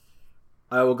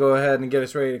I will go ahead and get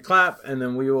us ready to clap, and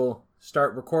then we will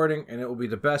start recording, and it will be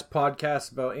the best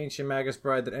podcast about Ancient Magus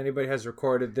Bride that anybody has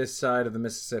recorded this side of the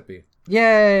Mississippi.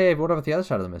 Yay! But what about the other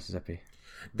side of the Mississippi?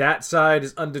 That side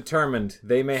is undetermined.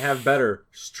 They may have better,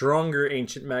 stronger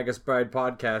Ancient Magus Bride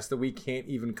podcasts that we can't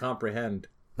even comprehend.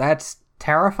 That's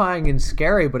terrifying and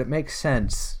scary, but it makes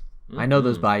sense. Mm-hmm. I know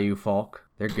those Bayou folk.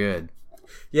 They're good.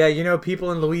 Yeah, you know, people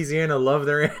in Louisiana love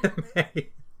their anime.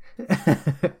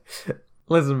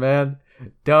 Listen, man,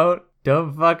 don't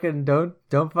fucking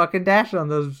dash on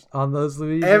those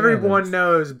Louisiana. Everyone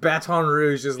knows Baton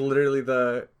Rouge is literally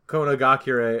the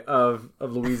Konagakure of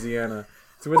Louisiana.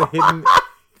 It's where the hidden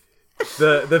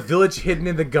the village hidden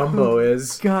in the gumbo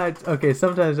is. God, okay,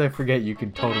 sometimes I forget you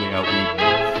can totally outweed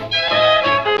me.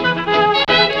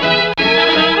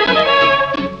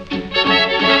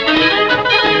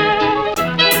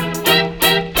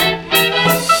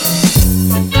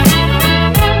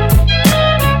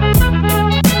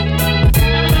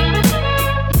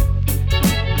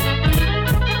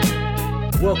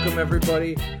 Welcome,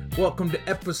 everybody. Welcome to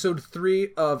episode 3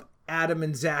 of Adam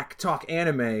and Zach Talk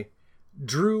Anime.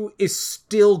 Drew is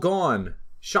still gone,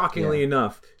 shockingly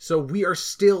enough. So we are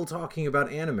still talking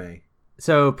about anime.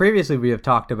 So previously we have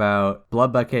talked about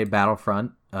Blood Bucket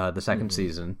Battlefront, the second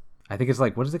season. I think it's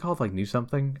like, what is it called? Like New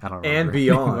Something? I don't remember. And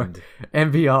Beyond.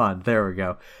 And Beyond. There we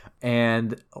go.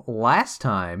 And last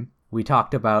time we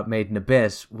talked about Made in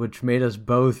Abyss, which made us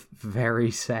both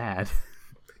very sad.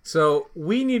 So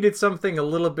we needed something a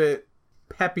little bit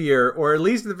peppier, or at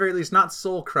least at the very least not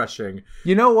soul crushing.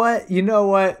 You know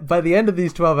what? By the end of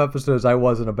these 12 episodes, I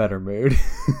was in a better mood.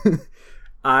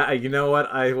 You know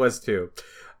what? I was too.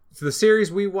 So the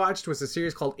series we watched was a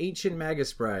series called Ancient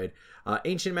Magus Bride.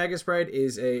 Ancient Magus Bride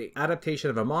is a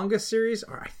adaptation of a manga series,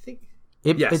 or I think...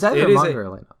 Is that a manga or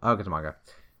light? Oh, it's a manga.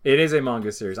 It is a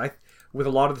manga series. With a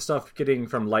lot of the stuff getting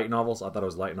from light novels, I thought it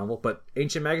was a light novel, but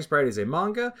Ancient Magus Bride is a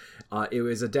manga. It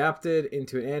was adapted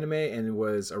into an anime and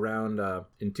was around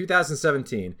in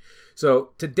 2017.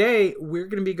 So today we're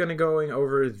going to be going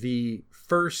over the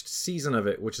first season of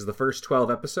it, which is the first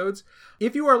 12 episodes.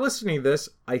 If you are listening to this,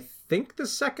 I think the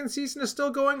second season is still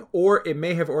going, or it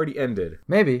may have already ended.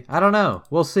 Maybe. I don't know.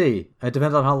 We'll see. It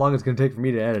depends on how long it's going to take for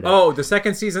me to edit it. Oh, the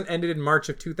second season ended in March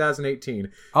of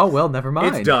 2018. Oh, well, never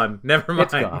mind. It's done. Never mind.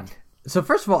 It's gone. So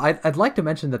first of all, I'd like to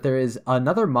mention that there is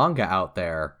another manga out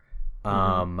there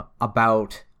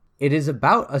about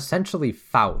essentially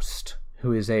Faust,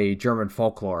 who is a German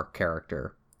folklore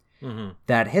character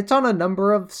that hits on a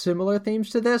number of similar themes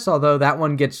to this, although that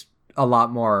one gets a lot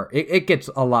more, it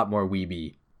gets a lot more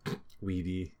weeby.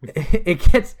 Weeby.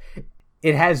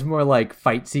 It has more like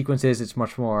fight sequences. It's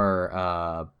much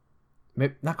more,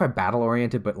 not quite battle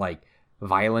oriented, but like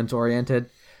violence oriented.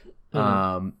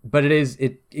 But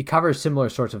it covers similar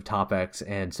sorts of topics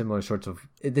and similar sorts of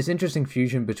this interesting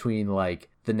fusion between like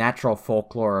the natural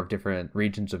folklore of different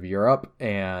regions of Europe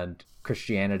and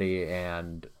Christianity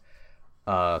and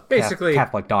basically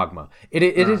Catholic dogma. It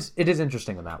is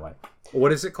interesting in that way.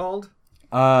 What is it called?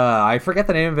 I forget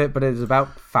the name of it, but it is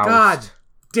about Faust. God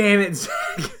damn it, Zach.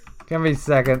 Give me a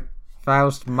second.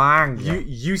 Faust manga.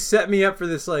 You set me up for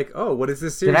this, like, oh, what is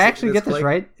this series? Did I actually get this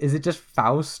right? Is it just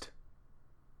Faust?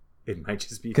 It might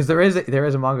just be because there is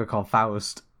a manga called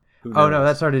Faust. Oh no,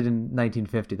 that started in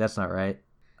 1950. That's not right.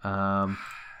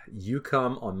 You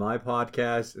come on my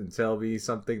podcast and tell me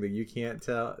something that you can't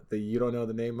tell, that you don't know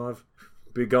the name of.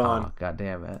 Be gone. Oh, God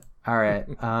damn it! All right.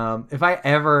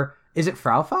 Is it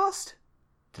Frau Faust?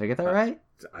 Did I get that right?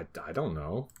 I don't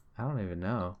know. I don't even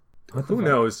know. Who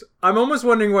knows? I'm almost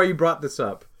wondering why you brought this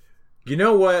up. You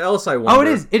know what else I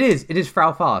wonder? Oh, it is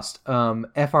Frau Faust. Faust.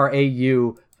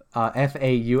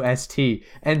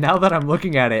 And now that I'm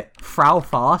looking at it, Frau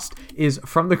Faust is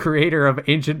from the creator of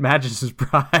Ancient Magus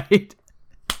Bride.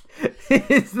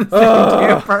 It's the same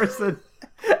damn person.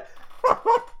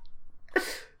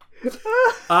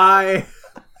 I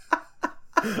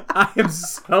am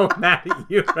so mad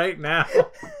at you right now.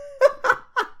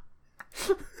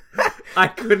 I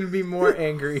couldn't be more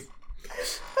angry.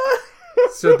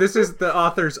 So this is the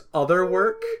author's other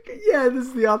work? Yeah, this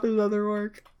is the author's other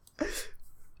work.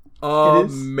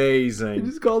 Amazing. It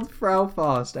is called Frau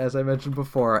Faust, as I mentioned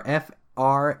before.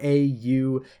 Fraufaust.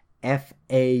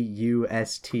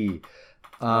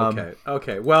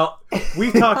 Okay. Well,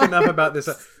 we've talked enough about this.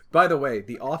 By the way,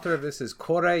 the author of this is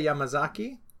Korei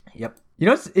Yamazaki. Yep. You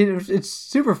know, it's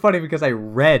super funny because I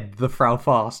read the Frau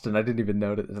Faust and I didn't even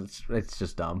know it. It's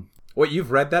just dumb. What,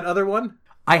 you've read that other one?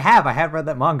 I have read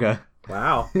that manga.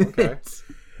 Wow. Okay.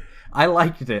 I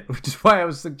liked it, which is why I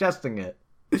was suggesting it.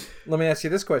 Let me ask you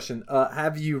this question.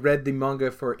 Have you read the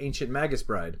manga for Ancient Magus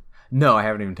Bride? No, I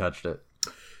haven't even touched it.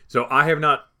 So I have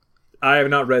not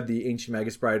read the Ancient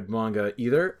Magus Bride manga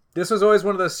either. This was always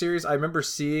one of those series I remember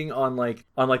seeing on the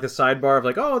sidebar of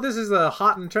like, oh, this is a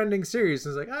hot and trending series.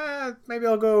 And it's like, maybe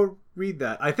I'll go read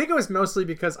that. I think it was mostly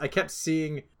because I kept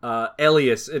seeing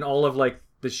Elias in all of like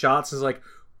the shots. Is like,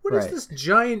 what is this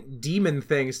giant demon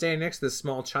thing standing next to this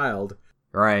small child?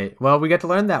 Right. Well, we get to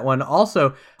learn that one.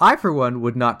 Also, I for one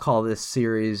would not call this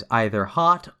series either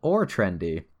hot or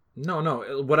trendy.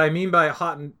 No. What I mean by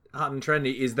hot and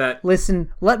trendy is that...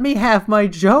 Listen, let me have my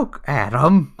joke,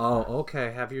 Adam. Oh,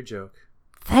 okay. Have your joke.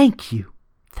 Thank you.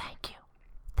 Thank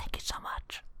you so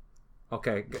much.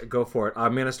 Okay, go for it.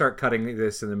 I'm going to start cutting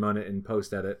this in a minute and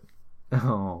post-edit.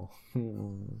 Oh.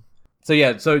 So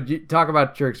you talk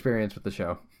about your experience with the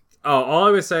show. Oh, all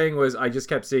I was saying was I just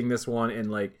kept seeing this one in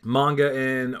like Manga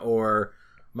Inn or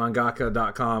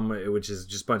mangaka.com, which is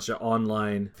just a bunch of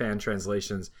online fan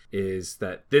translations, is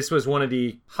that this was one of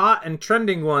the hot and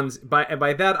trending ones. By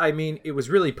that I mean it was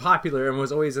really popular and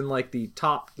was always in like the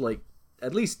top like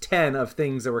at least 10 of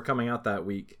things that were coming out that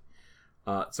week.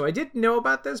 So I did know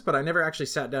about this, but I never actually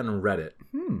sat down and read it.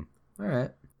 All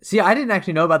right. See, I didn't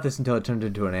actually know about this until it turned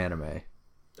into an anime.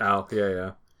 Oh,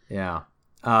 yeah. Yeah.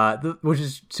 Which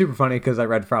is super funny because I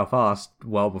read Frau Faust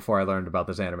well before I learned about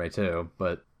this anime too,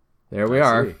 but there we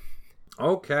are. See.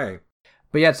 Okay.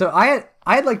 But yeah, so I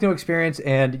had like no experience,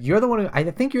 and you're the one I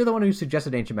think you're the one who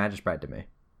suggested Ancient Magus Bride to me.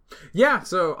 Yeah,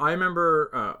 so I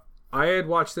remember I had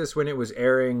watched this when it was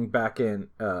airing back in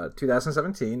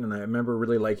 2017, and I remember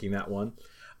really liking that one.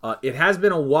 It has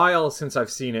been a while since I've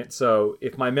seen it, so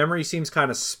if my memory seems kind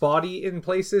of spotty in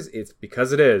places, it's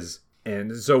because it is.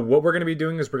 And so what we're going to be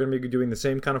doing is we're going to be doing the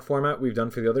same kind of format we've done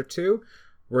for the other two.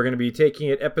 We're going to be taking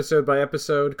it episode by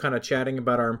episode, kind of chatting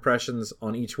about our impressions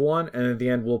on each one, and at the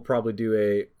end we'll probably do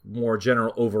a more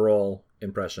general overall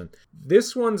impression.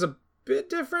 This one's a bit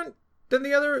different than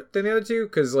the other two,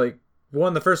 because like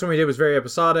the first one we did was very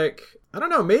episodic. I don't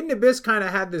know, Made in Abyss kind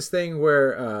of had this thing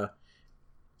where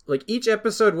like each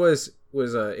episode was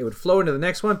it would flow into the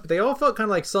next one, but they all felt kind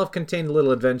of like self-contained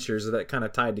little adventures that kind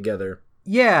of tied together.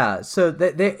 Yeah, so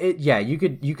you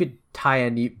could tie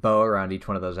a neat bow around each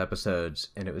one of those episodes,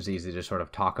 and it was easy to sort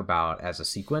of talk about as a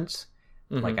sequence,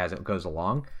 like as it goes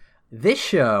along. This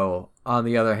show, on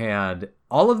the other hand,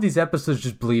 all of these episodes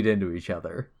just bleed into each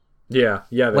other. Yeah.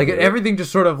 Like everything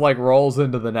just sort of like rolls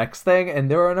into the next thing, and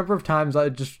there were a number of times I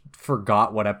just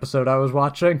forgot what episode I was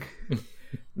watching.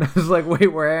 I was like,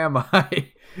 wait, where am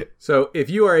I? So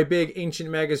if you are a big Ancient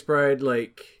Magus Bride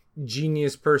like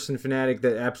genius person fanatic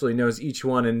that absolutely knows each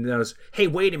one and knows, hey,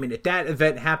 wait a minute, that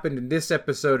event happened in this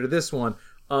episode or this one,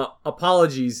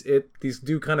 apologies, these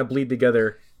do kind of bleed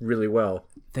together really well.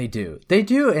 They do,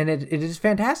 and it is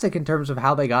fantastic in terms of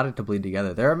how they got it to bleed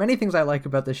together. There are many things I like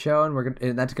about the show,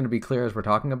 and that's going to be clear as we're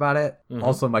talking about it.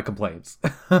 Also my complaints.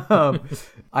 I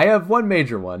have one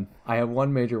major one.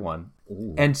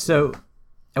 Ooh. And so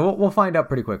we'll find out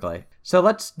pretty quickly. So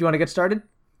do you want to get started?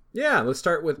 Yeah, let's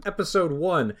start with episode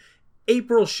 1.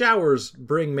 April showers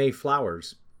bring May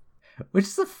flowers. Which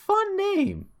is a fun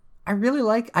name. I really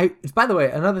like... By the way,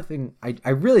 another thing, I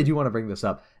really do want to bring this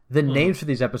up. The names for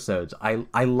these episodes,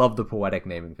 I love the poetic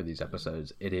naming for these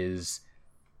episodes. It is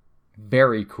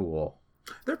very cool.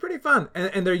 They're pretty fun.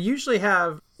 And they usually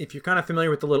have, if you're kind of familiar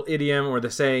with the little idiom or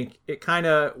the saying, it kind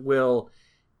of will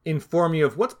inform you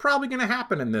of what's probably going to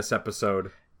happen in this episode.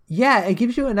 Yeah, it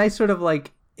gives you a nice sort of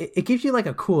like... It gives you like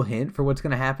a cool hint for what's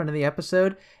going to happen in the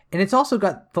episode. And it's also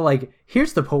got the like,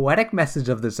 here's the poetic message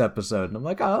of this episode. And I'm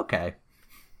like, oh, okay.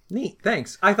 Neat.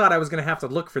 Thanks. I thought I was going to have to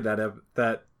look for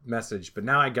that message, but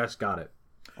now I just got it.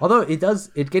 Although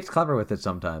it gets clever with it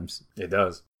sometimes. It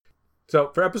does.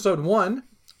 So for episode 1,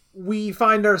 we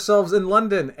find ourselves in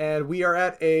London and we are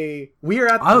at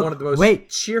one of the most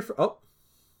cheerful. Oh,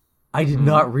 I did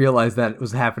not realize that it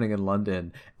was happening in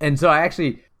London. And so I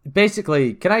actually...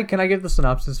 Basically, can I give the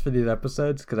synopsis for these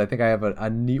episodes? Because I think I have a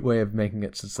neat way of making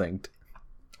it succinct.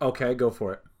 Okay, go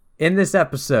for it. In this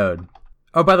episode...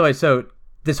 Oh, by the way, so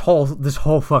this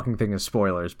whole fucking thing is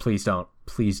spoilers. Please don't.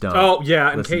 Oh,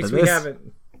 yeah, in case we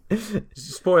haven't.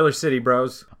 Spoiler city,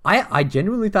 bros. I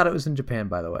genuinely thought it was in Japan,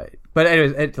 by the way. But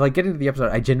anyways, like getting to the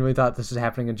episode, I genuinely thought this was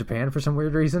happening in Japan for some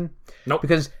weird reason. Nope.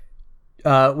 Because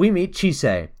we meet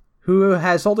Chise, who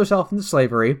has sold herself into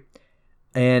slavery...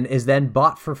 and is then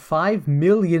bought for £5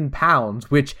 million,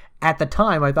 which at the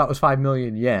time I thought was 5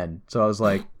 million yen. So I was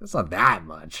like, that's not that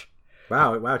much.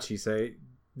 Wow, Chise.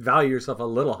 Value yourself a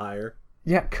little higher.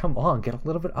 Yeah, come on, get a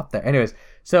little bit up there. Anyways,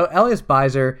 so Elias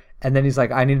buys her, and then he's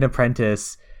like, I need an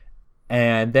apprentice.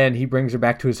 And then he brings her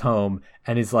back to his home,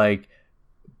 and he's like,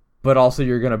 but also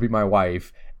you're going to be my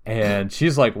wife. And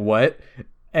she's like, what?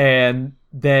 And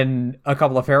then a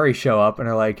couple of fairies show up and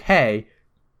are like, hey,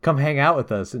 come hang out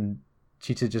with us. And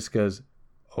Chisa just goes,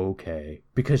 okay,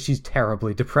 because she's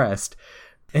terribly depressed.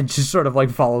 And just sort of like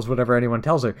follows whatever anyone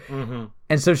tells her. Mm-hmm.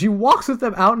 And so she walks with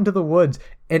them out into the woods.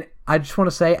 And I just want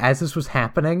to say, as this was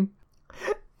happening,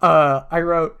 I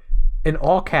wrote, in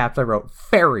all caps, I wrote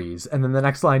fairies. And then the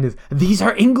next line is, these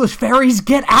are English fairies,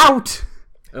 get out!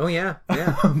 Oh, yeah,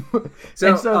 yeah.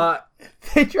 So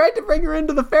they tried to bring her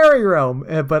into the fairy realm,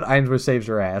 but Ainsworth saves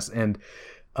her ass. And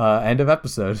end of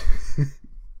episode.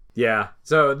 Yeah.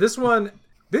 So this one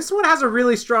has a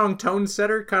really strong tone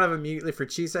setter kind of immediately for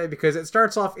Chisei because it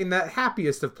starts off in that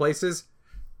happiest of places,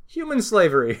 human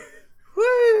slavery.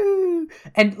 Woo!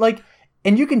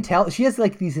 And you can tell she has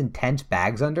like these intense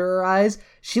bags under her eyes.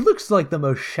 She looks like the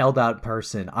most shelled out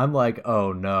person. I'm like,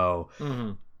 oh no.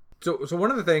 Mm-hmm. So one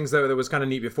of the things that was kind of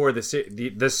neat before this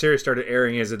series started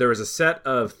airing is that there was a set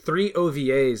of 3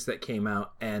 OVAs that came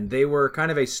out, and they were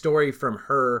kind of a story from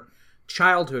her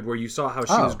childhood where you saw how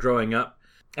she was growing up.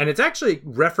 And it's actually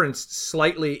referenced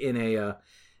slightly in a...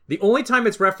 the only time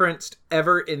it's referenced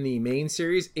ever in the main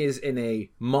series is in a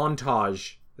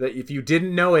montage that if you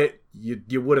didn't know it,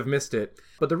 you would have missed it.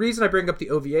 But the reason I bring up the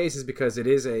OVAs is because it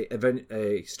is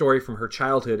a story from her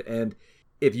childhood, and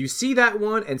if you see that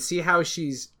one and see how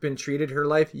she's been treated her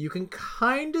life, you can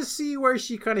kind of see where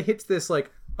she kind of hits this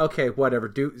like, okay, whatever,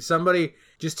 dude, somebody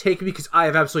just take me because I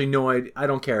have absolutely no idea, I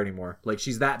don't care anymore. Like,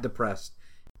 she's that depressed.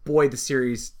 Boy, the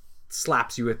series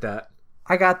slaps you with that.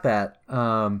 I got that.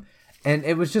 And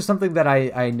it was just something that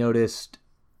I noticed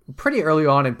pretty early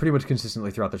on and pretty much consistently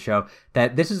throughout the show,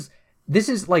 that this is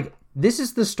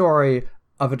the story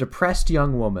of a depressed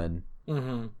young woman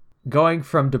going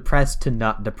from depressed to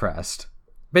not depressed.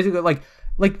 Basically,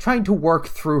 like trying to work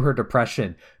through her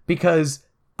depression, because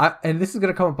and this is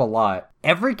going to come up a lot,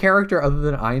 every character other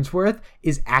than Ainsworth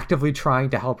is actively trying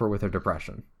to help her with her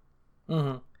depression.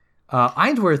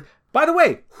 Ainsworth... By the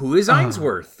way, who is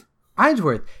Ainsworth?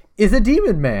 Ainsworth is a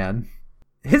demon man.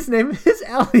 His name is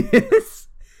Elias.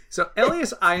 So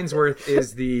Elias Ainsworth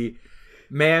is the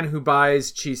man who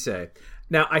buys Chisei.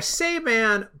 Now, I say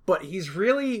man, but he's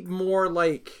really more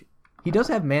like... He does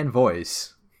have man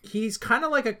voice. He's kind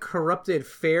of like a corrupted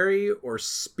fairy or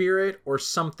spirit or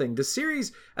something. The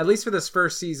series, at least for this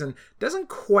first season, doesn't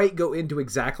quite go into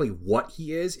exactly what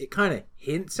he is. It kind of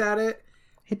hints at it.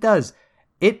 It does.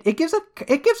 It gives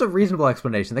a reasonable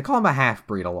explanation. They call him a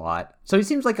half-breed a lot. So he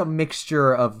seems like a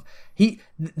mixture of...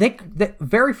 They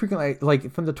very frequently,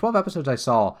 like from the 12 episodes I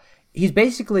saw, he's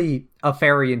basically a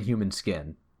fairy in human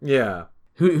skin. Yeah.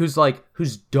 Who's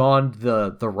donned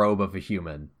the robe of a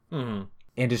human. Mm-hmm.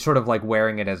 And is sort of like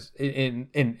wearing it as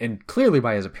in clearly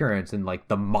by his appearance and like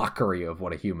the mockery of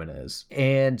what a human is.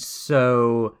 And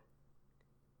so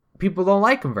people don't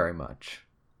like him very much.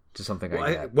 To something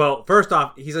like that. Well, first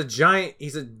off, he's a giant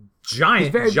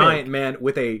big man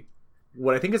with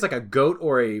what I think is like a goat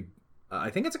or I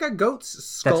think it's like a goat's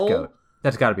skull. That's goat.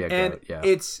 That's got to be a goat. Yeah.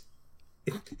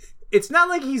 It's not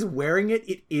like he's wearing it.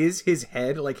 It is his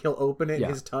head. Like he'll open it,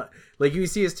 his tongue. Like you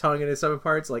see his tongue in his some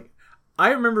parts. Like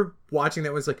I remember watching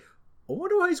that was like, I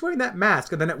wonder why he's wearing that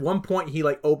mask. And then at one point he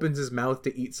like opens his mouth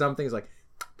to eat something. He's like,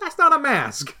 that's not a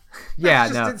mask.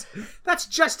 That's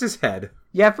just his head.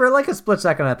 Yeah, for like a split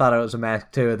second I thought it was a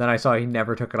mask too. And then I saw he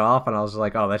never took it off and I was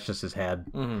like, oh, that's just his head.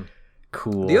 Mm-hmm.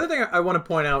 Cool. The other thing I want to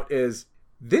point out is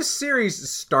this series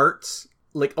starts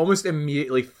like almost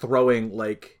immediately throwing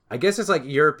like, I guess it's like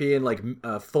European like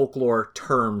folklore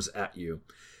terms at you.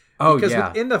 Oh, because yeah.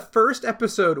 Within the first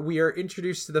episode, we are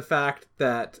introduced to the fact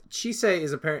that Chisei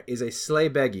is a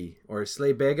Sleighbegi or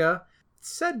Sleighbega. It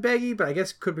said Beggy, but I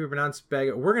guess it could be pronounced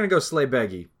Bega. We're gonna go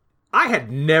Sleighbegi. I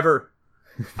had never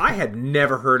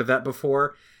heard of that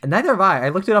before. And neither have I. I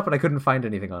looked it up and I couldn't find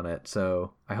anything on it,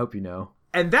 so I hope you know.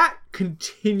 And that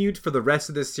continued for the rest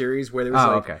of this series, where there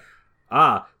was okay.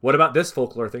 What about this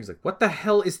folklore thing? It's like, what the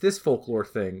hell is this folklore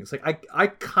thing? It's like, I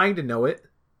kind of know it.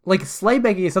 Like,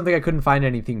 Sleighbegi is something I couldn't find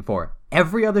anything for.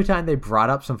 Every other time they brought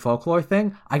up some folklore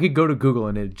thing, I could go to Google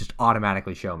and it would just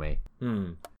automatically show me.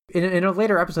 In a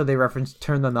later episode, they referenced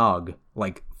Turn the Nog,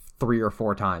 like 3 or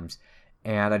 4 times.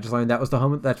 And I just learned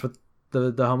that's what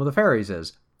the home of the fairies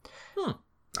is.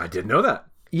 I didn't know that.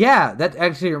 Yeah, that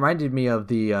actually reminded me of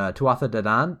the Tuatha De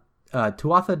Danann.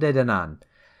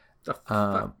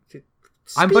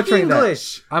 I'm butchering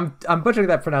English. That. I'm butchering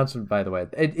that pronouncement, by the way.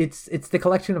 It's the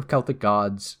collection of Celtic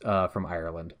gods from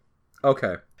Ireland.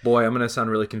 Okay. Boy, I'm going to sound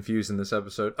really confused in this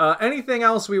episode. Anything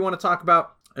else we want to talk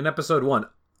about in episode 1?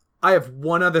 I have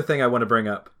one other thing I want to bring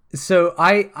up. So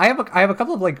I have a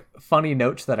couple of like funny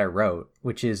notes that I wrote,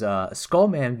 which is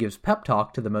Skullman gives pep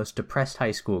talk to the most depressed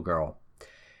high school girl.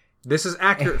 This is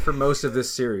accurate for most of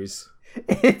this series.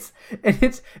 It's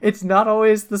not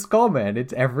always the Skullman.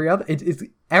 It's every other. It's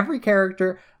every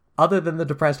character other than the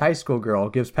depressed high school girl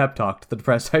gives pep talk to the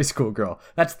depressed high school girl.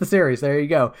 That's the series. There you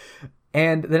go.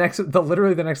 And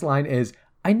literally the next line is,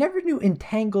 "I never knew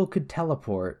Entangle could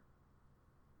teleport."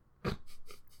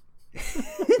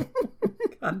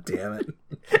 God damn it!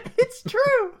 It's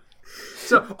true.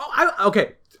 So,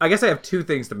 okay. I guess I have two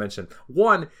things to mention.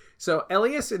 One, so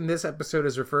Elias in this episode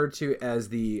is referred to as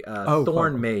the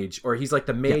Thorn Mage, or he's like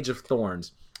the Mage of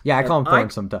Thorns. Yeah, I call him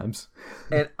Thorn sometimes.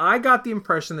 And I got the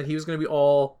impression that he was going to be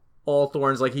all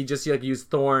thorns, like he just like used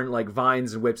thorn like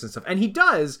vines and whips and stuff, and he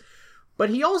does.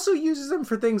 But he also uses them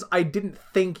for things I didn't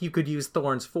think you could use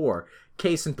thorns for.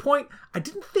 Case in point, I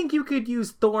didn't think you could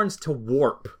use thorns to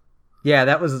warp. Yeah,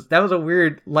 that was a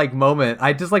weird like moment.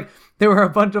 I just like there were a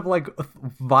bunch of like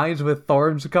vines with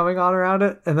thorns coming on around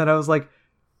it, and then I was like,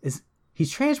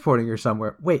 he's transporting her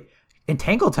somewhere? Wait,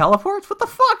 Entangle teleports? What the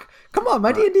fuck? Come on,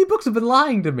 my D&D books have been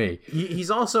lying to me.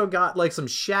 He's also got like some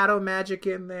shadow magic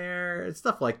in there and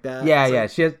stuff like that. Yeah,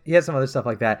 he has some other stuff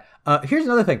like that. Here's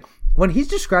another thing. When he's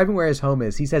describing where his home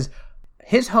is, he says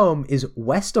his home is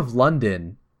west of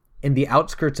London in the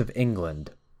outskirts of England.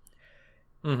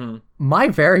 Mm-hmm. My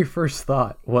very first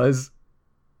thought was,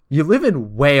 you live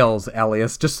in Wales,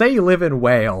 Elias. Just say you live in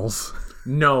Wales.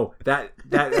 No,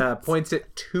 that points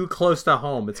it too close to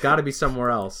home. It's got to be somewhere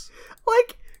else.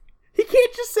 Like, he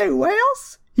can't just say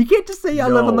Wales? He can't just say I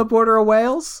live on the border of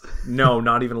Wales? No,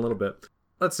 not even a little bit.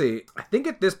 Let's see. I think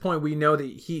at this point we know that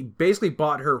he basically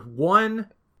bought her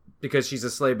one because she's a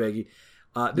slave baggy.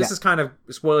 This is kind of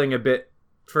spoiling a bit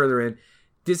further in.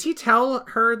 Does he tell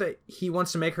her that he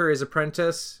wants to make her his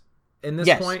apprentice in this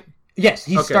point? Yes,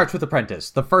 he starts with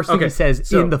apprentice. The first thing he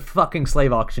says in the fucking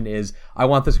slave auction is, I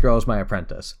want this girl as my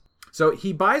apprentice. So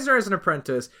he buys her as an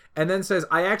apprentice and then says,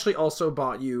 I actually also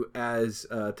bought you as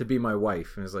to be my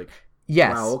wife. And it's like,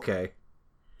 yes. Wow, okay.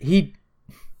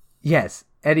 Yes.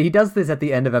 And he does this at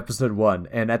the end of episode 1.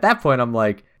 And at that point, I'm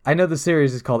like, I know the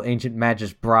series is called Ancient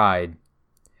Magus Bride.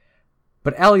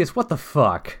 But Elias, what the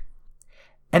fuck?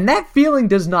 And that feeling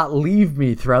does not leave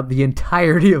me throughout the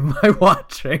entirety of my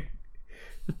watching.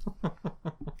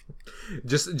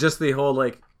 just the whole,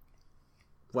 like,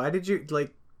 why did you,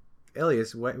 like,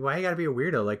 Elias, why you gotta be a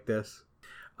weirdo like this?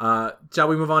 Shall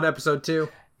we move on to episode 2?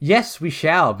 Yes, we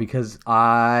shall, because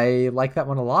I like that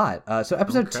one a lot. So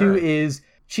episode 2 is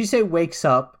Chise wakes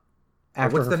up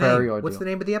after her fairy ordeal. What's the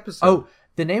name of the episode? Oh,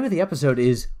 the name of the episode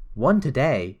is One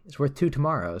Today is Worth Two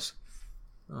Tomorrows.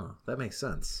 Oh, that makes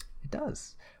sense. It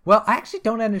does. Well, I actually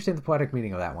don't understand the poetic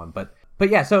meaning of that one, but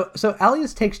yeah. So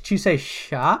Elias takes Chise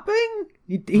shopping.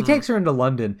 He takes her into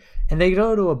London, and they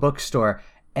go to a bookstore,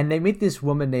 and they meet this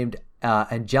woman named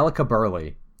Angelica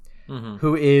Burley,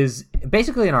 who is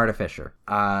basically an artificer,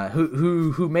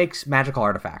 who makes magical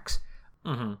artifacts.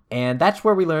 And that's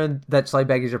where we learn that slave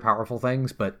baggies are powerful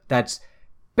things. But that's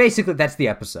the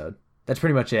episode. That's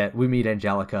pretty much it. We meet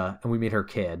Angelica, and we meet her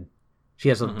kid. She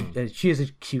has a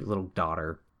cute little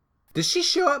daughter. Does she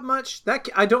show up much?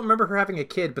 I don't remember her having a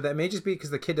kid, but that may just be because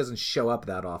the kid doesn't show up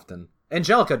that often.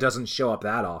 Angelica doesn't show up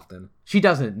that often. She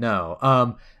doesn't,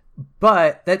 no.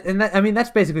 But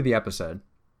that's basically the episode.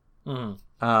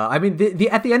 I mean,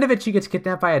 at the end of it, she gets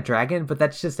kidnapped by a dragon, but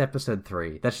that's just episode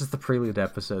 3. That's just the prelude to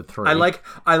episode 3. I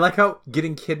like how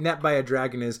getting kidnapped by a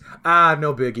dragon is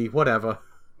no biggie, whatever.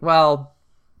 Well,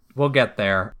 we'll get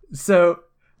there. So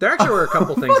there actually were a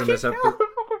couple things in this episode.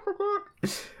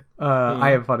 I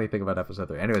have a funny thing about episode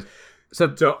 3. Anyways,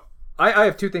 so I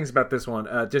have 2 things about this one,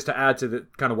 just to add to the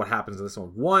kind of what happens in this one.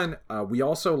 One, we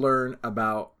also learn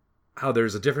about how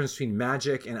there's a difference between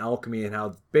magic and alchemy, and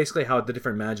how the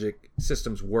different magic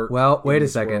systems work. Well, wait a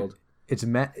second. World. It's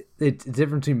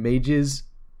different between mages,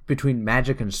 between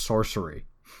magic and sorcery.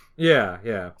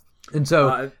 Yeah. And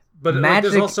so, but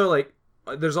magic,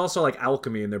 there's also like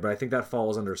alchemy in there, but I think that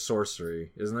falls under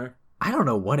sorcery, isn't there? I don't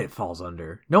know what it falls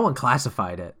under. No one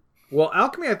classified it. Well,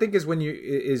 alchemy, I think, is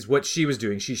what she was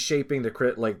doing. She's shaping the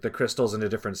crystals into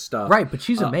different stuff. Right, but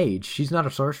she's a mage. She's not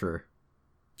a sorcerer.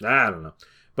 I don't know,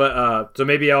 but so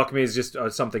maybe alchemy is just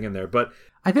something in there. But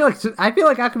I feel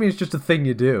like alchemy is just a thing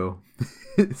you do.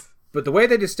 But the way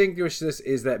they distinguish this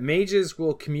is that mages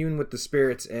will commune with the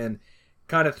spirits and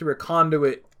kind of through a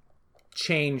conduit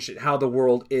change how the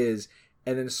world is.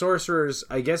 And then sorcerers,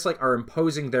 I guess, like are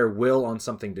imposing their will on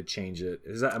something to change it.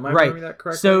 Am I remembering that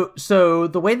correctly? So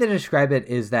the way they describe it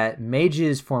is that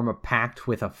mages form a pact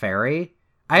with a fairy.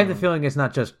 I have the feeling it's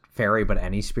not just fairy, but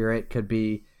any spirit could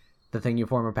be the thing you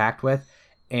form a pact with.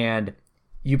 And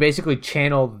you basically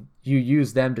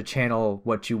use them to channel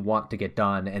what you want to get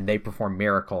done, and they perform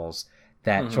miracles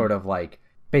that sort of like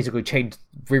basically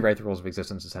rewrite the rules of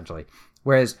existence, essentially.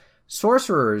 Whereas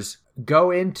sorcerers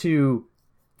go into...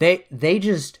 They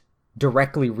just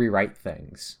directly rewrite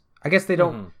things. I guess they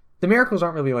don't... Mm-hmm. The miracles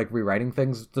aren't really like rewriting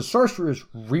things. The sorcerers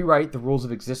rewrite the rules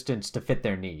of existence to fit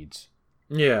their needs.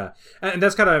 Yeah. And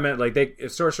that's kind of what I meant.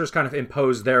 Like, sorcerers kind of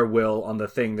impose their will on the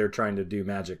thing they're trying to do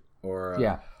magic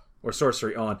or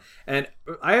sorcery on. And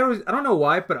I don't know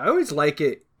why, but I always like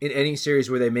it in any series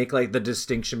where they make like the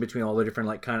distinction between all the different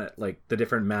like kind of like the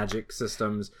different magic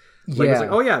systems. Like it's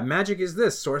like, oh yeah, magic is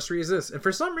this, sorcery is this. And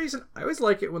for some reason, I always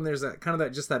like it when there's that kind of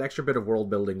that just that extra bit of world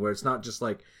building where it's not just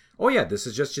like, oh yeah, this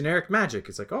is just generic magic.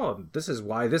 It's like, oh, this is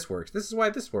why this works. This is why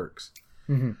this works.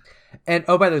 Mm-hmm. And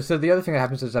by the way, so the other thing that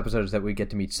happens in this episode is that we get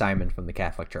to meet Simon from the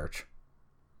Catholic Church.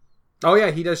 Oh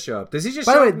yeah, he does show up. Does he just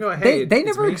show up and go, hey, they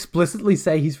never explicitly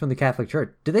say he's from the Catholic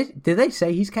Church. Did they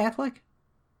say he's Catholic?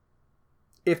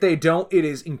 If they don't, it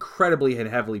is incredibly and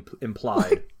heavily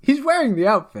implied. He's wearing the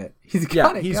outfit. He's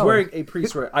wearing a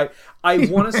priest wear. I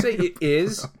want to say it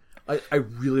is. I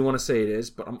really want to say it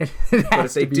is, but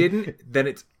if they didn't, then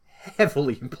it's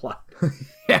heavily implied.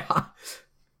 Yeah.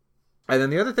 And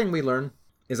then the other thing we learn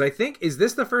is, I think, is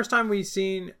this the first time we've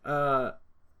seen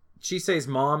Chise's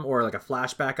mom or like a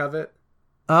flashback of it?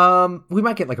 We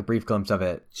might get like a brief glimpse of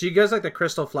it. She goes like the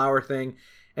crystal flower thing,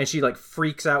 and she like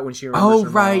freaks out when she remembers her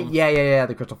right. mom. Yeah,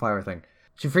 the crystal flower thing.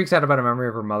 She freaks out about a memory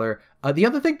of her mother. The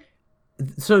other thing,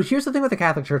 so here's the thing with the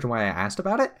Catholic Church and why I asked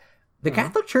about it. The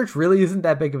Catholic Church really isn't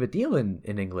that big of a deal in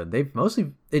England.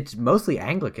 It's mostly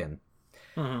Anglican.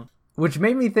 Mm-hmm. Which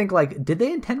made me think, like, did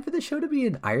they intend for the show to be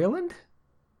in Ireland?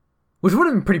 Which would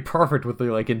have been pretty perfect with the,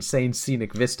 like, insane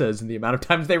scenic vistas and the amount of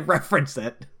times they reference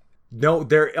it. No,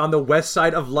 they're on the west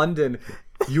side of London.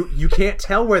 You can't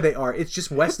tell where they are. It's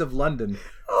just west of London.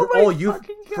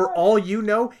 For all you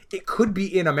know, it could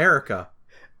be in America.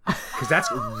 Because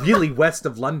that's really west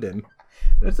of London.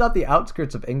 It's not the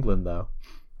outskirts of England, though.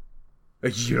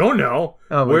 You don't know.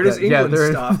 Where does England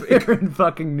stop? They're in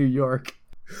fucking New York.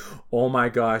 Oh my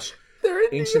gosh.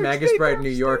 Ancient Magus Bride in New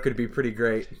York could be pretty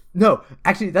great. No,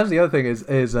 actually, that's the other thing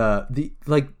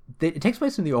it takes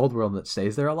place in the old world and it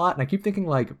stays there a lot. And I keep thinking,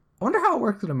 like, I wonder how it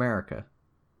works in America.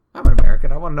 I'm an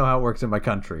American. I want to know how it works in my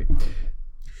country.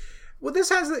 Well, this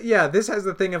has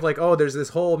the thing of like, oh, there's this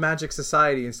whole magic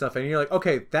society and stuff. And you're like,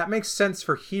 okay, that makes sense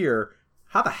for here.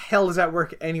 How the hell does that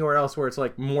work anywhere else where it's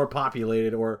like more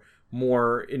populated or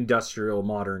more industrial,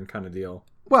 modern kind of deal?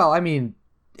 Well, I mean,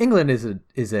 England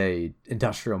is a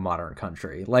industrial modern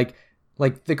country. Like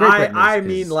the Great Britain I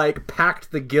mean like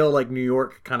packed the gill like New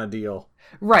York kind of deal.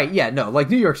 Right, yeah, no, like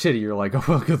New York City, you're like, oh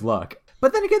well, good luck.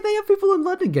 But then again, they have people in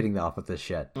London getting off with this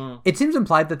shit. It seems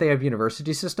implied that they have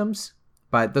university systems,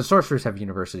 but the sorcerers have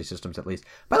university systems at least.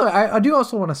 By the way, I do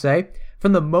also want to say,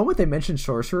 from the moment they mention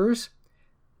sorcerers,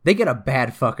 they get a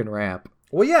bad fucking rap.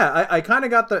 Well, yeah, I kind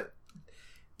of got the...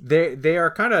 They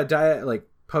are kind of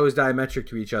posed diametric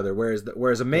to each other,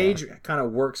 whereas a mage kind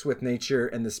of works with nature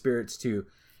and the spirits to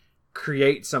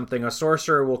create something. A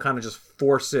sorcerer will kind of just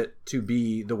force it to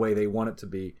be the way they want it to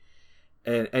be.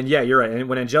 And yeah, you're right. And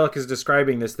when Angelica's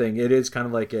describing this thing, it is kind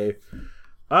of like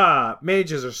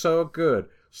mages are so good.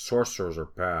 Sorcerers are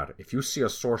bad. If you see a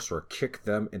sorcerer, kick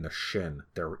them in the shin.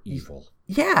 They're evil.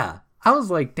 Yeah. I was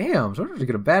like, damn, sorcerers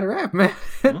get a bad rap, man.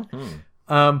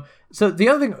 Mm-hmm. So the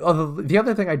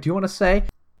other thing I do want to say,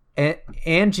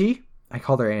 Angie, I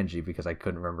called her Angie because I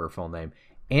couldn't remember her full name.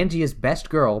 Angie is best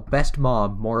girl, best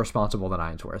mom, more responsible than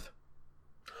Ainsworth.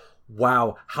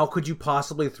 Wow, how could you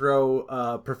possibly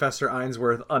throw Professor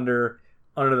Ainsworth under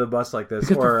the bus like this?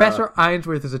 Because Professor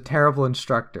Ainsworth is a terrible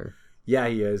instructor. Yeah,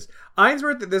 he is.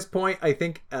 Ainsworth at this point, I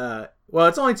think,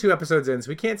 it's only 2 episodes in, so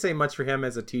we can't say much for him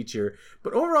as a teacher.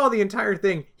 But overall, the entire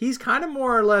thing, he's kind of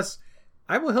more or less,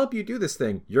 I will help you do this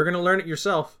thing. You're going to learn it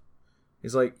yourself.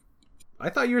 He's like, I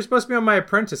thought you were supposed to be my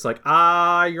apprentice. Like,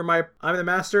 I'm the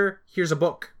master. Here's a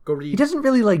book. Go read. He doesn't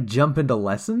really, jump into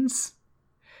lessons.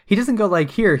 He doesn't go,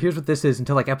 here's what this is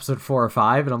until, episode 4 or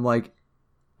 5. And I'm like,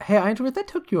 hey, Ainsworth, that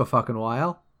took you a fucking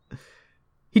while.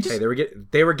 Hey,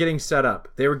 they were getting set up.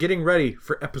 They were getting ready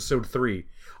for episode 3.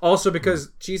 Also,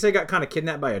 because Chise got kind of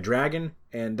kidnapped by a dragon,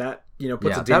 and that,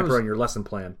 puts a damper on your lesson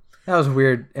plan. That was a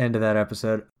weird end to that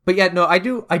episode. But yeah, no, I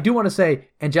do want to say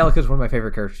Angelica is one of my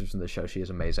favorite characters in the show. She is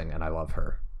amazing, and I love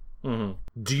her. Mm-hmm.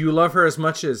 Do you love her as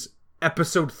much as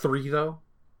episode 3, though?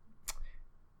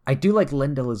 I do like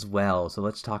Lyndall as well, so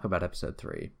let's talk about episode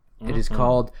 3. Mm-hmm. It is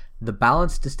called The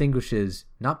Balance Distinguishes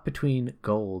Not Between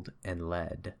Gold and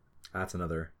Lead. That's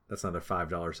another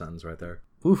 $5 sentence right there.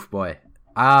 Oof, boy.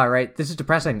 Ah, right. This is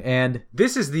depressing, and...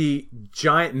 This is the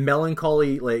giant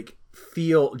melancholy,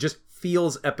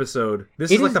 feels episode.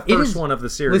 This is the first one of the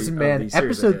series. Listen, man,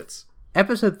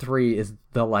 episode 3 is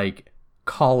the like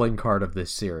calling card of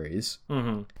this series.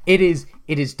 Mm-hmm. It is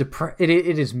it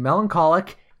is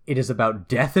melancholic. It is about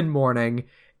death and mourning,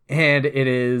 and it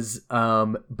is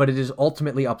but it is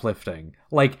ultimately uplifting.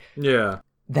 Like, Yeah.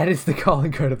 that is the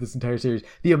calling card of this entire series.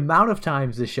 The amount of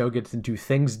times this show gets into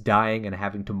things dying and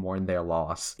having to mourn their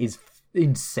loss is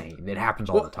insane. It happens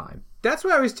all the time. That's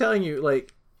why I was telling you,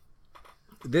 like,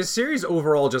 this series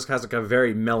overall just has like a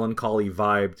very melancholy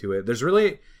vibe to it. There's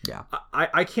really, Yeah.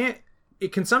 I can't.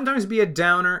 It can sometimes be a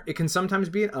downer. It can sometimes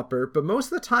be an upper, but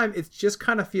most of the time it just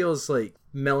kind of feels like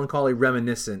melancholy,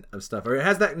 reminiscent of stuff, or it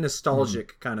has that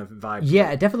nostalgic kind of vibe.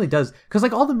 Yeah, it definitely does. Because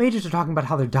like all the majors are talking about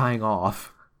how they're dying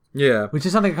off, Yeah. which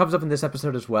is something that comes up in this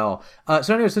episode as well.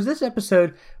 So this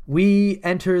episode, we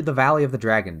enter the Valley of the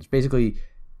Dragons. Basically,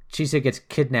 Chise gets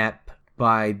kidnapped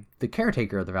by the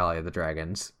caretaker of the Valley of the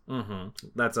Dragons. Mm-hmm.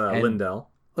 That's Lindell.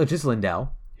 Which is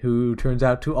Lindell, who turns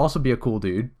out to also be a cool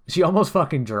dude. She almost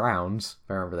fucking drowns,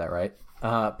 if I remember that right.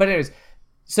 But anyways,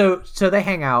 so they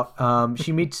hang out.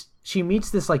 She meets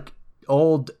this like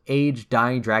old age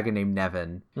dying dragon named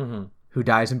Nevin, Mm-hmm. who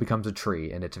dies and becomes a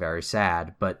tree, and it's very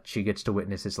sad. But she gets to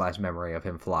witness his last memory of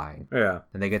him flying, Yeah.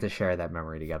 and they get to share that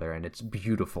memory together, and it's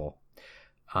beautiful.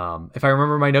 If I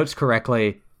remember my notes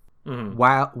correctly, Mm-hmm.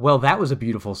 well, that was a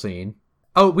beautiful scene.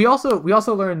 Oh, we also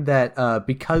learned that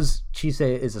because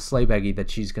Chise is a Sleighbaggy, that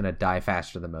she's gonna die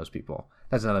faster than most people.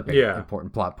 That's another big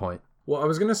important plot point. Well, I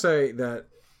was gonna say that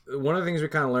one of the things we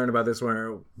kind of learned about this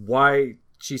one, why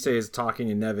Chise is talking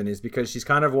to Nevin, is because she's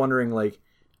kind of wondering like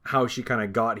how she kind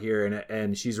of got here,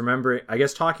 and she's remembering. I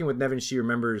guess talking with Nevin, she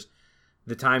remembers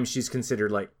the time she's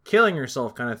considered like killing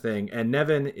herself, kind of thing. And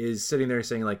Nevin is sitting there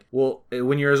saying like, "Well,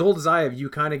 when you're as old as I have, you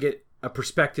kind of get a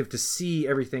perspective to see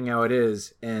everything how it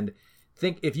is, and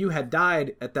think if you had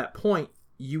died at that point,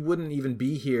 you wouldn't even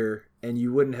be here." And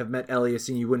you wouldn't have met Elias,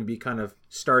 and you wouldn't be kind of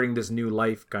starting this new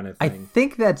life kind of I thing.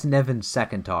 think that's Nevin's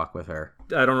second talk with her.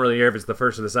 I don't really care if it's the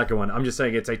first or the second one. I'm just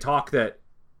saying it's a talk that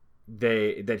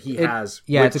he has.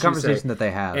 Yeah, with it's a Chise. conversation that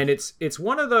they have. And it's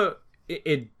one of the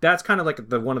that's kind of like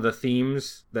the one of the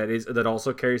themes that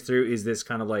also carries through is this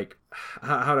kind of like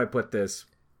how do I put this?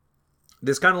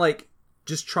 This kind of like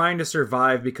just trying to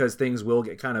survive because things will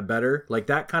get kind of better. Like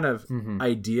that kind of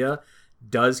idea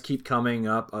does keep coming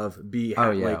up of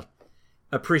like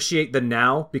appreciate the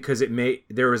now because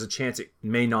there was a chance it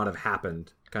may not have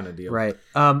happened kind of deal. Right.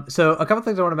 So a couple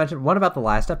things I want to mention. One about the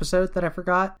last episode that I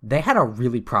forgot. They had a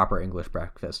really proper English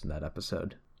breakfast in that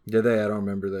episode. Did they? I don't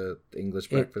remember the English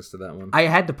breakfast of that one. I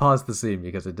had to pause the scene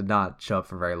because it did not show up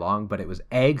for very long, but it was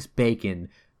eggs, bacon,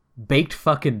 baked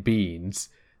fucking beans,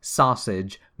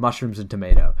 sausage, mushrooms, and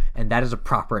tomato. And that is a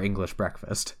proper English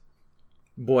breakfast.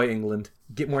 Boy, England.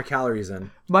 Get more calories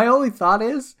in. My only thought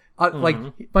is,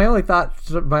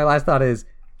 my last thought is,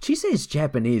 Chise is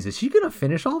Japanese. Is she going to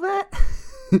finish all that?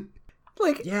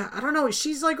 Like, yeah, I don't know.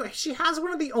 She has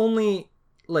one of the only,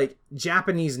 like,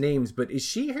 Japanese names, but is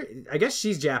she I guess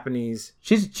she's Japanese.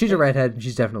 She's a redhead, and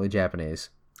she's definitely Japanese.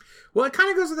 Well, it kind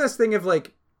of goes with this thing of,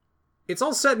 like, it's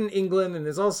all set in England, and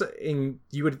it's all set in,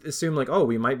 you would assume, like, oh,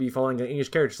 we might be following an English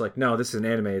character. It's like, no, this is an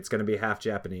anime. It's going to be half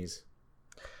Japanese.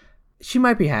 She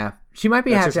might be half. She might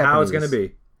be half That's just Japanese. how it's going to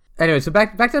be. Anyway, so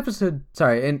back to episode.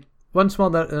 Sorry, and one small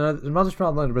note, another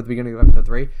small note at the beginning of episode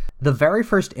 3. The very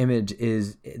first image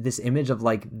is this image of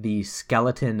like the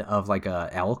skeleton of like a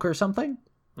elk or something.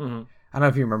 Mm-hmm. I don't know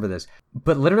if you remember this,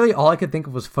 but literally all I could think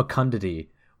of was Fecundity,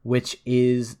 which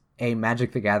is a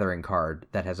Magic the Gathering card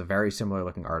that has a very similar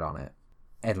looking art on it,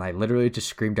 and I literally just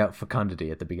screamed out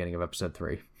Fecundity at the beginning of episode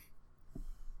 3.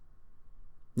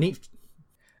 Neat.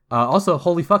 Also,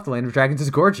 holy fuck, the Land of Dragons is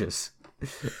gorgeous.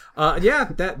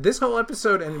 This whole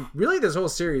episode and really this whole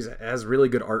series has really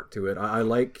good art to it. I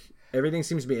like everything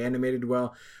seems to be animated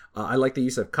well. I like the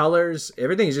use of colors.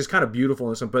 Everything is just kind of beautiful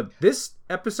in this one. But this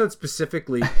episode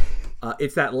specifically,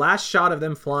 it's that last shot of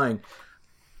them flying.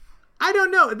 I don't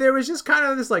know. There was just kind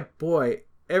of this like, boy,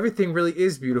 everything really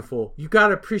is beautiful. You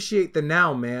gotta appreciate the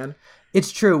now, man.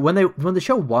 It's true. When the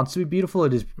show wants to be beautiful,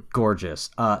 it is gorgeous.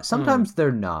 Sometimes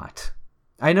they're not.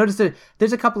 I noticed that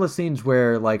there's a couple of scenes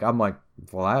where, like, I'm like,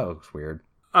 well, that looks weird.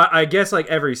 I guess, like,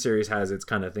 every series has its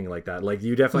kind of thing like that. Like,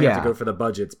 you definitely have to go for the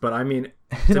budgets. But, I mean,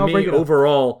 to me,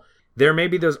 overall, there may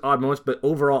be those odd moments, but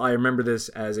overall, I remember this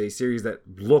as a series that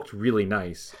looked really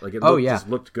nice. Like, it just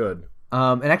looked good.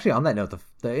 And actually, on that note,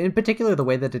 in particular, the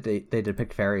way that they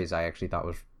depict fairies, I actually thought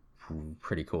was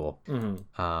pretty cool.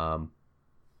 Mm-hmm.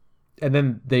 And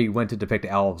then they went to depict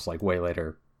elves, like, way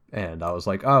later. And I was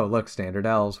like, oh, look, standard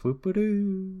elves.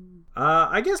 Whoop-a-doo.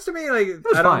 I guess to me, like,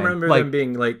 I don't remember them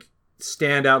being, like,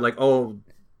 stand out, like, oh,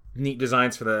 neat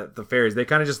designs for the fairies. They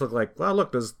kind of just look like, well,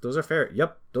 look, those are fairies.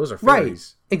 Yep, those are Right.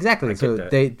 fairies. Exactly. So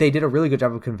they did a really good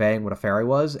job of conveying what a fairy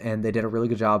was, and they did a really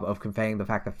good job of conveying the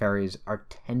fact that fairies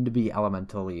tend to be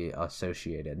elementally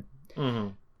associated,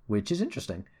 which is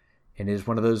interesting. And is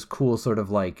one of those cool sort of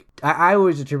like, I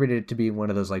always attributed it to being one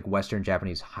of those like Western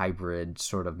Japanese hybrid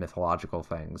sort of mythological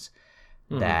things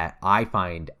that I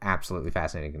find absolutely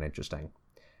fascinating and interesting.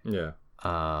 Yeah.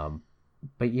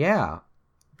 But yeah.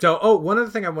 So, one other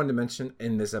thing I wanted to mention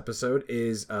in this episode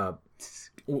is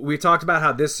we talked about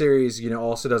how this series,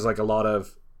 also does like a lot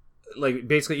of, like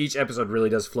basically each episode really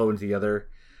does flow into the other.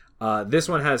 This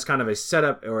one has kind of a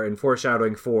setup or in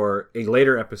foreshadowing for a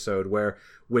later episode where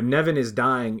when Nevin is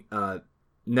dying,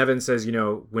 Nevin says,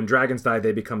 when dragons die,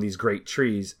 they become these great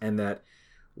trees, and that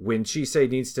when Chisei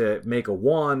needs to make a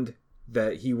wand,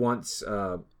 that he wants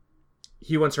her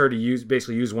to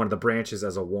basically use one of the branches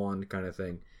as a wand kind of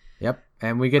thing. Yep,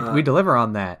 and we deliver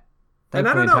on that. And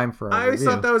I don't know. I always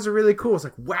thought that was really cool. It's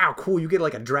like, wow, cool. You get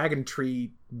like a dragon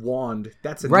tree wand.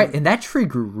 That's right, and that tree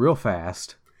grew real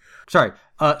fast. Sorry,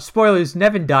 spoilers.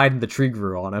 Nevin died, and the tree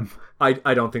grew on him.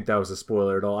 I don't think that was a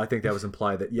spoiler at all. I think that was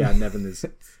implied that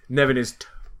Nevin is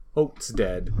totes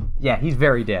dead. Yeah, he's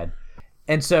very dead,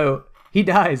 and so he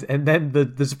dies, and then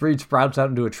the Spree sprouts out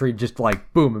into a tree, just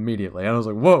like boom, immediately. And I was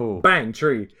like, whoa, bang,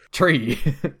 tree.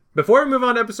 Before we move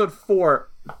on to episode 4.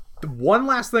 The one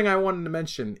last thing I wanted to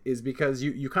mention is because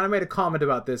you kind of made a comment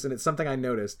about this, and it's something I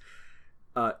noticed.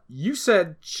 You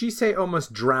said Chisei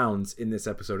almost drowns in this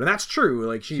episode, and that's true.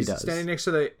 Like she's standing next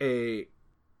to a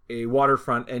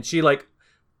waterfront, and she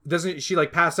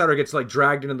doesn't pass out or gets like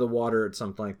dragged into the water or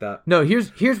something like that. No,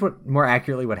 here's what more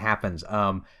accurately what happens.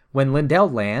 When Lindell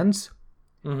lands,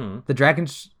 the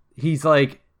dragon's he's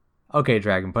like, okay,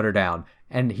 dragon, put her down,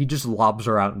 and he just lobs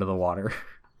her out into the water.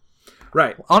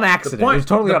 Right. On accident. It was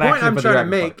totally on accident. The point I'm trying to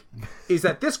make is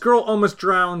that this girl almost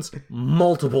drowns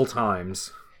multiple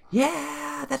times.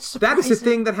 Yeah, that's surprising. That is the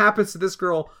thing that happens to this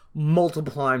girl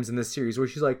multiple times in this series, where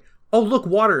she's like, oh, look,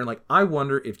 water. And like, I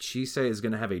wonder if Chisei is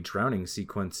going to have a drowning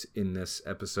sequence in this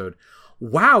episode.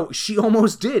 Wow, she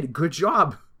almost did. Good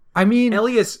job. I mean...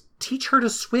 Elias, teach her to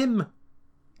swim.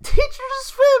 Teach her to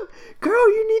swim! Girl,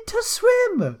 you need to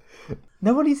swim!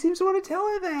 Nobody seems to want to tell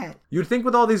her that. You'd think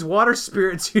with all these water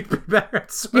spirits you'd be better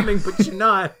at swimming, but you're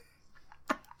not.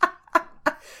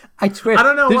 I swear. I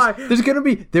don't know why.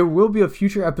 There will be a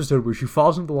future episode where she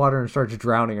falls into the water and starts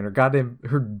drowning, and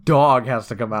her dog has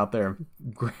to come out there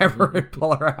and grab her and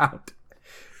pull her out.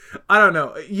 I don't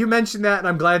know. You mentioned that, and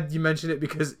I'm glad you mentioned it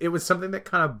because it was something that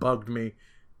kind of bugged me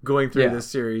going through this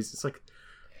series. It's like,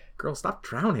 girl, stop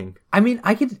drowning. I mean,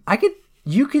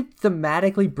 you could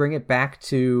thematically bring it back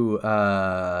to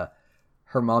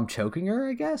her mom choking her,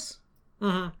 I guess.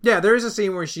 Mm-hmm. Yeah, there is a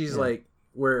scene where she's like,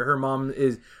 where her mom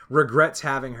regrets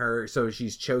having her, so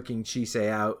she's choking Chisei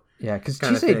out. Yeah, because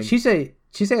Chisei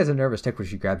has a nervous tick where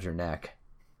she grabs her neck,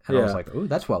 and I was like, "Oh,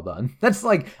 that's well done." That's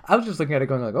like, I was just looking at it,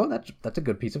 going like, "Oh, that's a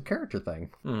good piece of character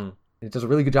thing." Mm. It does a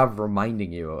really good job of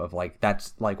reminding you of like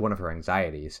that's like one of her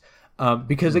anxieties.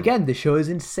 Because again, the show is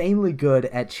insanely good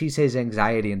at Chisei's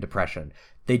anxiety and depression.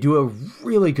 They do a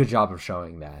really good job of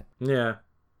showing that. Yeah,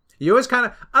 you always kind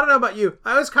of, I don't know about you,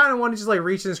 I always kind of want to just like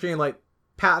reach in the screen, like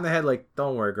pat on the head, like,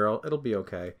 don't worry, girl, it'll be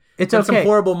okay. It's okay. Some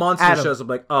horrible monster shows up,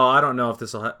 like, oh, I don't know if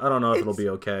it'll be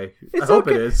okay. I hope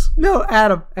it is. No,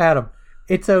 Adam,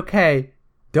 it's okay.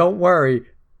 Don't worry.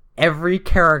 Every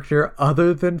character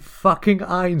other than fucking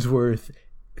Ainsworth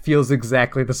feels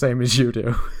exactly the same as you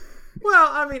do. Well,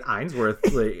 I mean,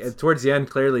 Ainsworth, like, towards the end,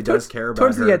 clearly does care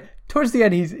about her. Towards the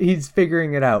end, he's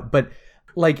figuring it out. But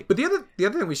the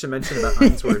other thing we should mention about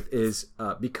Ainsworth is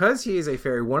because he is a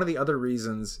fairy. One of the other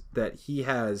reasons that he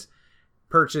has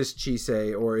purchased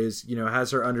Chisei or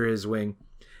has her under his wing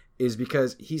is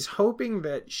because he's hoping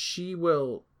that she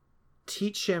will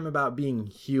teach him about being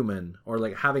human or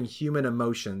like having human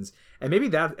emotions, and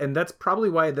that's probably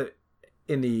why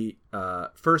in the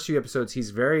first few episodes he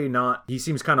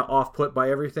seems kind of off put by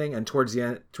everything, and towards the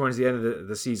end of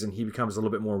the season he becomes a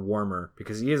little bit more warmer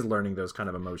because he is learning those kind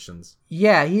of emotions.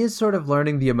 Yeah, he is sort of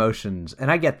learning the emotions, and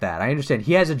I get that. I understand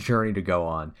he has a journey to go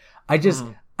on. I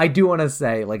do want to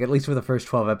say, like, at least for the first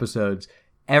 12 episodes,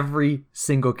 every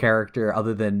single character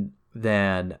other than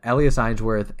Elias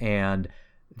Ainsworth and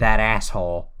that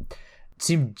asshole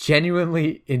seemed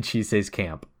genuinely in Chisei's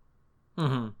camp.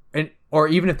 Or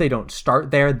even if they don't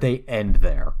start there, they end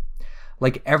there.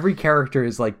 Like, every character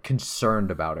is, like,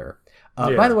 concerned about her.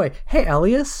 By the way, hey,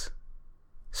 Elias,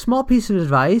 small piece of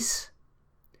advice.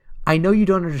 I know you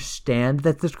don't understand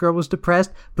that this girl was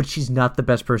depressed, but she's not the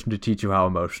best person to teach you how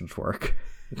emotions work.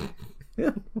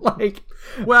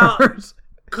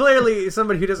 Clearly,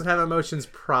 somebody who doesn't have emotions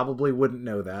probably wouldn't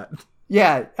know that.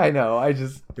 Yeah, I know.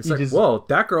 It's like, whoa,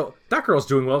 that girl's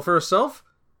doing well for herself.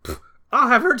 I'll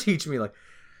have her teach me. Like,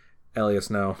 Elias,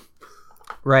 no.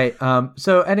 Right.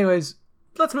 So, anyways,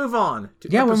 let's move on.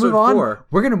 We'll move on. 4.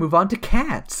 We're gonna move on to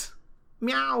cats.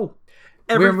 Meow.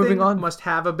 We're moving on. Must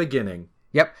have a beginning.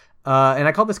 Yep. And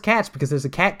I call this cats because there's a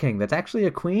cat king that's actually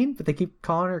a queen, but they keep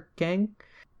calling her king.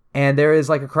 And there is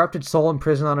like a corrupted soul in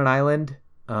prison on an island,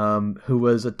 who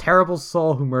was a terrible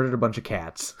soul who murdered a bunch of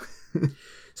cats.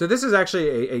 So this is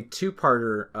actually a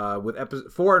two-parter, with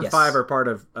episode 4 and 5 are part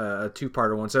of a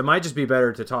two-parter one. So it might just be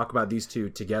better to talk about these two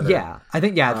together. Yeah, I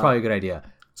think, it's probably a good idea.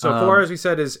 So 4, as we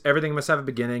said, is Everything Must Have a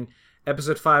Beginning.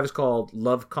 Episode 5 is called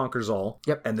Love Conquers All.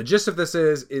 Yep. And the gist of this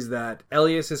is that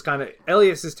Elias is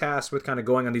tasked with kind of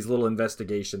going on these little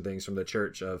investigation things from the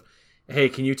church of, hey,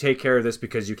 can you take care of this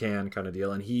because you can, kind of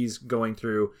deal. And he's going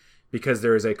through because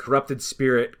there is a corrupted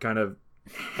spirit kind of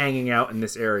hanging out in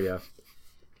this area.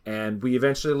 And we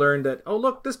eventually learned that, oh,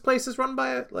 look, this place is run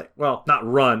by not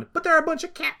run, but there are a bunch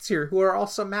of cats here who are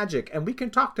also magic, and we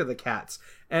can talk to the cats.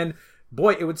 And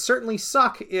boy, it would certainly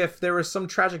suck if there was some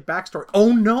tragic backstory.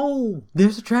 Oh, no!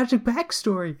 There's a tragic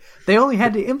backstory. They only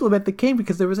had to implement the king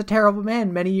because there was a terrible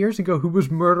man many years ago who was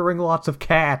murdering lots of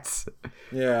cats.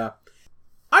 Yeah.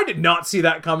 I did not see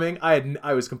that coming.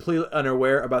 I was completely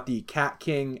unaware about the Cat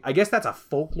King. I guess that's a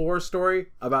folklore story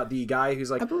about the guy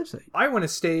who's like, I believe so. I want to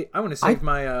save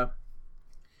my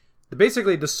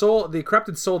basically the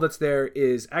corrupted soul that's there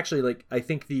is actually like, I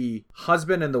think the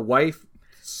husband and the wife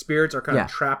spirits are kind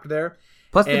of trapped there.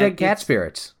 Plus the dead cat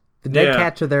spirits. The dead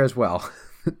cats are there as well.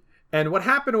 And what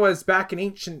happened was back in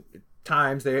ancient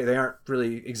times, they aren't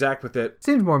really exact with it.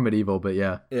 Seems more medieval, but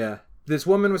yeah. Yeah. This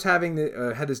woman was having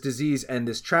had this disease, and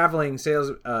this traveling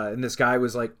sales, and this guy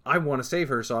was like, I want to save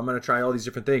her, so I'm going to try all these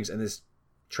different things. And this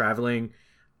traveling,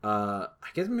 I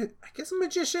guess a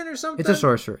magician or something. It's a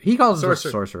sorcerer. He calls it a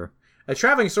sorcerer. A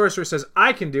traveling sorcerer says,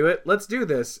 I can do it. Let's do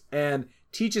this. And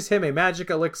teaches him a magic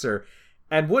elixir.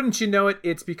 And wouldn't you know it,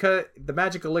 it's because the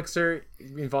magic elixir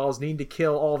involves needing to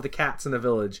kill all of the cats in the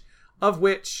village, of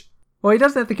which... Well, he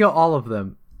doesn't have to kill all of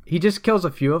them. He just kills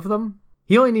a few of them.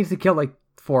 He only needs to kill like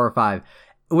 4 or 5,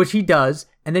 which he does,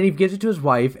 and then he gives it to his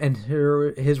wife, and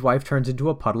his wife turns into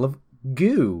a puddle of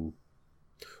goo.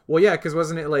 Well, yeah, because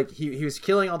wasn't it like he was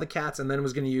killing all the cats and then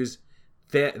was going to use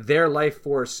their life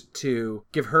force to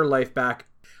give her life back.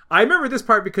 I remember this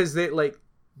part because they like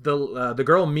the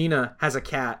girl Mina has a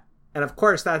cat, and of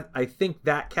course I think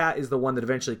that cat is the one that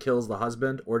eventually kills the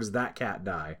husband, or does that cat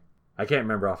die? I can't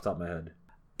remember off the top of my head.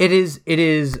 It is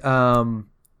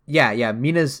yeah,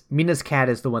 Mina's cat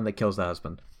is the one that kills the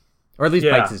husband, or at least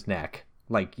bites his neck.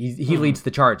 Like he leads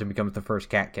the charge and becomes the first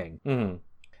cat king. Mm-hmm.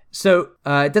 So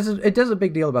it does a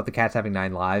big deal about the cats having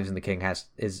 9 lives, and the king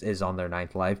is on their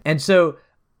 9th life. And so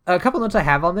a couple notes I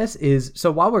have on this is,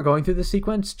 so while we're going through the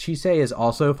sequence, Chisei is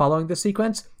also following the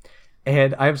sequence,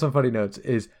 and I have some funny notes.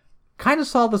 Is kind of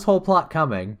saw this whole plot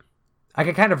coming. I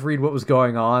could kind of read what was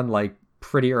going on like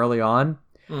pretty early on,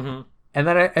 mm-hmm. and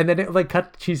then it like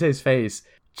cut to Chisei's face.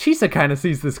 Chisa kind of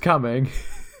sees this coming.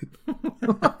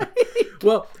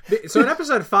 Well, so in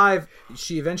episode 5,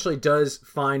 she eventually does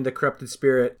find the corrupted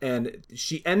spirit, and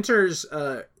she enters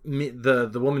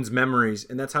the woman's memories,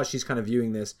 and that's how she's kind of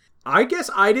viewing this. I guess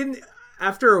I didn't...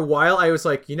 After a while, I was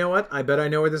like, you know what? I bet I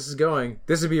know where this is going.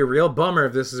 This would be a real bummer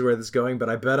if this is where this is going, but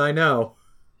I bet I know.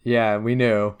 Yeah, we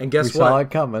knew. And guess we what? Saw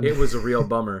it coming. It was a real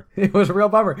bummer. It was a real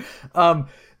bummer.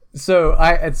 So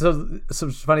it's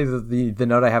funny that the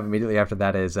note I have immediately after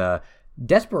that is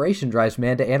desperation drives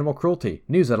man to animal cruelty.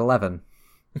 News at 11.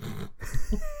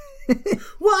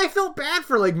 Well, I felt bad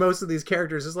for like most of these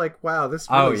characters. It's like, wow, this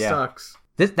really sucks.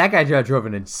 That guy drove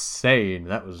an insane.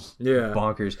 That was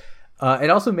bonkers. It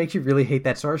also makes you really hate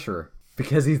that sorcerer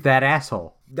because he's that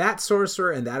asshole. That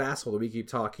sorcerer and that asshole that we keep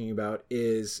talking about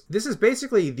is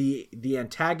basically the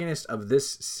antagonist of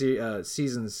this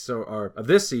season. Of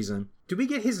this season. Do we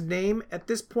get his name at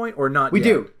this point or not? We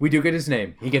do get his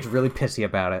name. He gets really pissy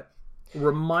about it.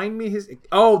 Remind me his...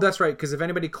 Oh, that's right, because if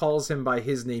anybody calls him by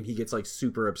his name, he gets, like,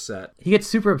 super upset. He gets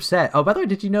super upset. Oh, by the way,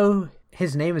 did you know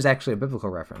his name is actually a biblical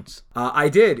reference? I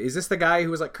did. Is this the guy who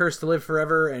was, like, cursed to live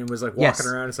forever and was, like, walking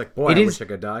around? It's like, boy, I wish I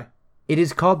could die. It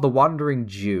is called the Wandering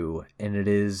Jew, and it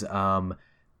is a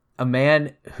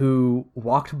man who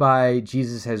walked by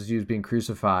Jesus as he was being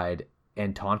crucified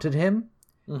and taunted him,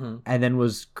 and then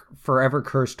was forever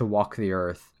cursed to walk the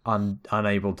earth,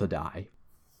 unable to die.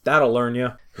 That'll learn you.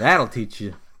 That'll teach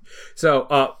you.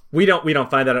 So we don't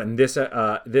find that out in this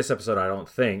episode. I don't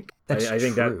think. That's I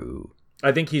think true.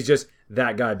 I think he's just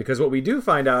that guy, because what we do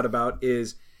find out about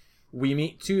is we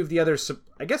meet two of the other,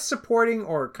 I guess, supporting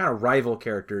or kind of rival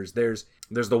characters. There's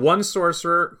the one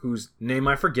sorcerer whose name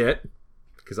I forget,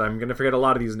 because I'm going to forget a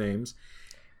lot of these names.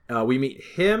 We meet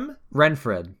him.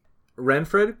 Renfred.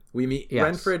 We meet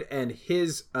Renfred and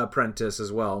his apprentice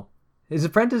as well. His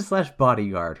apprentice /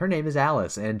 bodyguard. Her name is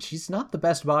Alice, and she's not the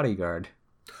best bodyguard.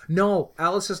 No,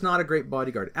 Alice is not a great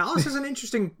bodyguard. Alice is an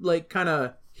interesting, like, kind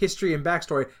of history and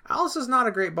backstory. Alice is not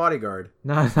a great bodyguard.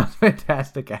 No, it's not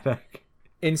fantastic at it.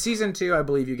 In season 2, I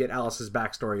believe you get Alice's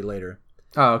backstory later.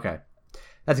 Oh, okay.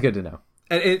 That's good to know.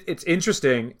 And it's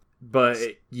interesting, but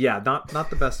yeah, not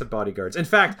the best of bodyguards. In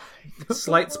fact,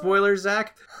 slight spoiler,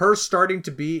 Zach, her starting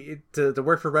to be to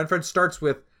work for Renfred starts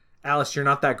with, Alice, you're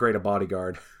not that great a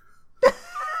bodyguard.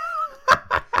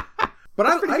 But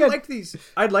I liked these.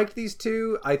 I liked these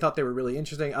two. I thought they were really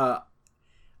interesting.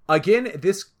 Again,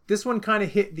 this one kind of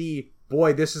hit the,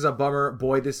 boy, this is a bummer,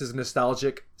 boy, this is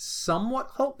nostalgic, somewhat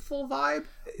hopeful vibe.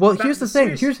 Well, here's the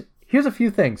thing. Here's a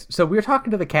few things. So we were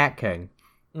talking to the Cat King,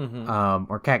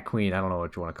 or Cat Queen. I don't know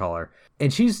what you want to call her.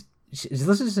 And she's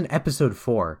this is in episode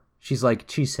 4. She's like,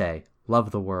 Chisei, love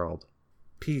the world.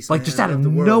 Peace, like, man, just out of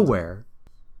nowhere.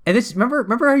 And this,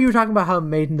 remember how you were talking about how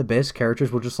Made in Abyss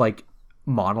characters will just like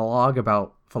monologue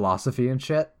about philosophy and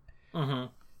shit?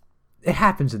 It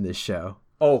happens in this show.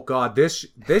 Oh god, this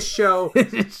show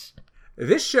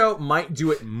this show might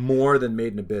do it more than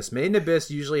Made in Abyss. Made in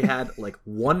Abyss usually had like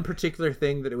one particular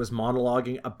thing that it was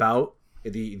monologuing about,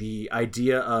 the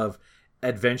idea of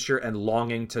adventure and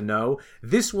longing to know.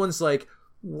 This one's like,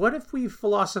 what if we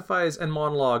philosophize and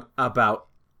monologue about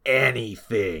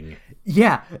anything?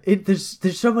 Yeah, there's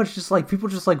so much, just like people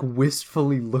just like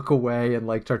wistfully look away and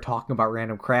like start talking about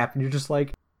random crap, and you're just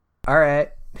like, all right.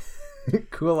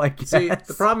 Cool, I guess. See,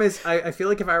 the problem is, I feel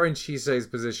like if I were in Chisei's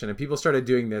position and people started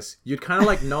doing this, you'd kind of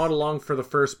like nod along for the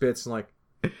first bits and like,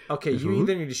 okay, you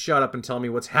either need to shut up and tell me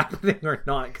what's happening or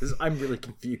not, because I'm really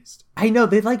confused. I know,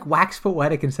 they like wax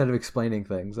poetic instead of explaining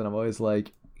things, and I'm always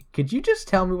like, could you just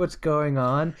tell me what's going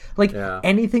on? Like,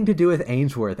 anything to do with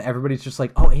Ainsworth, everybody's just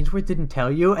like, oh, Ainsworth didn't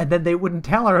tell you? And then they wouldn't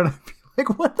tell her, and I'd be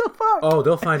like, what the fuck? Oh,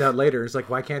 they'll find out later. It's like,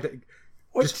 why can't they?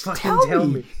 Just fucking tell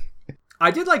me.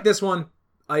 I did like this one.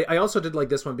 I also did like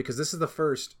this one because this is the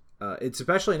first, it's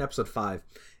especially in episode 5,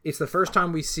 it's the first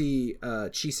time we see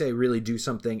Chisei really do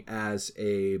something as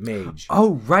a mage.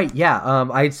 Oh, right, yeah.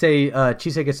 I'd say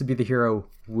Chisei gets to be the hero.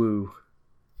 Woo.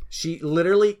 She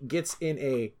literally gets in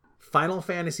a Final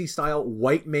Fantasy style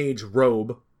white mage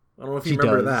robe. I don't know if you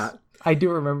remember that. I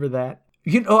do remember that.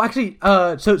 Actually,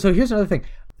 so here's another thing.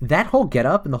 That whole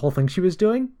getup and the whole thing she was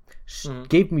doing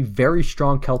gave me very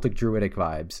strong Celtic Druidic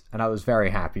vibes, and I was very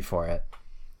happy for it.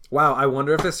 Wow, I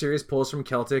wonder if the series pulls from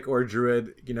Celtic or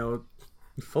Druid,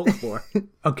 folklore.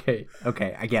 Okay,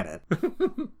 I get it.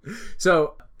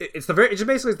 So it's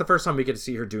basically the first time we get to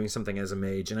see her doing something as a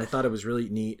mage, and I thought it was really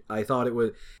neat. I thought it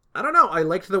was, I don't know, I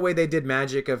liked the way they did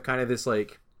magic of kind of this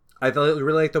like, I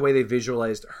really liked the way they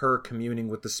visualized her communing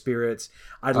with the spirits.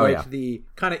 I liked the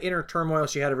kind of inner turmoil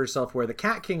she had of herself, where the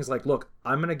Cat King's like, look,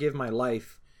 I'm gonna give my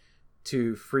life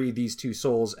to free these two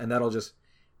souls, and that'll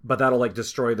like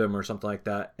destroy them or something like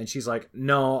that. And she's like,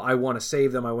 no, I want to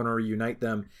save them. I want to reunite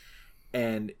them,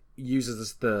 and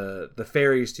uses the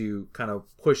fairies to kind of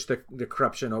push the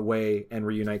corruption away and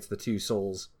reunites the two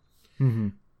souls. Mm-hmm.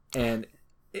 And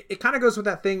it kind of goes with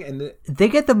that thing. And they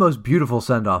get the most beautiful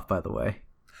send off, by the way.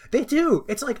 They do.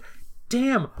 It's like,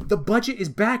 damn, the budget is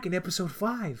back in episode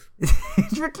 5.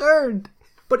 It's returned.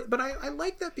 But I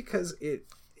like that because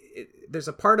there's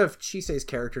a part of Chisei's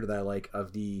character that I like,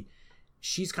 of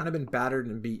she's kind of been battered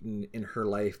and beaten in her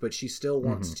life, but she still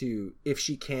wants to, if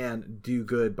she can, do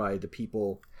good by the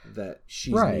people that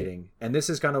she's meeting. And this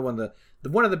is kind of one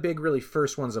of the big, really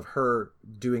first ones of her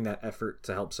doing that effort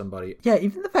to help somebody. Yeah,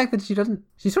 even the fact that she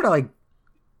sort of like,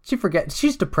 she forgets,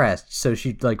 she's depressed, so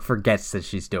she like forgets that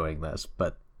she's doing this.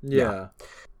 But yeah.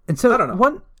 And so I don't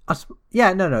know.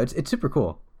 It's super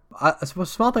cool. A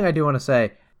small thing I do want to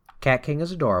say, Cat King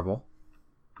is adorable.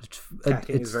 Cat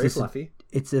King is very fluffy.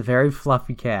 It's a very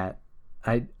fluffy cat.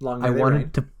 I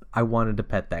wanted to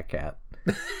pet that cat.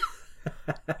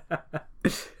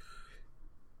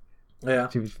 Yeah,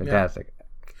 she was fantastic.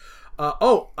 Yeah.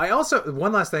 I also,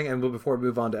 one last thing, and before we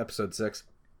move on to episode 6,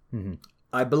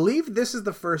 I believe this is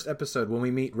the first episode when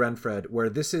we meet Renfred, where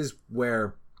this is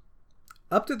where,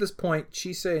 up to this point,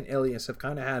 Chisei and Ilias have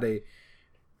kind of had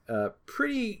a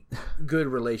pretty good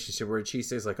relationship, where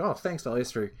Chisei's like, oh, thanks,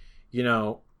 Ilias, for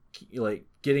like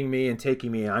getting me and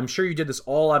taking me. I'm sure you did this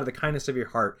all out of the kindness of your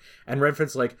heart. And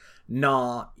Renfred's like,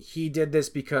 nah, he did this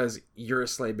because you're a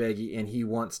Sleighbaggy and he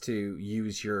wants to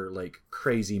use your like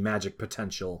crazy magic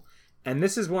potential. And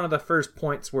this is one of the first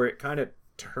points where it kind of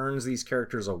turns these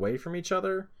characters away from each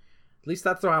other. At least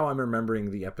that's how I'm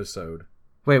remembering the episode.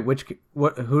 Wait,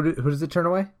 who does it turn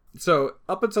away? So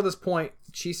up until this point,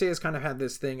 Chise has kind of had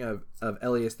this thing of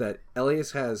Elias, that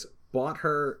Elias has bought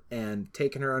her and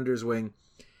taken her under his wing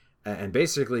and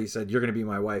basically said, you're going to be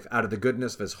my wife, out of the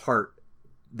goodness of his heart,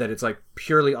 that it's like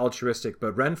purely altruistic.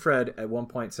 But Renfred at one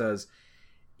point says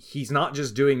he's not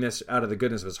just doing this out of the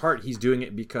goodness of his heart, he's doing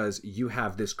it because you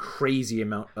have this crazy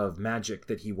amount of magic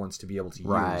that he wants to be able to use.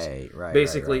 Right.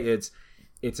 Basically,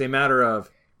 it's a matter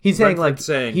of he's saying Renfred like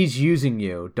saying, he's using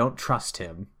you, don't trust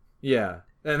him. Yeah.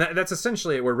 And that's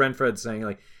essentially where Renfred's saying,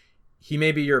 like, he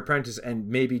may be your apprentice and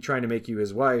maybe trying to make you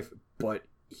his wife, but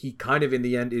he kind of in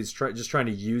the end is just trying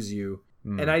to use you.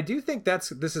 And I do think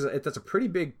that's a pretty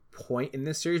big point in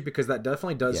this series, because that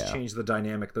definitely does change the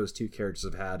dynamic those two characters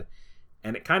have had,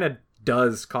 and it kind of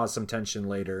does cause some tension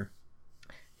later.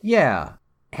 Yeah.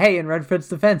 Hey, in Renfred's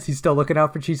defense, he's still looking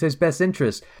out for Chise's best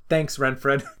interest. Thanks,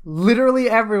 Renfred. Literally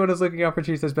everyone is looking out for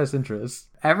Chise's best interest.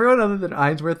 Everyone other than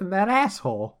Ainsworth and that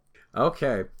asshole.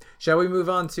 Okay. Shall we move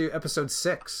on to episode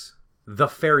 6, The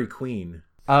Fairy Queen?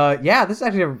 Yeah, this is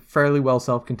actually a fairly well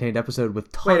self-contained episode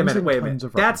with tons and tons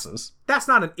of references. That's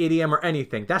not an idiom or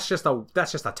anything. That's just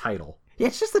a title. Yeah,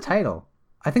 it's just the title.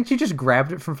 I think she just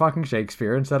grabbed it from fucking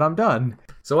Shakespeare and said, I'm done.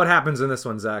 So what happens in this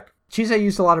one, Zach? Chise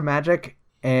used a lot of magic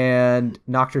and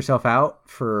knocked herself out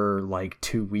for like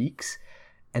 2 weeks.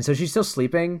 And so she's still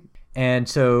sleeping. And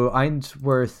so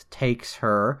Ainsworth takes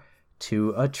her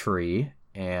to a tree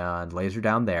and lays her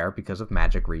down there because of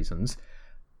magic reasons.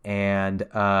 And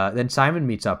then Simon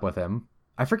meets up with him.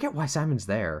 I forget why Simon's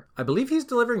there. I believe he's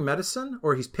delivering medicine,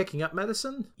 or he's picking up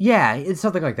medicine. Yeah, it's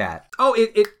something like that. Oh,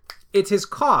 it's his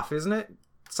cough, isn't it?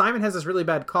 Simon has this really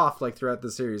bad cough like throughout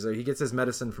the series. He gets his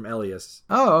medicine from Elias.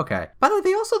 Oh, okay. By the way,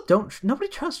 they also nobody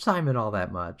trusts Simon all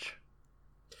that much.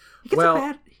 He gets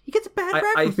a bad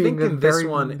rap for being a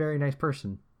very nice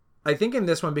person. I think in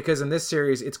this one, because in this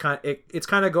series it's kind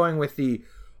of going with the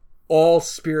all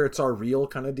spirits are real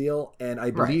kind of deal, and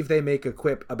I believe they make a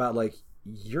quip about like,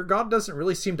 your god doesn't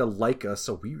really seem to like us,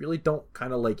 so we really don't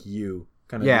kind of like you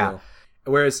kind of deal.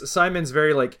 Whereas Simon's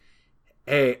very like,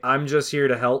 hey, I'm just here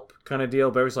to help kind of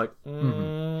deal, but it was like,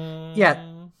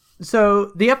 yeah.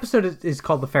 So the episode is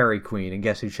called The Fairy Queen, and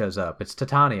guess who shows up? It's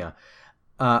Titania.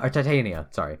 Or Titania,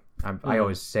 sorry. I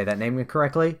always say that name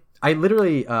incorrectly. I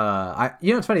literally,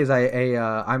 what's funny is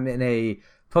I'm in a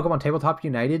Pokemon Tabletop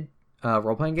United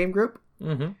role-playing game group.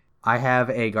 Mm-hmm. I have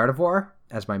a Gardevoir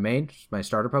as my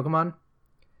starter Pokemon.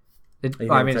 It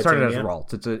started as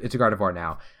Ralt. It's a Gardevoir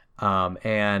now.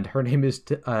 And her name is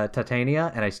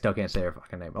Titania, and I still can't say her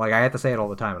fucking name. Like, I have to say it all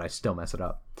the time, and I still mess it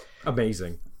up.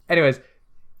 Amazing. Anyways,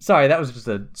 sorry, that was just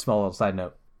a small little side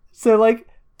note. So, like,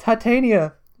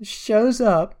 Titania shows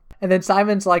up, and then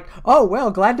Simon's like, oh, well,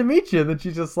 glad to meet you. And then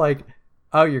she's just like,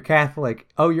 oh, you're Catholic.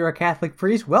 Oh, you're a Catholic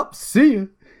priest? Well, see you.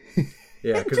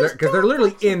 Yeah, because they're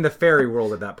literally in the fairy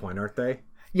world at that point, aren't they?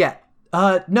 Yeah.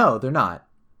 No, they're not.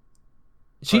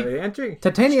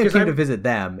 Titania came to visit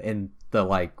them in the,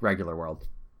 like, regular world.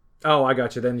 Oh, I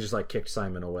got you. Then just, like, kicked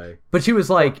Simon away. But she was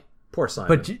like... Poor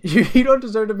Simon. But you don't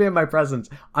deserve to be in my presence.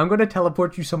 I'm going to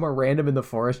teleport you somewhere random in the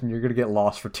forest, and you're going to get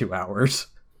lost for 2 hours.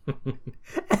 And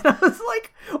I was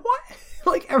like, what?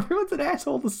 Like, everyone's an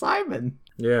asshole to Simon.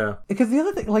 Yeah. Because the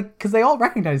other thing, like, because they all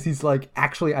recognize he's, like,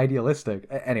 actually idealistic.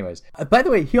 Anyways. By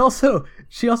the way, she also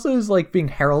is, like, being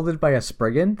heralded by a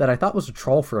Spriggan that I thought was a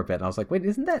troll for a bit. And I was like, wait,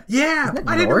 isn't that I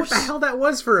didn't know what the hell that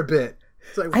was for a bit.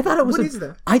 It's like, I thought it was what is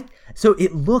that? So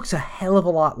it looks a hell of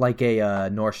a lot like a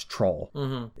Norse troll.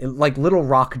 Mm-hmm. Like little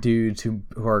rock dudes who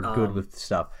are good with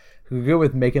stuff. Who are good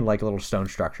with making, like, little stone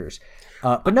structures.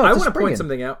 But no, I want to point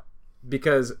something out,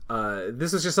 because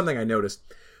this is just something I noticed.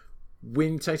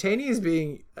 When Titania is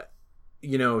being,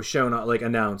 shown, like,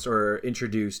 announced or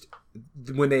introduced,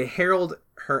 when they herald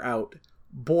her out,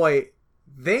 boy,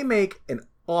 they make an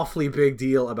awfully big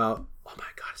deal about, oh my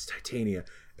god, it's Titania.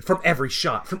 From every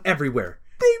shot, from everywhere.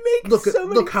 They make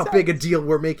look how big a deal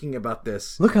we're making about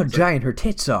this. Look how giant her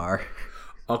tits are.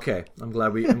 Okay, I'm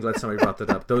glad somebody brought that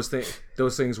up. Those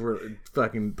things were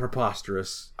fucking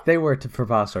preposterous. They were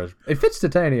preposterous. It fits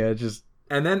Titania, just.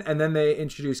 And then they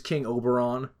introduced King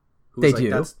Oberon. They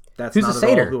do. That's Who's not a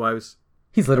satyr. at all who I was.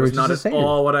 He's literally not just a at satyr.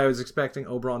 all what I was expecting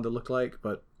Oberon to look like.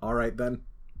 But all right then.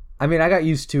 I mean, I got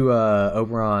used to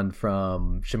Oberon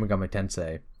from Shin Megami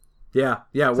Tensei. Yeah.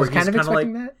 So I was kind of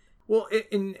expecting like, that. Well,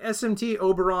 in SMT,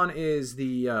 Oberon is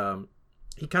the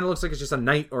he kind of looks like it's just a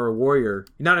knight or a warrior,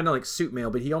 not in a, like, suit mail,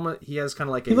 but he has kind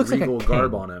of like a regal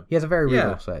garb on him. He has a very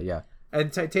regal set, yeah.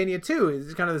 And Titania too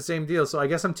is kind of the same deal. So I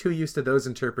guess I'm too used to those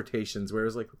interpretations, where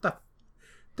it's like,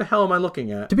 what the hell am I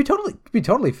looking at? To be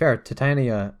totally fair,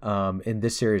 Titania in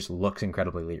this series looks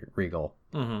incredibly regal.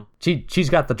 Mm-hmm. She's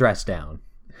got the dress down.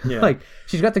 Yeah. Like,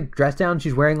 she's got the dress down.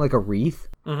 She's wearing like a wreath,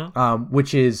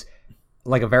 which is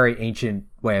like a very ancient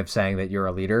way of saying that you're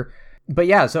a leader. But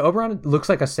yeah, so Oberon looks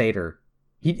like a satyr.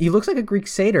 He looks like a Greek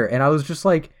satyr, and I was just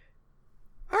like,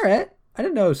 all right, I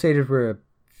didn't know satyrs were a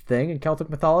thing in Celtic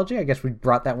mythology. I guess we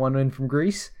brought that one in from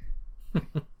Greece.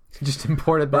 Just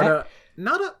imported that.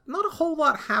 Not a whole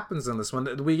lot happens in this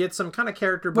one. We get some kind of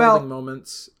character building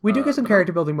moments. We do get some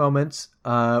character building moments.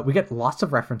 We get lots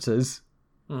of references.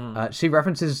 She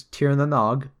references Tir na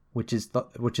Nog, which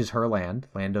is her land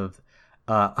of.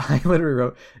 I literally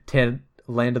wrote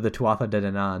land of the Tuatha De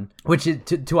Danann, which is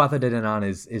Tuatha De Danann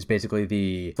is basically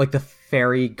the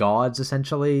fairy gods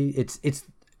essentially. It's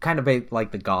kind of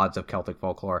like the gods of Celtic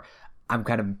folklore. I'm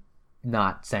kind of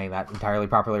not saying that entirely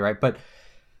properly, right? But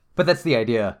that's the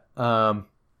idea.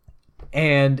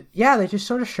 And yeah, they just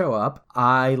sort of show up.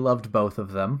 I loved both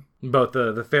of them. Both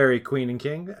the fairy queen and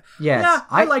king. Yes. Yeah,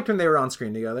 I liked when they were on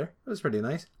screen together. It was pretty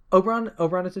nice. Oberon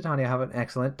and Titania have an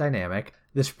excellent dynamic.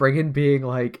 The Spriggan being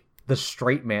like the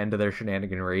straight man to their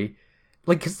shenaniganry.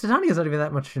 Like, because Titania's not even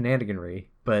that much shenaniganry,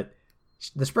 but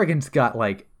the Spriggan's got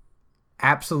like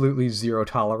absolutely zero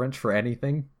tolerance for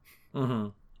anything. Mm-hmm.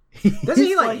 Doesn't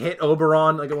he like hit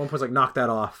Oberon like at one point? Like knock that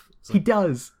off. He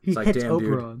does. He like, hits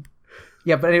Oberon. Dude.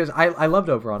 Yeah, but anyways, I loved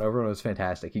Oberon. Oberon was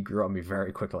fantastic. He grew on me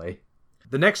very quickly.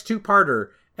 The next two-parter,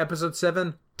 Episode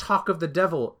 7, Talk of the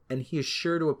Devil, and He is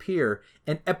Sure to Appear,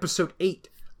 and Episode 8,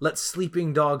 Let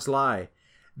Sleeping Dogs Lie.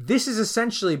 This is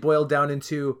essentially boiled down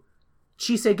into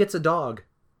Chise gets a dog.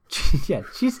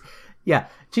 Chise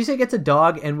gets a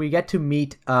dog, and we get to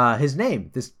meet his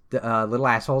name, this little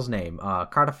asshole's name,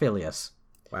 Cartaphilius.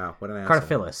 Wow, what an asshole.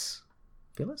 Cartaphilus.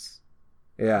 Phyllis?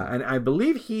 Yeah, and I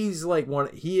believe he's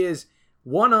he is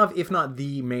one of, if not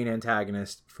the main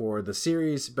antagonist for the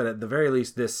series, but at the very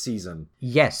least this season.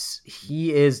 Yes,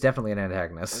 he is definitely an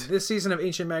antagonist. This season of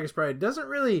Ancient Magus Bride doesn't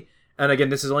really, and again,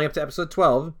 this is only up to episode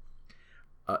 12,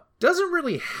 doesn't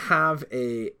really have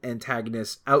a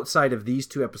antagonist outside of these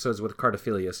two episodes with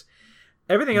Cartaphilius.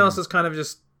 Everything else is kind of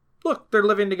just, look, they're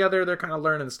living together, they're kind of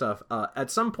learning stuff. At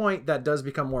some point, that does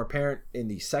become more apparent in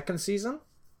the second season,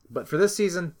 but for this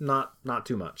season, not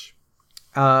too much.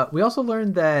 We also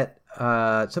learned that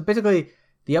so basically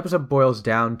the episode boils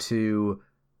down to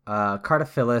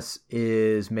Cartaphilus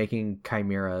is making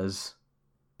chimeras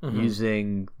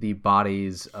using the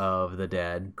bodies of the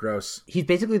dead. Gross. He's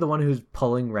basically the one who's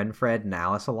pulling Renfred and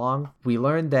Alice along. We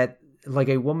learned that like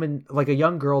a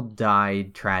young girl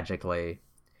died tragically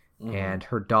and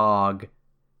her dog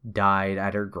died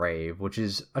at her grave, which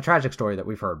is a tragic story that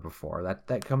we've heard before.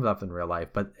 That comes up in real life,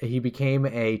 but he became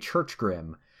a church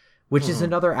grim. Which is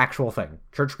another actual thing.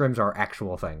 Church grims are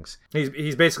actual things.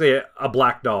 He's basically a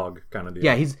black dog kind of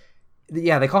deal.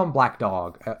 Yeah, they call him Black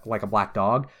Dog, like a black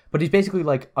dog, but he's basically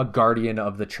like a guardian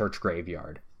of the church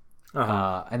graveyard,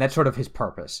 and that's sort of his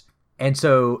purpose. And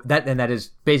so that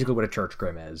is basically what a church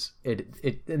grim is.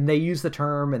 And they use the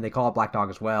term and they call it Black Dog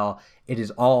as well. It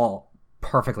is all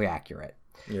perfectly accurate.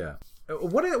 Yeah.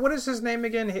 What is his name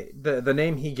again? The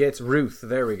name he gets, Ruth.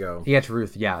 There we go. He gets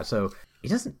Ruth. Yeah. So. He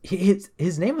doesn't.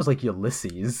 His name was like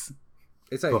Ulysses.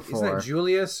 It's like isn't that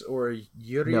Julius or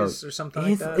Urius or something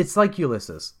like that? It's like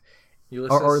Ulysses.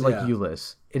 Or like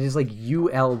Ulyss. It is like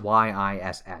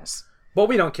Ulyiss. But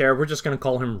we don't care. We're just gonna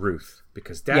call him Ruth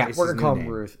because that is his new name. We're gonna call him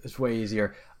Ruth. It's way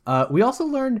easier. We also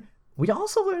learned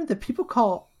that people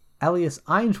call Elias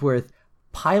Ainsworth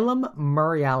Pilum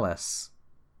Murialis.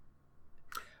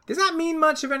 Does that mean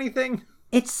much of anything?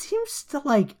 It seems to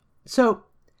like so.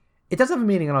 It does have a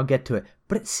meaning, and I'll get to it,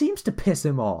 but it seems to piss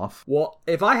him off. Well,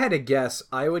 if I had to guess,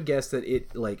 I would guess that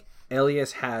it like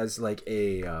Elias has like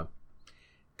a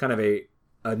kind of a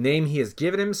name he has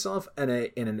given himself and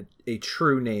a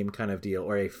true name kind of deal,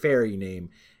 or a fairy name.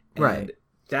 And right.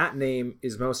 That name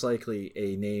is most likely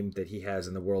a name that he has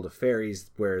in the world of fairies,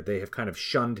 where they have kind of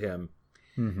shunned him.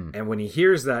 Mm-hmm. And when he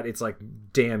hears that, it's like,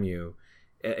 damn you.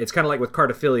 It's kind of like with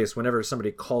Cartaphilius. Whenever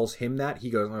somebody calls him that, he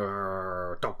goes,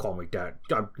 "Don't call me that.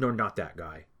 No, not that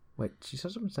guy." Wait, she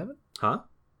says something 7? Huh?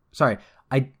 Sorry,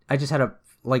 I just had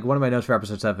one of my notes for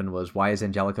episode 7 was, why is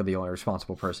Angelica the only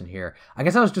responsible person here? I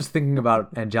guess I was just thinking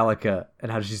about Angelica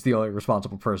and how she's the only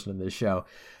responsible person in this show.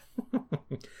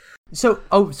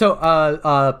 Pilum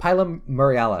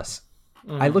Murialis.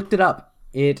 I looked it up.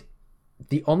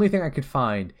 The only thing I could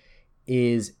find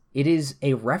is it is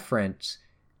a reference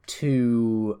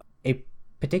to a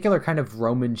particular kind of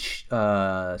Roman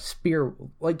spear.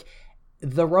 Like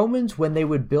the Romans, when they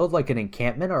would build like an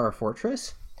encampment or a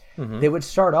fortress, they would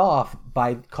start off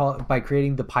by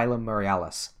creating the Pilum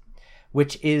Murialis,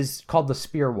 which is called the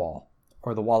spear wall,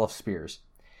 or the wall of spears.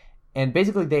 And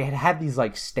basically they had these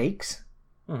like stakes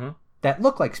that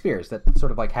look like spears, that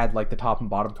sort of like had like the top and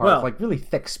bottom part, like really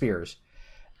thick spears.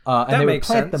 And they would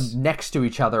plant them next to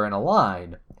each other in a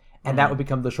line, and that would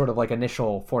become the sort of like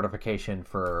initial fortification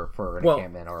for an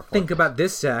encampment or a fortress. Think about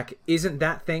this, Zach. Isn't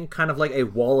that thing kind of like a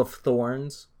wall of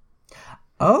thorns?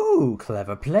 Oh,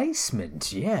 clever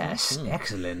placement. Yes,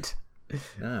 excellent.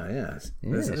 Ah, yes.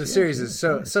 The series is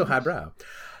so highbrow.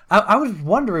 I was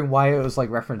wondering why it was like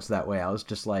referenced that way. I was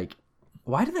just like,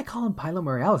 why do they call him Pilum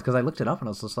Murialis? Because I looked it up and I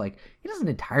was just like, he doesn't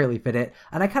entirely fit it.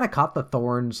 And I kind of caught the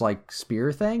thorns like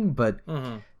spear thing, but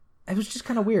it was just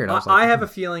kind of weird. I have a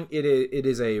feeling it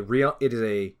is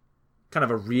a kind of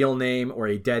a real name or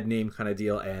a dead name kind of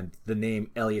deal, and the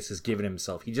name Elias has given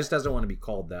himself. He just doesn't want to be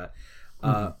called that.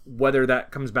 Whether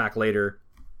that comes back later,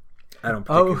 I don't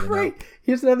particularly know.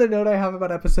 Here's another note I have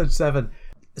about episode 7.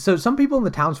 So some people in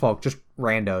the townsfolk, just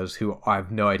randos who I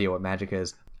have no idea what magic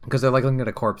is, because they're like looking at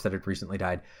a corpse that had recently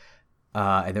died,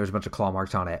 and there was a bunch of claw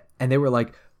marks on it, and they were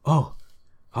like, oh,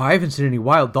 I haven't seen any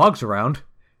wild dogs around.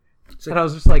 And I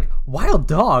was just like, wild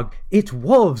dog? It's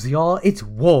wolves, y'all. It's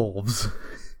wolves.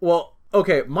 Well,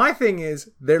 okay, my thing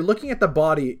is, they're looking at the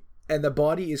body, and the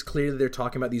body is clearly they're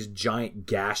talking about these giant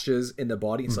gashes in the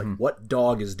body. It's like, what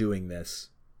dog is doing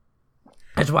this?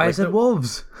 That's why I said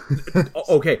wolves.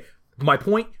 Okay, my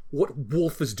point, what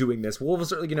wolf is doing this?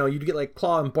 Wolves are, you get like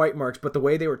claw and bite marks, but the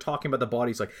way they were talking about the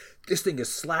body is like, this thing is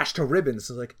slashed to ribbons.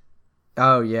 It's like,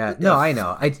 oh yeah, no, I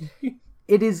know.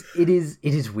 It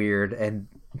is weird, and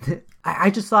I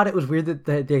just thought it was weird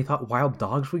that they thought wild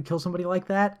dogs would kill somebody like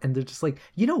that, and they're just like,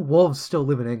 wolves still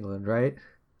live in England, right?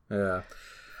 Yeah.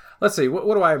 Let's see.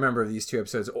 What do I remember of these two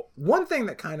episodes? One thing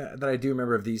that I do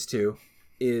remember of these two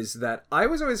is that I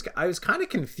was kind of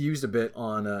confused a bit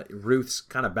on Ruth's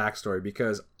kind of backstory,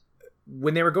 because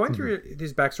when they were going through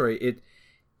his backstory,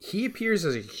 he appears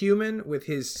as a human with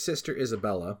his sister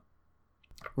Isabella.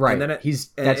 Right. And then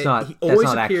that's not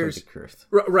actually the truth.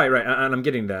 Right. And I'm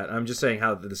getting that. I'm just saying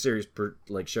how the series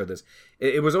showed this.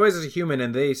 It was always as a human,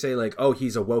 and they say like, oh,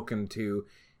 he's awoken to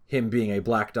him being a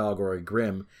black dog or a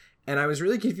grim. And I was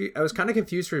really confused. I was kind of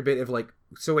confused for a bit of like,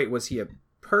 so wait, was he a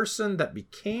person that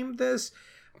became this?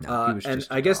 No, he was and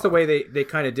just I guess the way they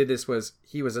kind of did this was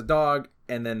he was a dog,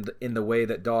 and then in the way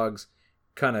that dogs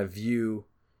kind of view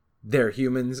their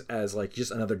humans as like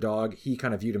just another dog, he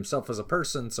kind of viewed himself as a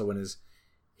person. So when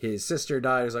his sister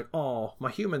died, he was like, oh, my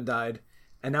human died,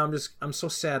 and now I'm so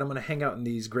sad, I'm gonna hang out in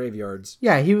these graveyards.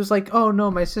 Yeah, he was like, oh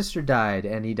no, my sister died,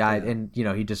 and he died, and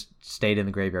he just stayed in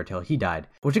the graveyard till he died,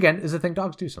 which again is a thing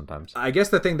dogs do sometimes. I guess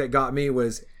the thing that got me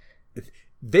was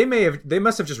they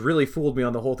must have just really fooled me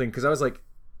on the whole thing, because I was like,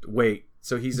 wait,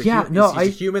 so he's a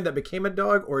human that became a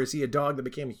dog, or is he a dog that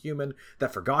became a human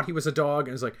that forgot he was a dog?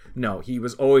 And it's like, no, he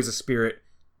was always a spirit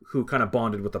who kind of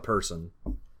bonded with a person.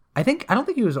 I don't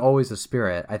think he was always a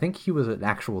spirit. I think he was an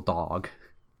actual dog.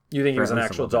 You think he was an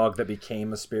actual dog that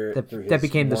became a spirit? That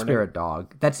became the spirit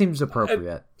dog. That seems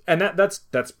appropriate. And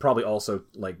that's probably also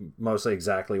like mostly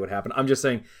exactly what happened. I'm just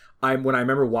saying, when I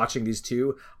remember watching these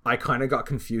two, I kind of got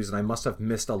confused, and I must have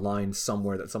missed a line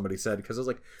somewhere that somebody said, because I was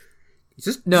like, is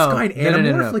this guy an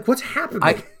animorph? No. Like, what's happening?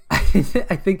 I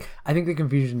think the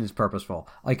confusion is purposeful.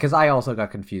 Like, because I also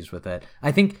got confused with it.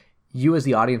 I think you as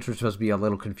the audience were supposed to be a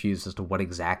little confused as to what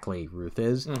exactly Ruth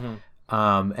is.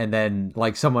 And then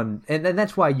like someone, and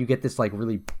that's why you get this like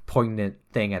really poignant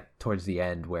thing towards the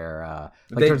end where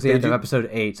towards the end of episode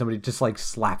 8, somebody just like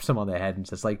slaps him on the head and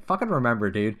says like, fucking remember,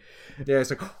 dude. Yeah, it's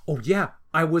like, oh yeah,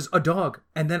 I was a dog,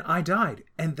 and then I died,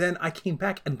 and then I came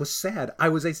back and was sad. I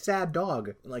was a sad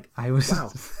dog. Like, wow,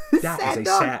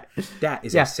 that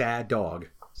is a sad dog.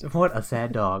 What a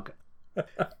sad dog.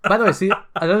 By the way, see,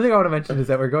 another thing I want to mention is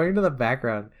that we're going into the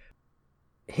background.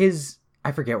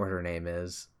 I forget what her name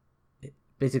is.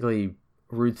 Basically,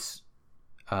 Ruth's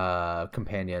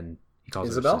companion. He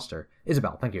calls her sister.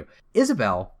 Isabel, thank you.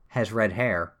 Isabel has red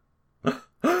hair.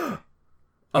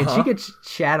 And she gets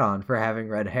shat on for having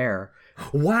red hair.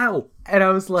 Wow. And I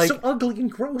was like, so ugly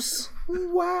and gross.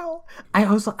 Wow.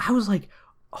 I was like,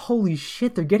 holy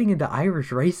shit, they're getting into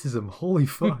Irish racism. Holy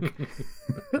fuck.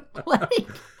 Like,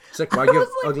 it's like, why you have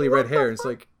ugly red hair? And it's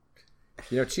like,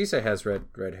 Chise has red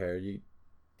hair.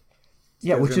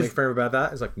 Which is make fun of her about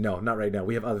that. It's like, no, not right now.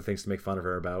 We have other things to make fun of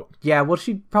her about. Yeah, well,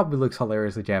 she probably looks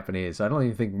hilariously Japanese. So I don't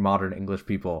even think modern English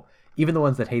people, even the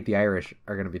ones that hate the Irish,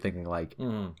 are going to be thinking like,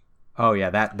 oh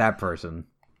yeah, that person.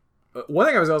 One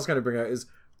thing I was also going to bring out is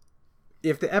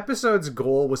if the episode's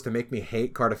goal was to make me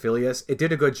hate Cardophilius, it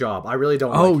did a good job. I really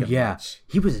don't like him much.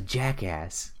 He was a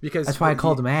jackass. Because that's why I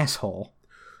called him asshole.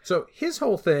 So his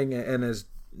whole thing, and as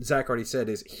Zach already said,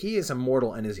 is he is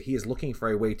immortal and he is looking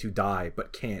for a way to die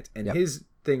but can't. And his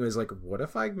thing was like, what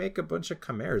if I make a bunch of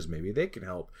chimeras? Maybe they can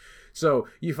help. So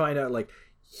you find out like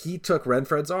he took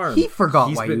Renfred's arm. He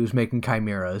forgot why he was making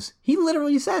chimeras. He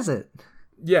literally says it.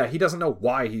 Yeah, he doesn't know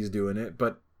why he's doing it,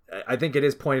 but I think it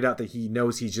is pointed out that he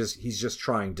knows he's just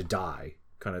trying to die,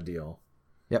 kind of deal.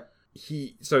 Yep.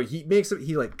 He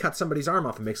cuts somebody's arm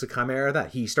off and makes a chimera of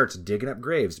that. He starts digging up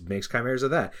graves, makes chimeras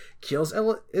of that. Kills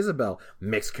Isabel,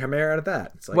 makes a chimera out of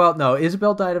that. It's like, well, no,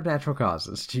 Isabel died of natural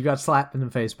causes. She got slapped in the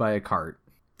face by a cart.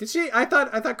 Did she? I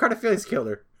thought Cardophilius killed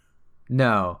her.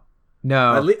 No.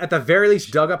 At the very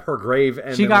least, dug up her grave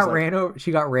and she got ran over.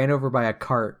 She got ran over by a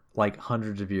cart like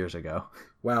hundreds of years ago.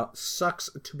 Wow, sucks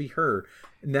to be her.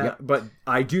 Now, but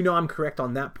I do know I'm correct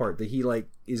on that part. That he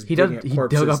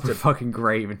dug up her fucking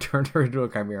grave and turned her into a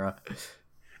chimera.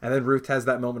 And then Ruth has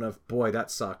that moment of, boy, that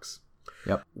sucks.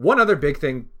 Yep. One other big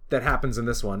thing that happens in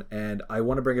this one, and I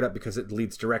want to bring it up because it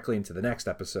leads directly into the next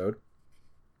episode.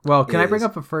 Well, can I bring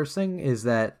up the first thing? Is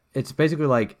that it's basically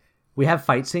like we have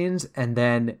fight scenes and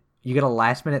then you get a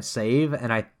last minute save,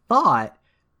 and I thought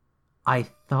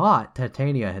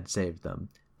Titania had saved them.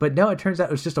 But no, it turns out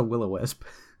it was just a Will-O-Wisp.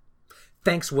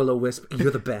 Thanks, Will-O-Wisp. You're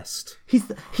the best.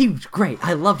 He was great.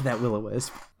 I loved that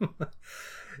Will-O-Wisp.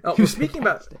 Speaking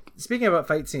about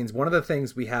fight scenes, one of the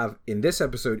things we have in this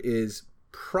episode is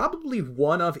probably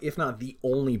one of, if not the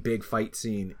only big fight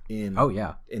scene in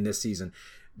this season,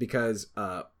 because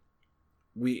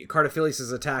Cardophilius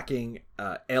is attacking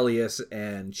Elias,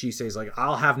 and she says like,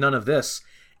 "I'll have none of this,"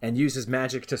 and uses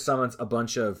magic to summon a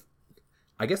bunch of,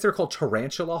 I guess they're called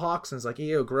tarantula hawks, and it's like,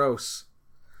 ew, gross.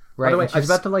 Right, by the way, she's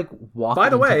about to like walk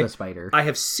into the spider. I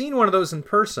have seen one of those in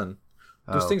person.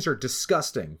 Those things are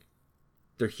disgusting.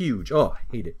 They're huge. Oh, I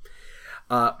hate it.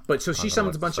 But so she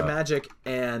summons a bunch of magic,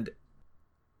 and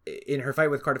in her fight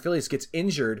with Cardophilius gets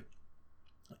injured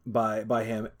by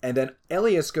him, and then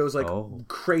Elias goes like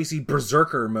crazy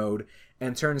berserker mode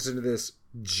and turns into this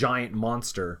giant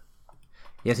monster.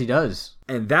 Yes, he does.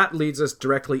 And that leads us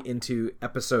directly into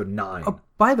episode 9. Oh,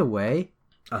 by the way,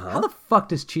 how the fuck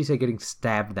does Chise getting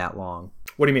stabbed that long?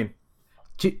 What do you mean?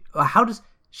 She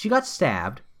got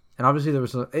stabbed, and obviously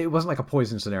it wasn't like a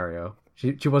poison scenario.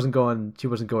 She wasn't going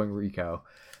Rico.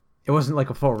 It wasn't like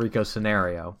a full Rico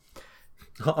scenario.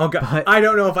 Oh god, but I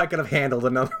don't know if I could have handled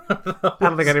another one of those. I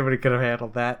don't think anybody could have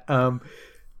handled that.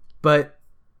 But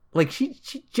like she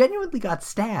genuinely got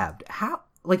stabbed. How?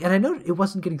 Like, and I know it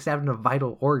wasn't getting stabbed in a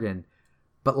vital organ,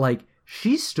 but like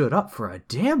she stood up for a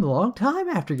damn long time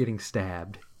after getting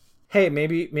stabbed. Hey,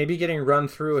 maybe getting run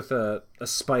through with a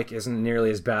spike isn't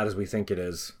nearly as bad as we think it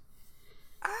is.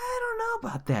 I don't know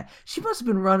about that. She must have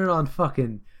been running on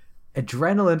fucking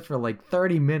adrenaline for like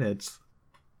 30 minutes.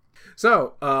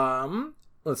 So,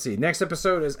 let's see. Next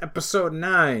episode is episode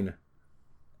 9.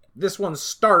 This one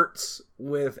starts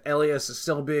with Elias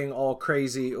still being all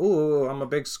crazy. Ooh, I'm a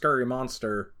big scurry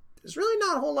monster. There's really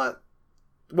not a whole lot.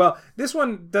 Well, this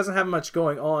one doesn't have much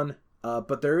going on,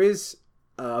 but there is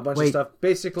a bunch of stuff.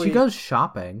 Basically, she goes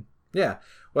shopping. Yeah.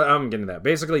 Well, I'm getting to that.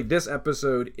 Basically, this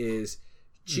episode is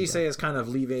Chise is kind of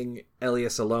leaving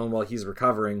Elias alone while he's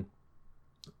recovering.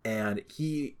 And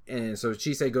so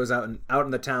Chise goes out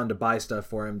in the town to buy stuff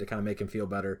for him to kind of make him feel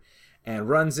better, and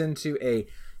runs into a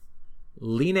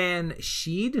Linan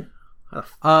Sheed.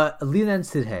 Linan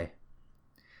Sidhe.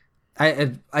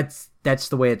 That's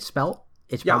the way it's spelled.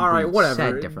 It's probably all right, whatever.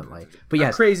 Said differently, but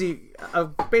yes,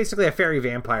 basically a fairy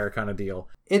vampire kind of deal.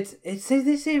 They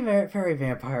say fairy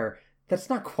vampire. That's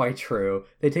not quite true.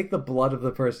 They take the blood of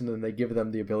the person and they give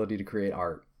them the ability to create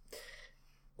art.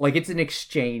 Like, it's an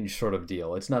exchange sort of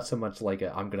deal. It's not so much like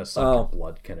I'm going to suck your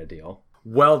blood kind of deal.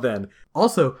 Well, then.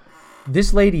 Also,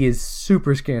 this lady is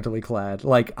super scantily clad.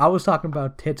 Like, I was talking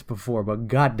about tits before, but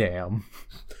goddamn.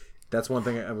 That's one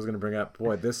thing I was going to bring up.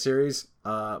 Boy, this series,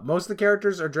 most of the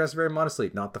characters are dressed very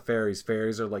modestly. Not the fairies.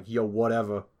 Fairies are like, yo,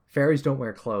 whatever. Fairies don't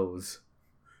wear clothes.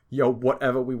 Yo,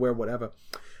 whatever. We wear whatever.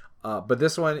 But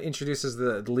this one introduces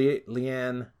the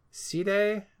Lian Side,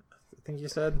 I think you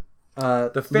said.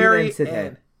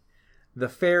 The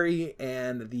fairy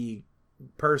and the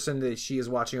person that she is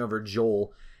watching over,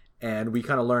 Joel, and we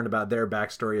kind of learned about their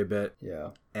backstory a bit. Yeah,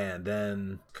 and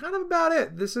then kind of about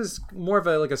it. This is more of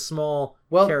a small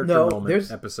character moment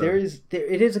episode.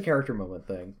 It is a character moment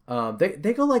thing.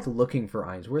 They go like looking for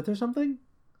Ainsworth or something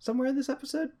somewhere in this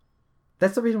episode.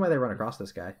 That's the reason why they run across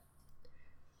this guy.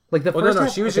 Like the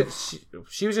first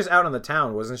she was just out on the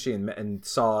town, wasn't she? And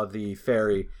saw the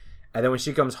fairy. And then when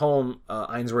she comes home,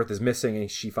 Ainsworth is missing,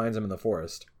 and she finds him in the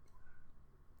forest.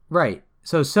 Right.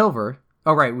 So Silver.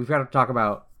 Oh, right. We've got to talk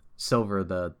about Silver,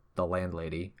 the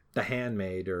landlady. The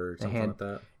handmaid or something like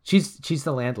that. She's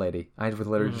the landlady. Ainsworth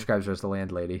literally describes her as the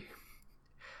landlady.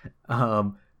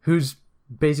 Who's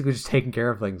basically just taking care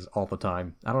of things all the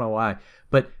time. I don't know why.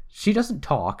 But she doesn't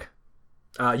talk.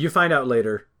 You find out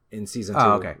later in season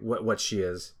 2 what she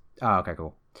is. Oh, okay,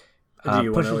 cool. Do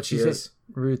you want to know what she is?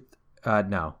 Ruth,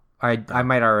 no. I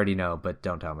might already know, but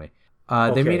don't tell me.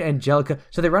 They meet Angelica.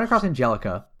 So they run across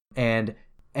Angelica, and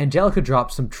Angelica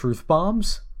drops some truth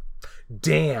bombs.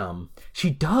 Damn. She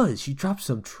does. She drops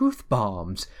some truth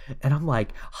bombs. And I'm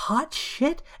like, hot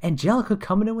shit. Angelica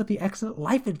coming in with the excellent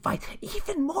life advice.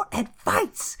 Even more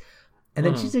advice. And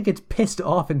then she just gets pissed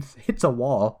off and hits a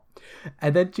wall.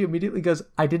 And then she immediately goes,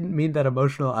 I didn't mean that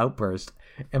emotional outburst.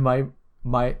 And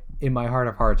in my heart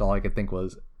of hearts, all I could think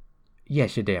was,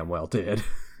 yes, you damn well did.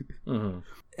 Mm-hmm.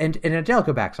 And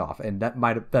Angelica backs off. And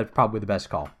that's probably the best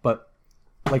call. But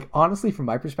like, honestly, from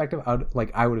my perspective,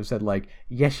 I would have said, like,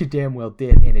 yes, you damn well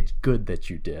did, and it's good that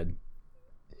you did.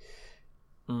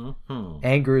 Mm-hmm.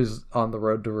 Anger is on the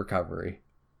road to recovery.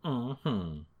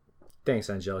 Mm-hmm. Thanks,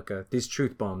 Angelica. These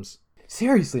truth bombs.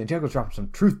 Seriously, Angelica dropped some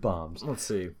truth bombs. Let's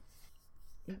see.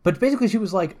 But basically, she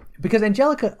was like, because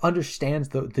Angelica understands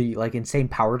the like insane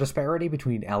power disparity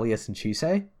between Elias and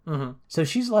Chise. Mm-hmm. So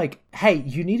she's like, hey,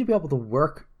 you need to be able to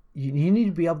work. You need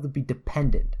to be able to be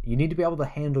dependent. You need to be able to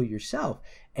handle yourself.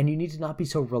 And you need to not be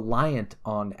so reliant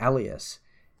on Elias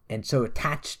and so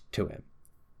attached to him.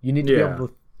 You need to be able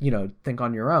to, think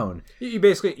on your own. You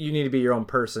need to be your own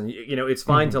person. It's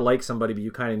fine to like somebody, but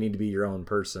you kind of need to be your own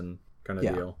person kind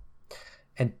of deal.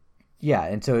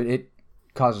 And so it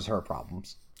causes her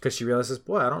problems. Because she realizes,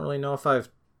 boy, I don't really know if I've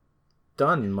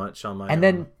done much on my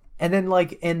own.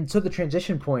 So the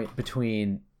transition point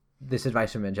between this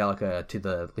advice from Angelica to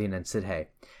the Lena and Sidhe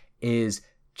is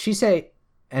Chise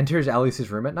enters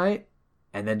Elias's room at night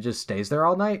and then just stays there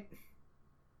all night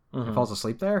and falls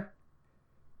asleep there,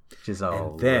 which is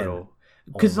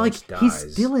because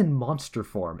he's still in monster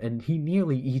form and he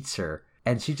nearly eats her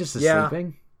and she just is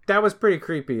sleeping. That was pretty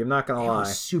creepy, I'm not gonna lie. It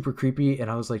was super creepy, and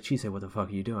I was like, Chise, what the fuck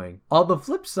are you doing? On the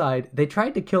flip side, they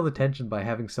tried to kill the tension by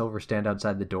having Silver stand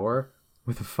outside the door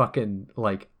with a fucking,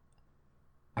 like,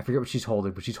 I forget what she's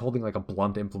holding, but she's holding like a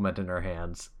blunt implement in her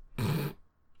hands.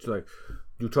 She's like,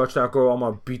 you touch that girl, I'm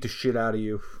gonna beat the shit out of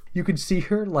you. You can see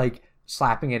her like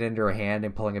slapping it into her hand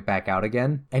and pulling it back out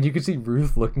again. And you can see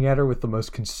Ruth looking at her with the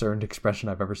most concerned expression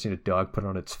I've ever seen a dog put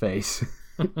on its face.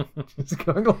 Just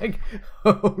going like,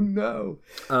 oh no.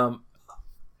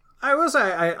 I will say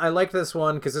I like this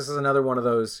one because this is another one of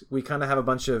those, we kind of have a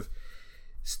bunch of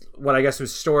what I guess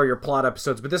was story or plot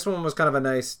episodes, but this one was kind of a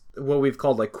nice, what we've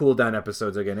called like cool down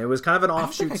episodes again. It was kind of an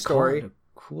offshoot story.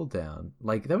 Cool down.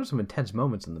 Like there were some intense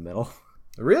moments in the middle.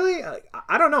 Really?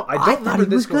 I don't know. I thought he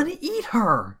was going to eat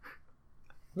her.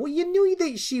 Well, you knew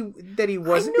that he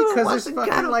wasn't because there's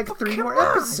fucking like 3 more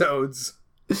episodes.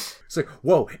 It's like,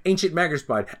 whoa, Ancient Magus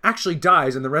Bride actually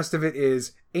dies, and the rest of it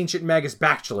is Ancient Magus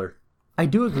Bachelor. I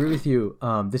do agree with you.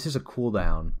 This is a cool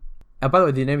down. By the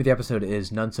way, the name of the episode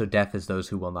is None So Deaf as Those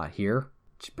Who Will Not Hear.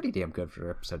 Which is pretty damn good for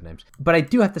episode names. But I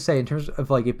do have to say, in terms of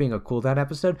like it being a cool down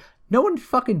episode, no one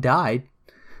fucking died.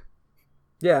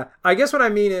 Yeah, I guess what I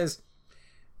mean is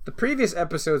the previous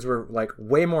episodes were like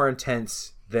way more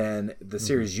intense than the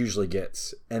series usually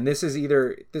gets, and this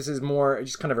is more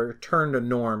just kind of a return to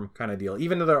norm kind of deal.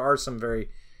 Even though there are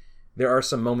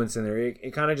some moments in there,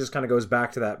 it kind of goes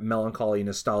back to that melancholy,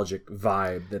 nostalgic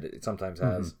vibe that it sometimes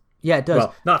has. Yeah, it does.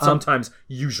 Well, not sometimes,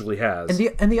 usually has.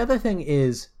 And the other thing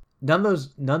is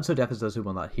None So Deaf as Those Who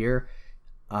Will Not Hear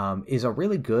is a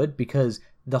really good because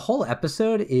the whole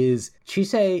episode is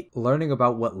Chise learning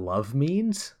about what love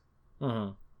means.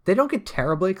 Mm-hmm. They don't get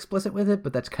terribly explicit with it,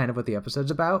 but that's kind of what the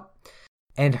episode's about.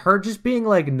 And her just being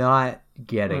like not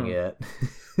getting it.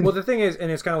 Well, the thing is, and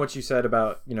it's kind of what you said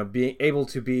about, being able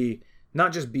to be,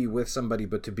 not just be with somebody,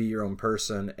 but to be your own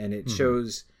person. And it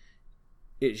shows,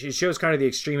 it shows kind of the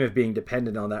extreme of being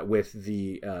dependent on that with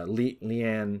the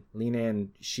Leanne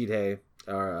Shide,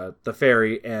 the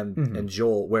fairy, and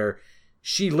Joel, where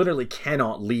she literally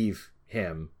cannot leave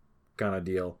him kind of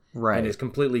deal. Right. And is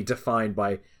completely defined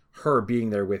by her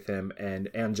being there with him,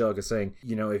 and Angelica saying,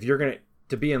 if you're going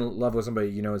to be in love with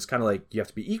somebody, it's kind of like you have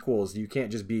to be equals. You can't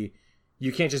just be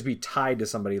tied to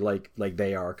somebody like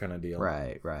they are kind of deal.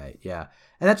 Right, yeah.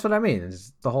 And that's what I mean.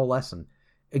 It's the whole lesson.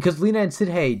 Because Lena and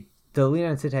Sidhe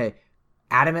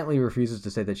adamantly refuses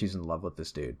to say that she's in love with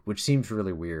this dude, which seems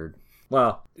really weird.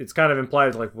 Well, it's kind of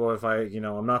implied like, well, if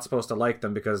I'm not supposed to like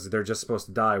them because they're just supposed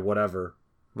to die, whatever.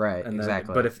 Right,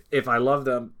 exactly. But if I love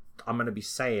them, I'm gonna be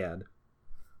sad.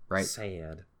 Right.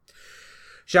 Sad.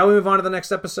 Shall we move on to the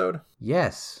next episode?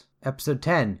 Yes. Episode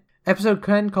 10. Episode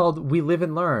 10 called We Live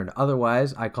and Learn.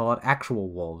 Otherwise, I call it Actual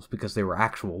Wolves because they were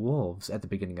actual wolves at the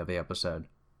beginning of the episode.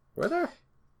 Were there?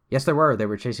 Yes, there were. They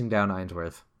were chasing down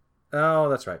Ainsworth. Oh,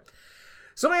 that's right.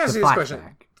 So let me ask The you this flashback.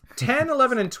 question. 10,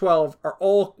 11, and 12 are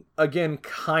all, again,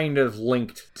 kind of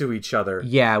linked to each other.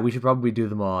 Yeah, we should probably do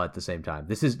them all at the same time.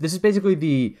 This is basically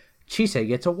the Chisei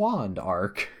gets a wand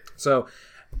arc. So,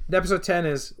 episode 10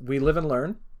 is We Live and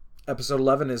Learn. Episode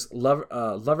 11 is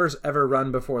Lovers Ever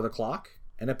Run Before the Clock.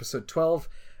 And episode 12,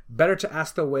 Better to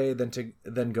Ask the Way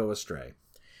than Go Astray.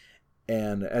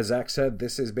 And as Zach said,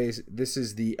 this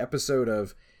is the episode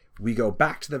of we go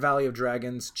back to the Valley of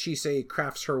Dragons. Chisei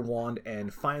crafts her wand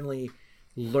and finally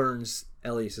learns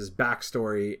Elias's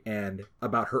backstory and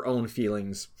about her own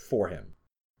feelings for him.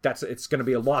 It's going to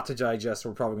be a lot to digest.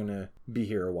 We're probably going to be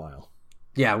here a while.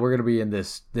 Yeah, we're going to be in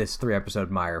this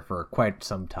 3-episode mire for quite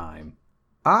some time.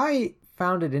 I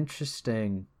found it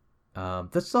interesting.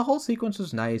 The whole sequence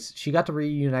was nice. She got to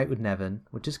reunite with Nevin,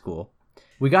 which is cool.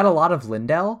 We got a lot of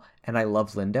Lindell, and I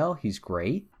love Lindell. He's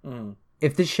great. Mm.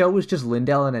 If this show was just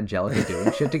Lindell and Angelica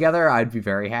doing shit together, I'd be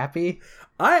very happy.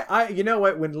 You know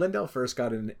what? When Lindell first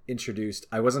got introduced,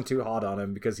 I wasn't too hot on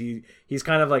him because he's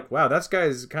kind of like, wow, that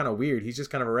guy's kind of weird. He's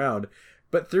just kind of around.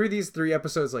 But through these 3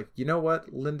 episodes, like, you know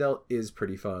what? Lindell is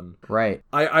pretty fun. Right.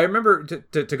 I remember,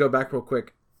 to go back real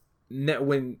quick,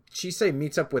 when Chisei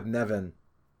meets up with Nevin,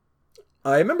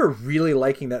 I remember really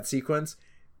liking that sequence.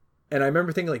 And I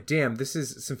remember thinking, like, damn, this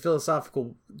is some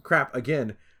philosophical crap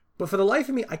again. But for the life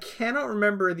of me, I cannot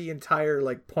remember the entire,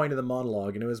 like, point of the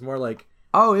monologue. And it was more like...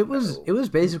 Oh, it was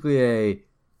basically a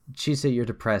Chisei, you're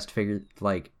depressed, figure,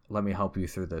 like, let me help you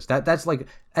through this. That's like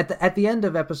at the end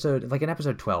of episode, like in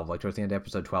episode 12, like towards the end of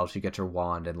episode 12, she gets her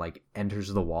wand and like enters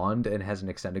the wand and has an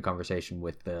extended conversation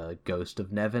with the ghost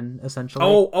of Nevin, essentially.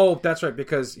 Oh, that's right,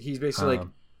 because he's basically like,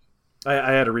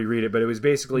 I had to reread it, but it was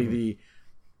basically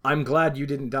I'm glad you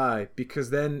didn't die, because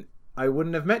then I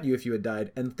wouldn't have met you if you had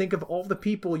died, and think of all the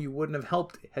people you wouldn't have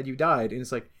helped had you died. And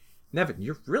it's like, Nevin,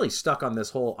 you're really stuck on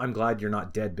this whole I'm glad you're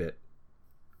not dead bit,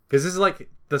 because this is like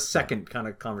the second kind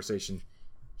of conversation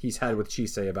he's had with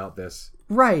Chisei about this.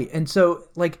 Right. And so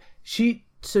like she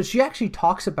actually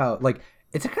talks about, like,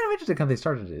 it's a kind of interesting how they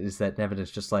started it, is that Nevin is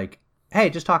just like,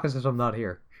 hey, just talk as if I'm not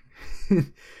here.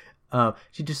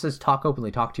 She just says, talk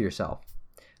openly, talk to yourself.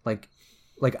 Like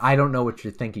I don't know what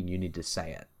you're thinking, you need to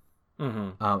say it.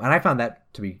 And I found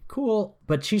that to be cool.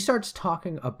 But she starts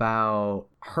talking about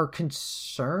her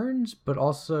concerns, but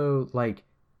also like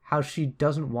how she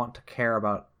doesn't want to care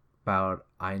about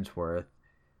Ainsworth,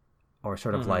 or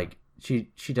sort of like she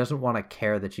doesn't want to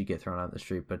care that she get thrown out in the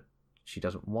street, but she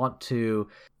doesn't want to,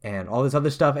 and all this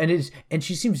other stuff. And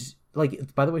she seems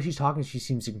like, by the way she's talking, she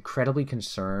seems incredibly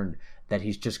concerned that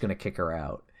he's just going to kick her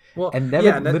out. Well, and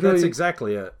that's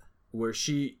exactly it. Where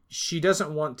she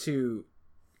doesn't want to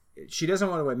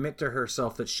admit to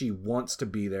herself that she wants to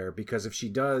be there, because if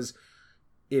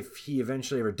he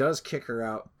eventually ever does kick her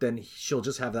out, then she'll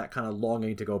just have that kind of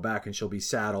longing to go back, and she'll be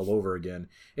sad all over again.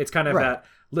 It's kind of that,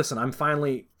 listen, I'm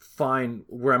finally fine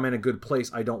where I'm in a good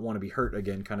place, I don't want to be hurt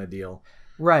again kind of deal.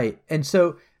 Right. And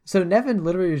so Nevin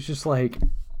literally is just like,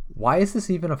 why is this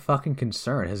even a fucking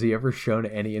concern? Has he ever shown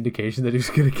any indication that he's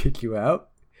going to kick you out?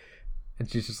 And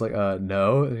she's just like,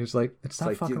 no. And he's like, stop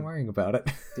like, fucking worrying about it.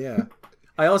 Yeah.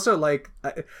 I also like...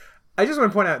 I just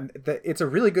want to point out that it's a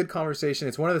really good conversation.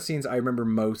 It's one of the scenes I remember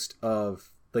most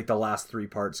of, like, the last 3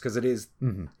 parts, because it is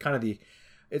kind of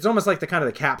it's almost like the kind of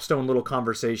the capstone little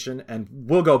conversation, and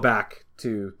we'll go back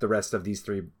to the rest of these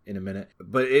 3 in a minute.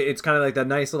 But it's kind of like that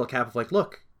nice little cap of like,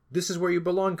 look, this is where you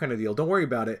belong kind of deal. Don't worry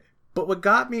about it. But what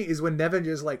got me is when Nevin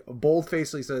just like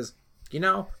bold-facedly says, you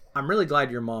know, I'm really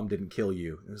glad your mom didn't kill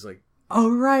you. It was like,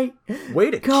 oh, right.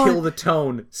 Way to kill the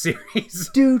tone series.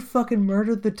 Dude fucking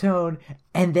murdered the tone,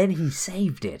 and then he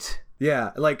saved it.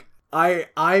 Yeah, like, I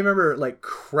remember, like,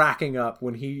 cracking up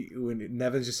when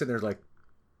Nevin's just sitting there like,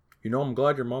 you know, I'm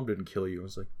glad your mom didn't kill you. I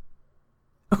was like,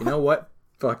 you know what?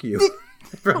 Fuck you.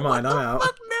 Never mind, I'm out.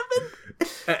 Fuck Nevin.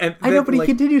 And I know, but he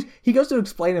continues. He goes to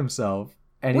explain himself.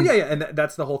 And and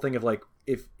that's the whole thing of, like,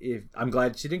 if I'm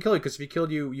glad she didn't kill you, because if he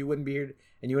killed you, you wouldn't be here,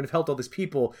 and you wouldn't have helped all these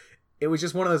people. It was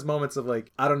just one of those moments of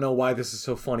like, I don't know why this is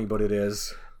so funny, but it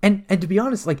is. And to be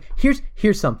honest, like,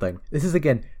 here's something. This is,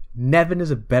 again, Nevin is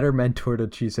a better mentor to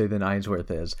Chisei than Ainsworth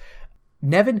is.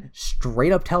 Nevin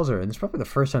straight up tells her, and it's probably the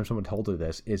first time someone told her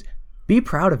this, is be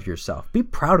proud of yourself. Be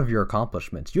proud of your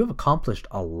accomplishments. You have accomplished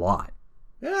a lot.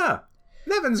 Yeah.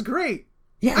 Nevin's great.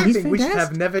 Yeah, I he's think fantastic. We should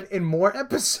have Nevin in more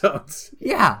episodes.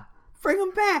 Yeah. Bring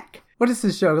him back. What is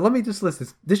this show? Let me just list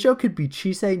this. This show could be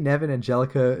Chise, Nevin,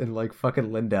 Angelica, and like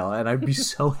fucking Lindell, and I'd be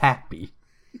so happy.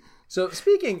 So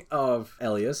speaking of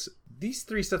Elias, these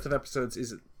 3 sets of episodes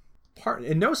is part,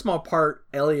 in no small part,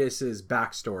 Elias's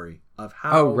backstory of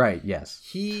how. Oh right, yes.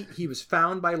 He was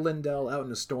found by Lindell out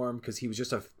in a storm because he was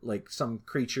just some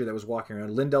creature that was walking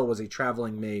around. Lindell was a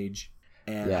traveling mage,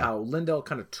 and how Lindell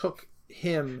kind of took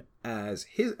him as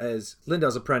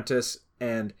Lindell's apprentice,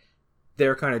 and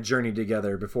their kind of journey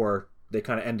together before they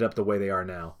kind of ended up the way they are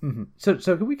now. Mm-hmm. So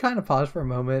can we kind of pause for a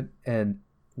moment and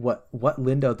what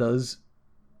Lindell does?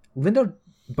 Lindell,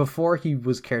 before he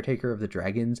was caretaker of the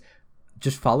dragons,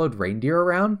 just followed reindeer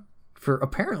around for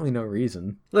apparently no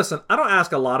reason. Listen, I don't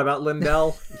ask a lot about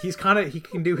Lindell. He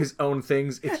can do his own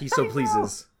things if he so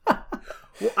pleases.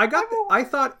 Well, I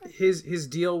thought his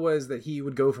deal was that he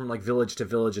would go from like village to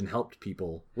village and helped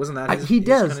people. Wasn't that his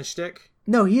kind of shtick?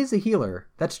 No, he is a healer.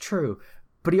 That's true.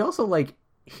 But he also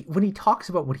when he talks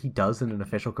about what he does in an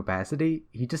official capacity,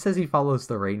 he just says he follows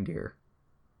the reindeer.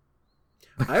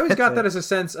 I always got that as a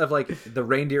sense of like the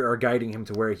reindeer are guiding him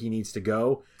to where he needs to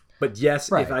go. But yes,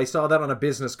 right. If I saw that on a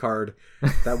business card,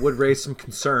 that would raise some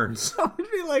concerns. I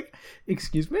would be like,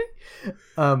 excuse me?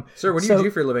 Sir, what do you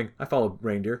do for a living? I follow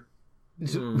reindeer.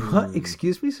 What?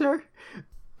 Excuse me, sir?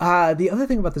 The other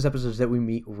thing about this episode is that we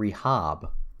meet Rahab,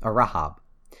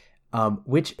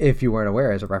 which, if you weren't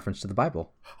aware, is a reference to the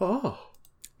Bible. Oh.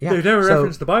 Yeah. They've never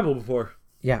referenced the Bible before.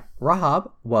 Yeah.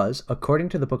 Rahab was, according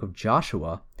to the book of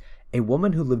Joshua, a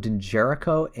woman who lived in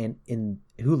Jericho and in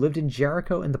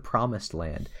the Promised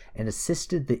Land and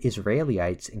assisted the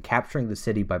Israelites in capturing the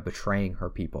city by betraying her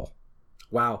people.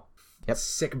 Wow. Yep.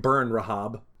 Sick burn,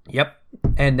 Rahab. Yep.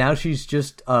 And now she's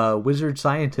just a wizard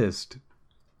scientist,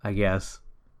 I guess.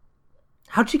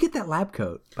 How'd she get that lab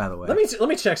coat, by the way? Let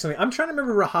me check something. I'm trying to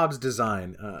remember Rahab's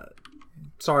design.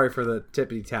 Sorry for the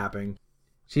tippity tapping.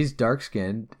 She's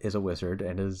dark-skinned, is a wizard,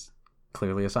 and is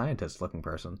clearly a scientist-looking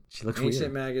person. She looks weird.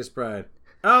 Ancient Magus Bride.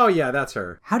 Oh, yeah, that's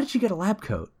her. How did she get a lab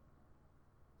coat?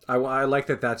 I like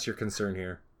that that's your concern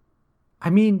here.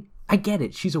 I mean, I get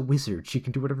it. She's a wizard. She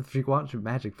can do whatever she wants with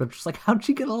magic. But I'm just like, how'd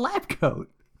she get a lab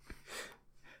coat?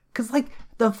 Because, like,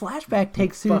 the flashback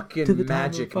takes you to the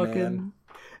magic, time of fucking... man.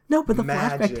 No, but the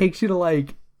flashback takes you to,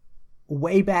 like,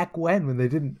 way back when they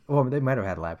didn't... Well, they might have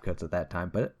had lab coats at that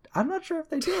time, but I'm not sure if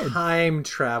they did. Time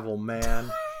travel, man.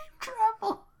 Time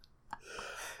travel.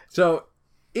 So,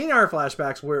 in our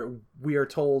flashbacks, we are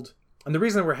told... And the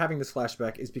reason we're having this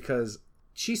flashback is because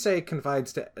Chise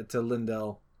confides to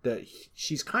Lindell that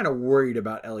she's kind of worried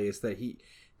about Elias, that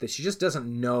she just doesn't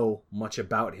know much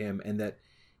about him, and that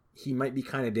he might be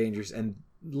kind of dangerous. And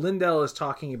Lindell is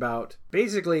talking about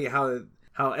basically how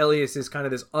Elias is kind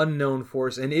of this unknown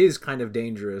force and is kind of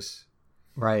dangerous.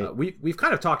 Right. We've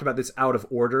kind of talked about this out of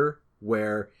order,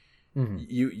 where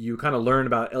you kind of learn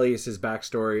about Elias's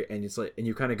backstory, and it's like, and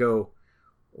you kind of go,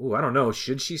 "Oh, I don't know,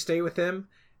 should she stay with him?"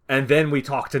 And then we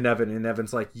talk to Nevin, and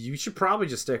Nevin's like, "You should probably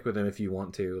just stick with him if you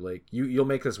want to. Like, you'll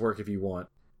make this work if you want."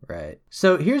 Right.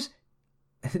 So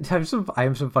I have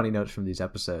some funny notes from these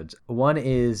episodes. One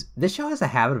is, this show has a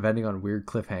habit of ending on weird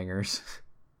cliffhangers.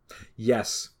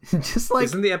 Yes. Just like...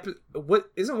 Isn't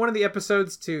one of the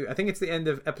episodes I think it's the end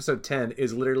of episode 10,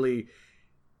 is literally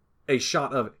a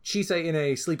shot of Chise in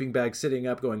a sleeping bag sitting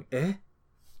up going, eh?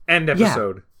 End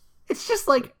episode. Yeah. It's just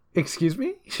like, excuse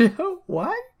me?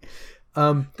 Why?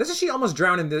 Doesn't she almost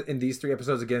drown in these 3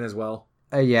 episodes again as well?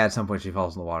 Yeah, at some point she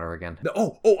falls in the water again.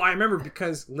 Oh, I remember,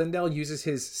 because Lindell uses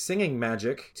his singing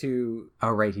magic to... Oh,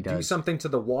 right, he does. Do something to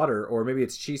the water, or maybe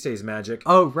it's Chise's magic.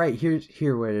 Oh, right,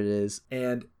 here what it is.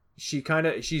 And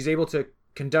she's able to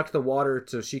conduct the water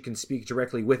so she can speak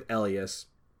directly with Elias.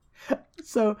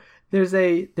 So there's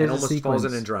a almost sequence, falls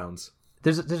in and drowns.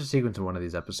 There's a sequence in one of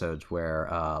these episodes where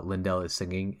Lindell is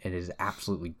singing, and it is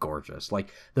absolutely gorgeous.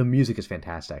 Like, the music is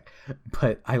fantastic.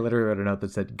 But I literally wrote a note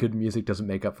that said, good music doesn't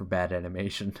make up for bad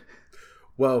animation.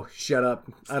 Whoa, shut up.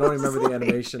 I don't remember the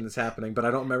animation that's happening, but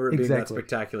I don't remember it being that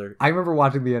spectacular. I remember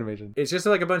watching the animation. It's just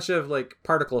like a bunch of like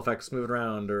particle effects moving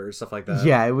around or stuff like that.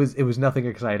 Yeah, it was nothing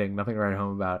exciting, nothing to write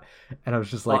home about. And I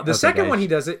was just like, the second one he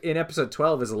does it in episode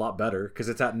 12 is a lot better, because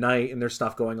it's at night and there's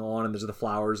stuff going on and there's the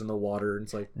flowers and the water, and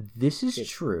it's like, this is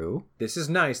true. This is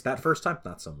nice. That first time,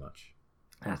 not so much.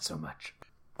 Not so much.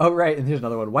 Oh, right, and here's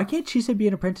another one. Why can't Chise be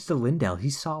an apprentice to Lindell?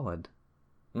 He's solid.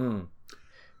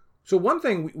 So one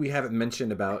thing we haven't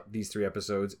mentioned about these 3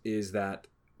 episodes is that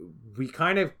we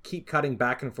kind of keep cutting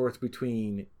back and forth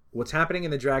between what's happening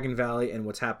in the Dragon Valley and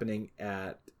what's happening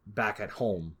back at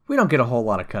home. We don't get a whole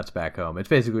lot of cuts back home. It's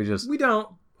basically just... We don't.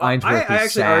 I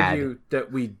actually argue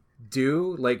that we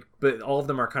do, but all of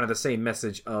them are kind of the same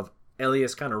message of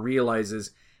Elias kind of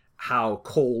realizes how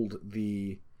cold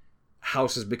the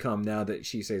house has become now that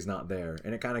Chisei's not there,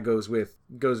 and it kind of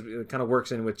it kind of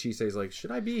works in with Chisei's like,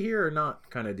 should I be here or not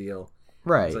kind of deal.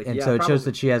 Right, like, and yeah, so it probably, shows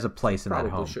that she has a place in that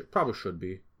home. Probably should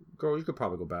be. Girl, you could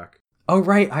probably go back. Oh,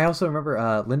 right. I also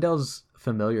remember Lindell's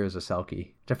familiar is a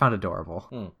Selkie, which I found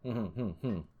adorable.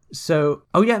 So,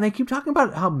 oh yeah, and they keep talking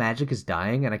about how magic is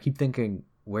dying, and I keep thinking,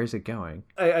 where's it going?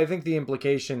 I think the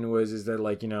implication is that,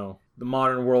 like, the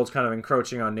modern world's kind of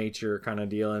encroaching on nature kind of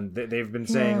deal, and they've been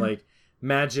saying, like,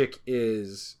 magic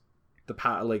is the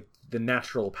power, like, the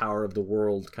natural power of the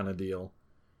world kind of deal.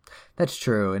 That's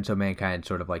true, and so mankind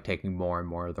sort of, like, taking more and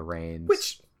more of the reins.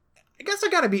 Which, I guess I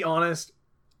gotta be honest,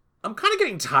 I'm kind of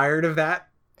getting tired of that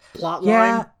plot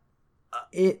line.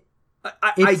 Yeah,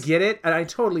 I get it, and I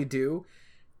totally do.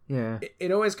 Yeah.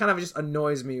 It always kind of just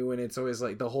annoys me when it's always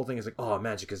like, the whole thing is like, oh,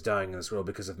 magic is dying in this world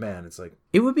because of man. It's like,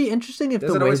 it would be interesting if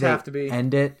the way they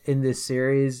end it in this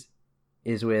series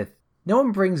is with, no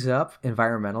one brings up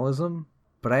environmentalism,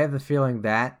 but I have the feeling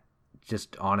that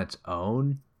just on its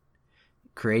own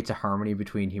creates a harmony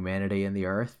between humanity and the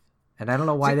earth. And I don't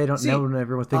know why they don't know, and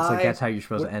everyone thinks like that's how you're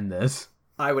supposed to end this.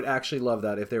 I would actually love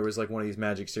that if there was like one of these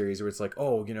magic series where it's like,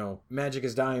 oh, magic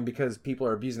is dying because people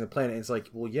are abusing the planet. And it's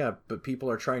like, well, yeah, but people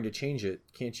are trying to change it.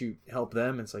 Can't you help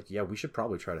them? And it's like, yeah, we should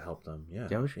probably try to help them. Yeah,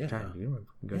 we should try to do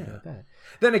that.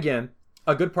 Then again,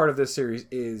 a good part of this series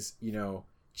is,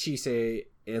 Chisei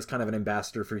is kind of an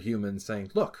ambassador for humans, saying,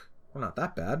 look, we're not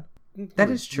that bad. That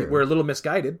is true. We're a little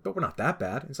misguided, but we're not that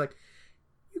bad. It's like,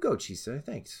 you go, Chisei,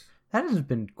 thanks. That hasn't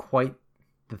been quite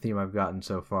the theme I've gotten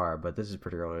so far, but this is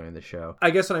pretty early in the show. I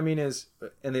guess what I mean is,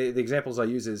 and the examples I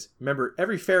use is, remember,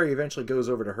 every fairy eventually goes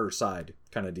over to her side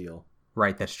kind of deal.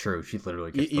 Right, that's true. She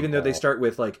literally gets even though they start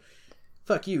with like,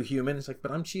 fuck you, human. It's like,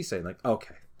 but I'm Chisei. Like,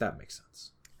 okay, that makes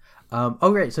sense.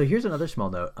 Oh, right. So here's another small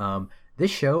note. This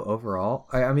show overall,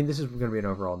 I mean, this is going to be an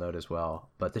overall note as well,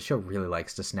 but the show really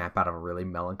likes to snap out of really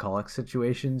melancholic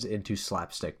situations into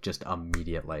slapstick just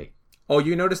immediately. Oh,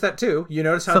 you noticed that too? You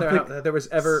noticed how there was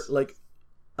ever like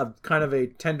a kind of a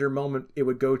tender moment, it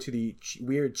would go to the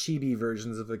weird chibi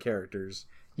versions of the characters.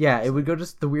 Yeah, it would go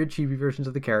to the weird chibi versions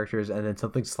of the characters, and then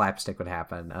something slapstick would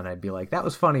happen, and I'd be like, that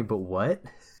was funny, but what?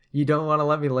 You don't want to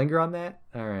let me linger on that?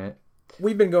 All right.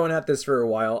 We've been going at this for a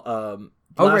while.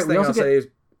 Last thing I'll say is...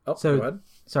 Oh, so, go ahead.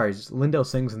 Sorry, Lindell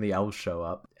sings and the elves show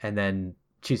up, and then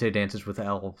Chisei dances with the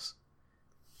elves.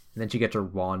 And then she gets her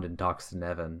wand and talks to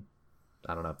Nevin.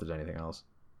 I don't know if there's anything else.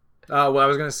 Well, I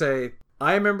was going to say...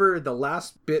 I remember the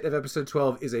last bit of episode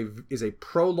 12 is a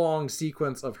prolonged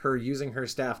sequence of her using her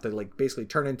staff to like basically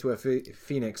turn into a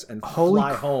phoenix and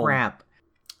fly home. Holy crap.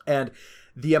 And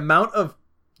the amount of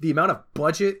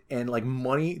budget and like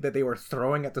money that they were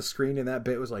throwing at the screen in that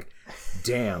bit was like,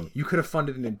 damn, you could have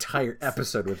funded an entire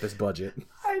episode with this budget.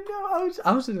 I know.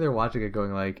 I was sitting there watching it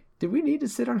going like, did we need to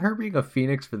sit on her being a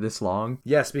phoenix for this long?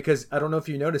 Yes, because I don't know if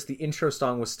you noticed, the intro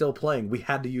song was still playing. We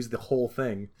had to use the whole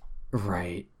thing.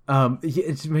 Right.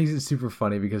 It makes it super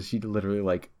funny because she literally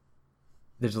like,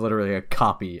 there's literally a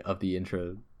copy of the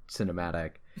intro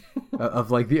cinematic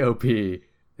of like the OP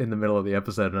in the middle of the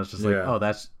episode, and I was just like, oh,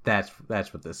 that's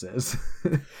what this is.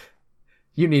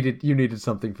 you needed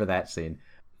something for that scene.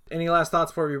 Any last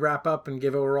thoughts before we wrap up and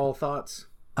give overall thoughts?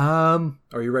 Are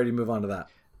you ready to move on to that?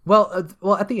 Well,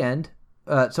 at the end,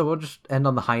 so we'll just end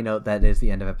on the high note that is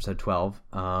the end of episode 12.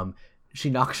 She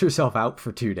knocks herself out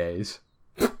for 2 days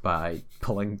by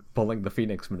pulling the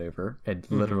Phoenix maneuver and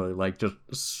literally like just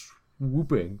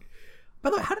swooping. By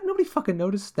the way, how did nobody fucking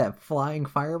notice that flying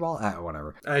fireball?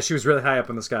 Whatever. She was really high up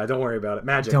in the sky. Don't worry about it.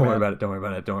 Magic. Don't worry about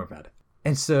it.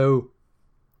 And so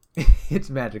it's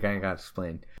magic. I ain't gotta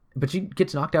explain. But she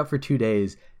gets knocked out for 2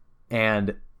 days,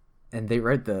 and they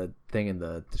write the thing in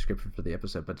the description for the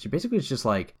episode. But she basically is just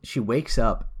like, she wakes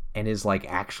up and is like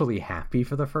actually happy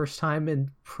for the first time in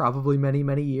probably many,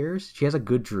 many years. She has a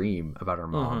good dream about her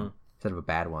mom instead of a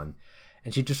bad one.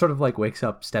 And she just sort of like wakes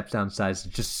up, steps downstairs,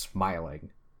 just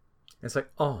smiling. It's like,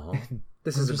 oh,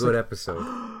 this is a good episode.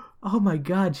 Oh my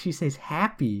God, she says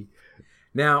happy.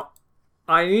 Now,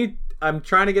 I'm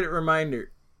trying to get a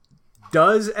reminder.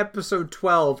 Does episode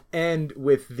 12 end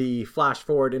with the flash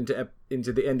forward into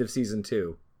the end of season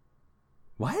 2?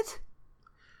 What?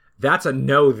 That's a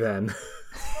no then.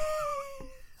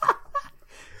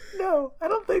 No, I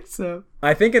don't think so.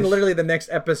 I think in literally the next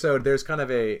episode, there's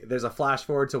a flash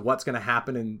forward to what's going to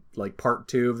happen in like part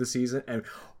 2 of the season, and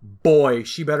boy,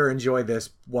 she better enjoy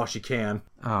this while she can.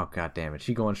 Oh God damn it!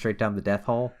 She going straight down the death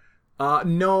hole?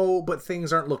 No, but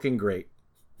things aren't looking great.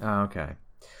 Oh, okay.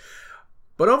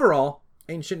 But overall,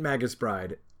 Ancient Magus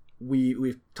Bride,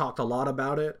 we've talked a lot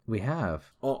about it. We have.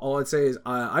 All I'd say is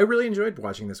I really enjoyed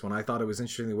watching this one. I thought it was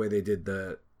interesting the way they did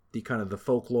the the kind of the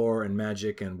folklore and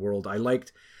magic and world. I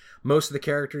liked most of the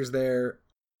characters there.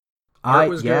 Art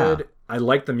was good. I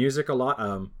liked the music a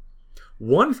lot.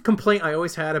 One complaint I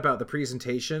always had about the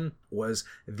presentation was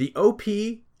the OP,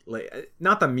 like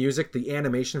not the music, the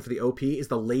animation for the OP is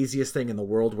the laziest thing in the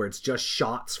world, where it's just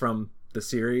shots from the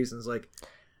series. And it's like,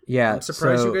 yeah, I'm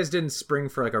surprised you guys didn't spring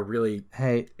for like a really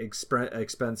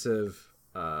expensive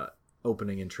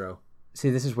opening intro. See,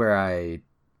 this is where I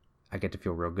get to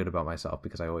feel real good about myself,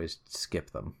 because I always skip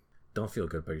them. Don't feel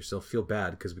good about yourself. Feel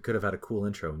bad, because we could have had a cool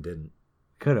intro and didn't.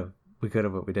 We could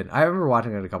have, but we didn't. I remember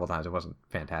watching it a couple times. It wasn't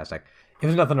fantastic. It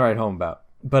was nothing to write home about.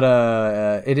 But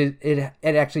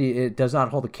it does not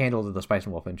hold a candle to the Spice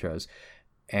and Wolf intros.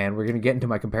 And we're going to get into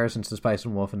my comparisons to Spice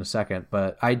and Wolf in a second.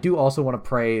 But I do also want to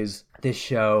praise this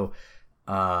show.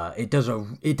 It does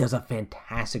a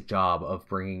fantastic job of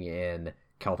bringing in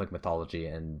Celtic mythology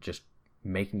and just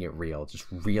making it real, just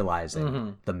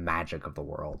realizing the magic of the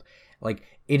world. Like,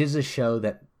 it is a show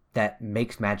that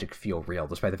makes magic feel real,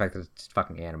 despite the fact that it's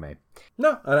fucking anime.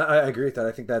 No, I agree with that.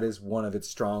 I think that is one of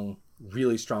its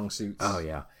really strong suits. Oh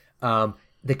yeah.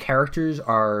 The characters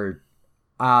are,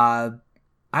 I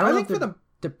don't think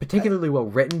they're particularly well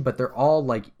written, but they're all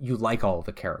like, you like all of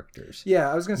the characters. Yeah,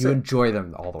 I was gonna say you enjoy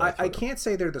them all the way through. I can't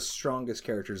say they're the strongest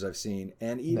characters I've seen,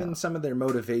 and even some of their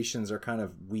motivations are kind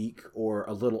of weak or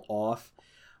a little off,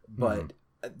 but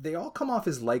they all come off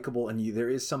as likable, and there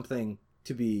is something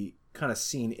to be kind of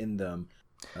seen in them.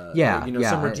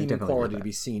 Some redeeming quality to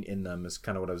be seen in them is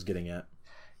kind of what I was getting at.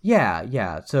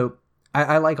 Yeah. So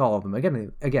I like all of them.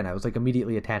 Again, I was like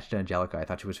immediately attached to Angelica. I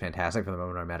thought she was fantastic from the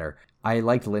moment I met her. I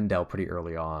liked Lindell pretty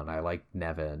early on. I liked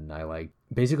Nevin. I liked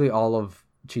basically all of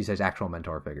Chisei's actual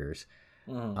mentor figures.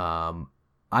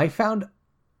 I found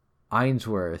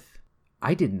Ainsworth.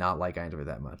 I did not like Ainsworth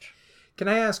that much. Can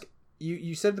I ask?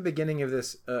 You said at the beginning of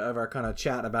this of our kind of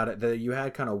chat about it that you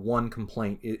had kind of one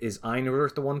complaint. Is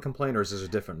Ainsworth the one complaint, or is this a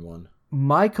different one?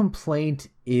 My complaint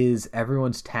is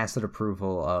everyone's tacit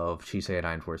approval of Chisei and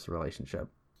Ainsworth's relationship.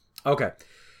 Okay.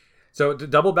 So to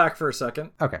double back for a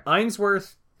second. Okay.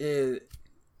 Ainsworth is...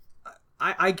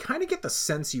 I kind of get the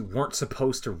sense you weren't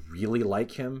supposed to really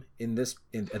like him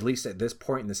at least at this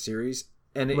point in the series.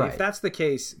 And if that's the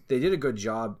case, they did a good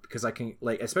job, because I can,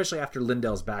 like, especially after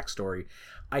Lindell's backstory,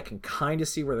 I can kind of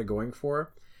see where they're going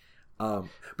for. But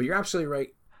you're absolutely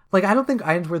right. Like, I don't think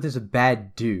Ainsworth is a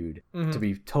bad dude, to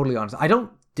be totally honest. I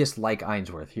don't dislike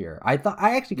Ainsworth here. I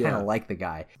actually kind of like the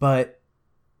guy. But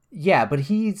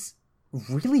he's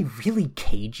really, really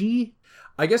cagey.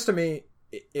 I guess to me,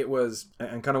 it was,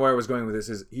 and kind of where I was going with this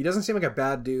is, he doesn't seem like a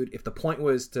bad dude. If the point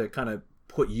was to kind of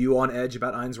put you on edge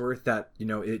about Ainsworth, that,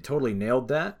 it totally nailed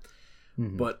that.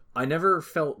 But I never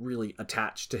felt really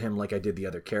attached to him like I did the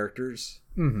other characters.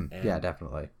 Yeah,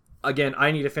 definitely. Again,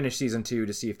 I need to finish season 2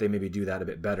 to see if they maybe do that a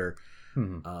bit better.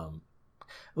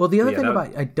 Well, the other thing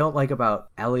I don't like about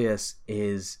Elias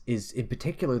is in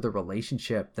particular the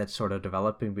relationship that's sort of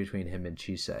developing between him and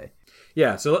Chisei.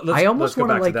 Yeah, so I almost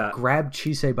want to like grab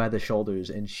Chisei by the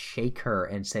shoulders and shake her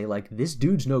and say, like, this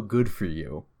dude's no good for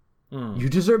you. You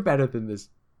deserve better than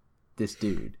this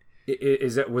dude.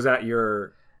 Was that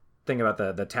your thing about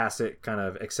the tacit kind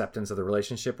of acceptance of the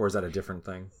relationship, or is that a different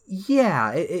thing?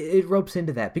 Yeah, it ropes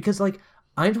into that, because like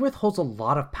Ainsworth holds a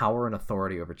lot of power and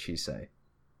authority over Chisei.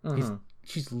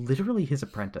 She's literally his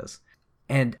apprentice,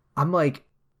 and I'm like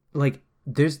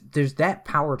there's that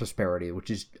power disparity, which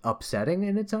is upsetting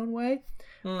in its own way.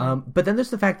 But then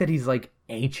there's the fact that he's like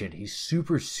ancient. He's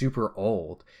super, super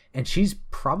old, and she's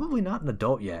probably not an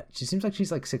adult yet. She seems like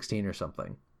she's like 16 or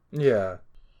something. Yeah.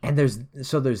 And there's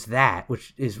that,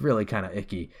 which is really kind of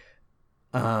icky.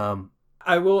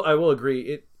 I will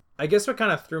agree. I guess what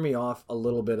kind of threw me off a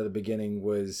little bit at the beginning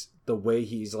was the way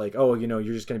he's like, oh,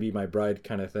 you're just going to be my bride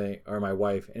kind of thing, or my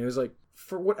wife. And it was like,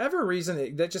 for whatever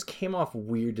reason, that just came off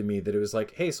weird to me, that it was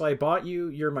like, hey, so I bought you,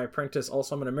 you're my apprentice,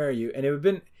 also I'm going to marry you. And it would have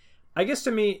been, I guess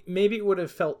to me, maybe it would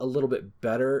have felt a little bit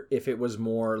better if it was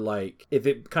more like, if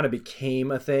it kind of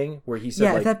became a thing where he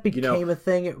said, if that became a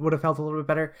thing, it would have felt a little bit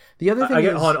better. The other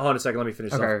thing hold on a second, let me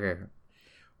finish. Okay.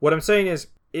 What I'm saying is,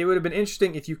 it would have been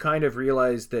interesting if you kind of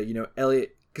realized that,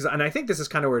 Elliot, and I think this is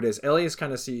kind of where it is, Elias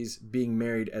kind of sees being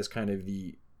married as kind of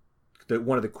the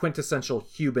one of the quintessential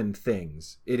human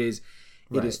things. It is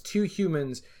two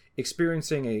humans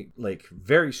experiencing a like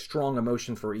very strong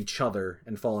emotion for each other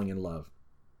and falling in love.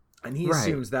 And he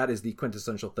assumes that is the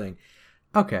quintessential thing.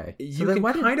 Okay. You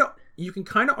can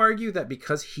kind of argue that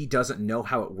because he doesn't know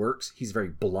how it works, he's very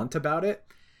blunt about it.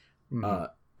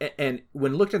 And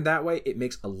when looked at that way, it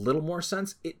makes a little more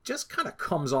sense. It just kind of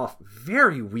comes off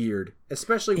very weird,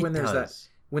 especially when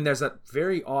there's that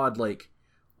very odd, like,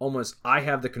 almost I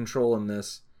have the control in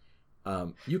this,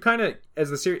 You kind of, as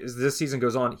this season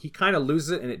goes on, he kind of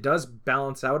loses it, and it does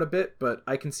balance out a bit. But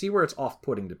I can see where it's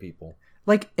off-putting to people.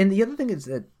 Like, and the other thing is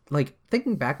that, like,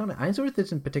 thinking back on it, Ainsworth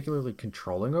isn't particularly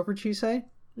controlling over Chisei.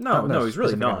 No, he's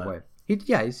really not. Way.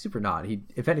 He's super not.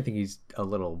 If anything, he's a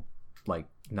little, like,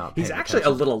 not. He's actually a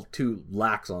little too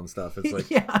lax on stuff. It's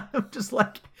like, yeah, I'm just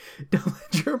like, don't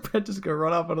let your apprentice go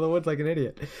run off into the woods like an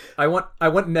idiot. I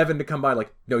want Nevin to come by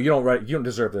like, no, you don't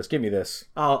deserve this. Give me this.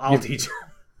 I'll teach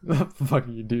you. Fuck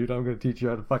you, dude. I'm gonna teach you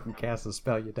how to fucking cast a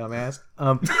spell, you dumbass.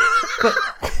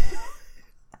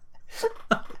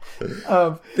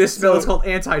 This spell is called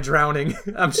anti-drowning.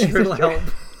 I'm sure it'll help.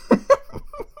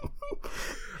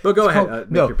 But go ahead.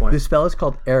 Make your point. This spell is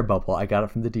called Air Bubble. I got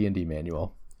it from the D&D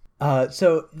manual.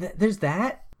 So there's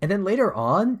that, and then later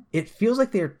on, it feels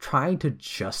like they're trying to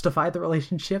justify the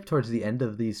relationship towards the end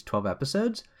of these 12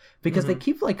 episodes because they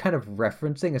keep like kind of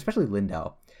referencing, especially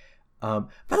Lindell. By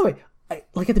the way,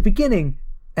 like at the beginning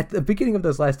of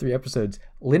those last 3 episodes,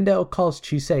 Lindell calls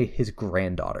Chisei his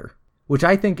granddaughter, which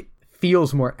I think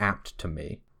feels more apt to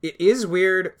me. It is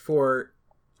weird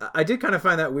I did kind of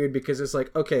find that weird because it's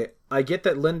like, okay, I get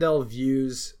that Lindell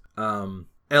views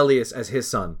Elias as his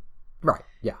son. Right,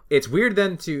 yeah. It's weird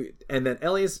then and then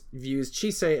Elias views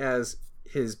Chisei as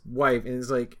his wife, and is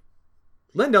like,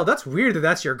 Lindell, that's weird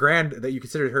that you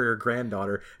considered her your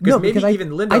granddaughter. Because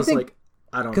even Lindell's like,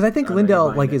 I don't. Because I think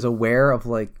Lindell like is aware of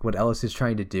like what Elias is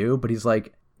trying to do, but he's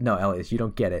like, no, Elias, you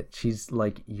don't get it. She's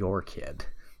like your kid.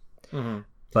 Mm-hmm.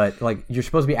 But like you're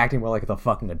supposed to be acting more like the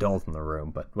fucking adult in the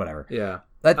room, but whatever. Yeah,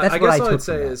 that's I what guess I all took I'd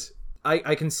say is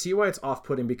I can see why it's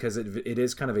off-putting because it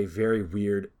is kind of a very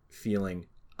weird feeling.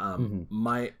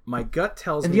 My gut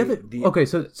tells me.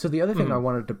 So the other thing I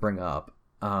wanted to bring up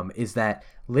is that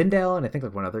Lindell and I think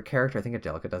like one other character, I think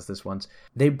Angelica does this once.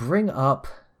 They bring up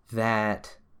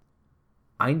that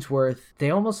Ainsworth.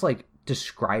 They almost like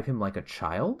describe him like a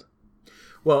child.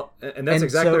 Well, and that's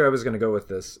exactly where I was going to go with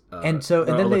this. And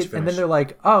then they're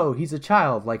like, "Oh, he's a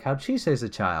child, like how Chisei's a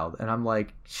child," and I'm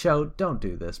like, don't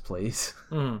do this, please."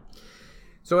 Mm-hmm.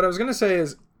 So what I was going to say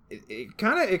is, it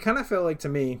kind of felt like to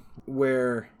me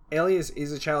where Elias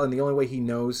is a child, and the only way he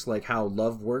knows like how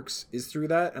love works is through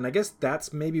that, and I guess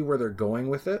that's maybe where they're going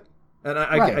with it. And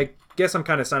I guess I'm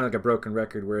kind of sounding like a broken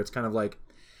record, where it's kind of like,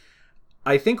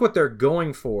 I think what they're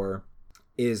going for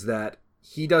is that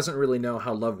he doesn't really know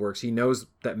how love works. He knows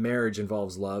that marriage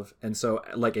involves love. And so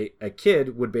like a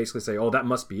kid would basically say, oh, that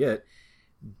must be it.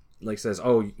 Like says,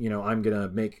 oh, I'm going to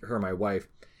make her my wife.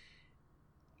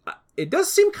 It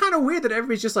does seem kind of weird that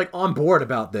everybody's just like on board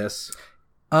about this.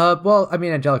 Well, I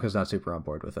mean, Angelica's not super on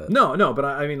board with it. No, but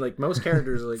I mean like most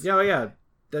characters are like, yeah,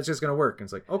 that's just going to work. And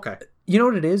it's like, okay. You know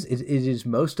what it is? It is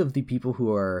most of the people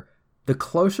who are, the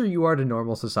closer you are to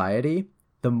normal society,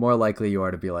 the more likely you are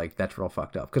to be like, that's real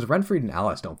fucked up. Because Renfried and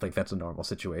Alice don't think that's a normal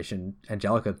situation.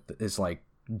 Angelica is like,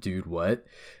 dude, what?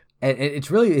 And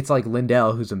it's like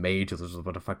Lindell, who's a mage, who lives with a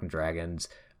bunch of fucking dragons.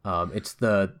 It's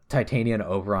the Titania and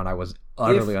Oberon. I was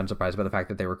utterly unsurprised by the fact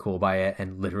that they were cool by it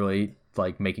and literally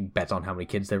like making bets on how many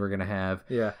kids they were going to have.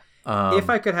 Yeah. If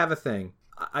I could have a thing,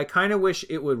 I kind of wish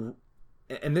it would,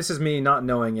 and this is me not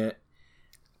knowing it,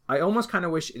 I almost kind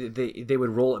of wish they would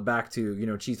roll it back to,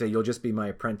 Chisei, you'll just be my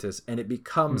apprentice, and it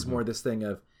becomes more this thing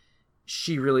of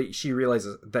she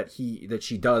realizes that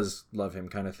she does love him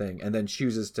kind of thing, and then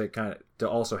chooses to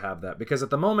also have that, because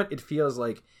at the moment it feels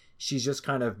like she's just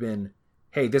kind of been,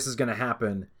 hey, this is going to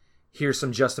happen, here's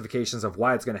some justifications of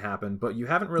why it's going to happen, but you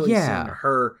haven't really seen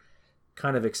her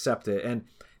kind of accept it, and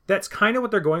that's kind of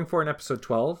what they're going for in episode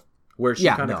 12, where she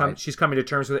she's coming to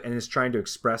terms with it and is trying to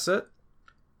express it.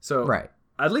 So right.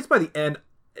 At least by the end,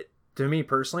 to me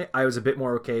personally, I was a bit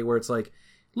more okay, where it's like,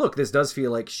 look, this does feel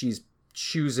like she's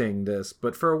choosing this,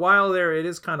 but for a while there, it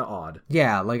is kind of odd.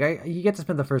 Yeah, like you get to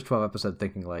spend the first 12 episodes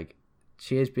thinking like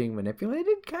she is being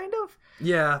manipulated, kind of.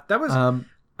 Yeah, that was.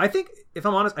 I think, if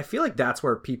I'm honest, I feel like that's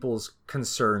where people's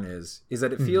concern is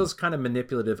that it feels kind of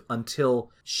manipulative until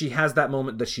she has that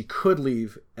moment that she could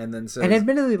leave and then says. And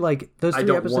admittedly, like those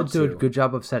 3 episodes do a good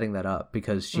job of setting that up,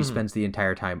 because she spends the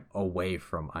entire time away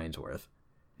from Ainsworth.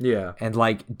 Yeah. And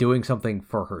like doing something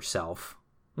for herself.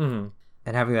 Mm-hmm.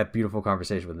 And having that beautiful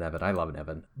conversation with Nevin. I love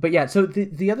Nevin. But yeah, so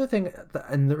the other thing,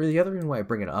 and the other reason why I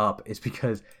bring it up is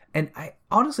because, and I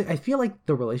honestly, I feel like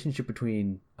the relationship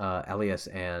between Elias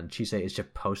and Chisei is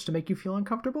supposed to make you feel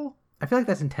uncomfortable. I feel like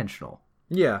that's intentional.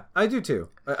 Yeah, I do too.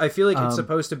 I feel like it's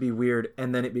supposed to be weird,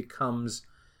 and then it becomes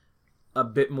a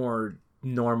bit more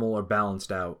normal or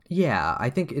balanced out. Yeah, I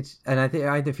think it's, and I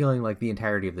have the feeling like the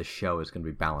entirety of the show is going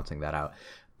to be balancing that out.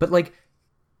 But like,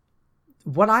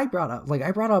 what I brought up,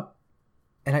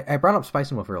 and I brought up Spice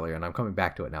and Wolf earlier, and I'm coming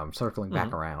back to it now. I'm circling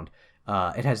back around.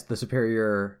 It has the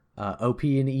superior OP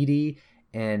and ED,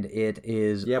 and it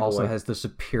is also has the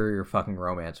superior fucking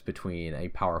romance between a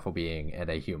powerful being and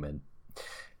a human.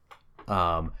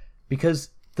 Because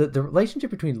the relationship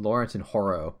between Lawrence and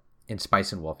Horo in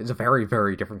Spice and Wolf is a very,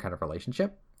 very different kind of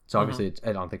relationship. So obviously,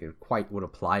 I don't think it quite would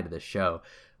apply to this show.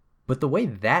 But the way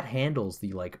that handles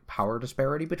the like power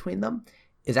disparity between them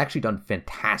is actually done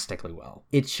fantastically well.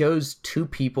 It shows two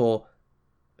people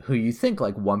who you think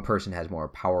like one person has more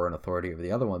power and authority over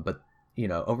the other one, but you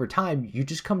know, over time you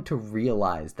just come to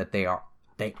realize that they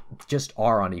just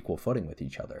are on equal footing with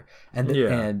each other,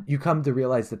 and you come to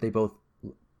realize that they both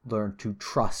learn to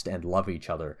trust and love each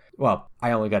other. Well,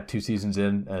 I only got 2 seasons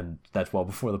in, and that's well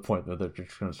before the point where they're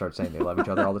just going to start saying they love each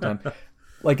other all the time.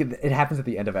 Like it happens at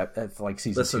the end of like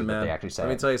season 2 that they actually say. Let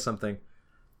me tell you something.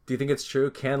 Do you think it's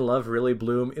true? Can love really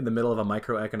bloom in the middle of a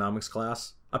microeconomics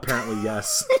class? Apparently,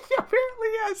 yes. Apparently,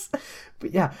 yes.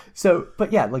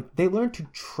 But yeah, like they learn to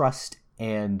trust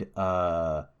and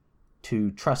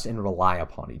rely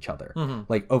upon each other,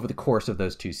 like over the course of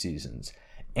those 2 seasons,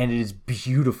 and it is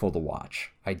beautiful to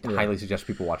watch. I highly suggest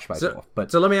people watch Spice Wolf.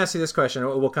 But so let me ask you this question.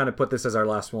 We'll kind of put this as our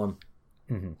last one.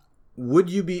 Would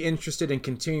you be interested in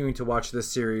continuing to watch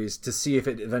this series to see if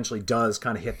it eventually does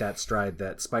kind of hit that stride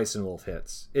that Spice and Wolf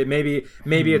hits? It maybe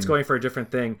it's going for a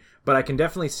different thing, but I can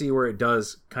definitely see where it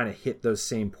does kind of hit those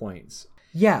same points.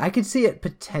 Yeah, I could see it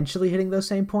potentially hitting those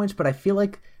same points, but I feel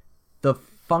like the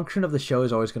function of the show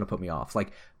is always going to put me off.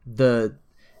 Like the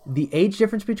age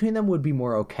difference between them would be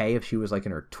more okay if she was like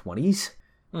in her 20s,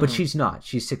 but she's not.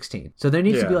 She's 16. So there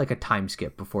needs to be like a time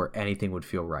skip before anything would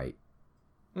feel right.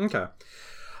 Okay.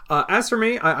 As for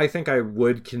me, I think I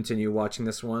would continue watching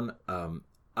this one.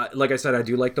 Like I said, I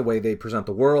do like the way they present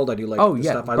the world. I do like the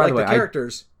stuff. I like the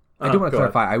characters. I do want to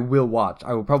clarify. I will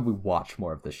probably watch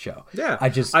more of this show. Yeah. I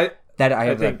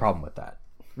have that problem with that.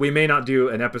 We may not do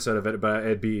an episode of it, but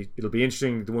it'll be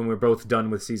interesting when we're both done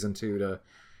with season 2 to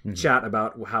chat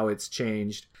about how it's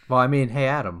changed. Well, I mean, hey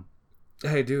Adam.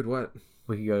 Hey dude, what?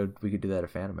 We could do that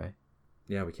at Fanime.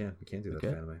 Yeah, we can. We can do that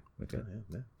at Fanime. Okay.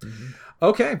 Yeah.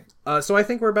 Okay. So I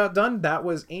think we're about done. That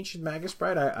was Ancient Magus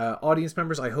Bride. Audience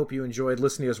members, I hope you enjoyed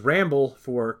listening to us ramble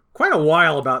for quite a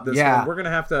while about this one. We're gonna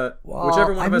have to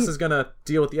whichever one of us is gonna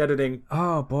deal with the editing.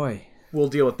 Oh boy. We'll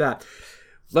deal with that.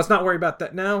 Let's not worry about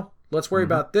that now. Let's worry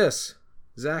about this.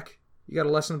 Zach, you got a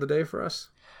lesson of the day for us?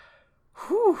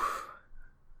 Whew.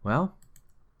 Well,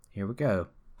 here we go.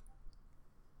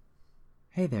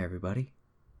 Hey there, everybody.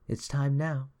 It's time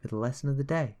now for the lesson of the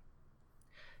day.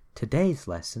 Today's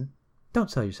lesson: don't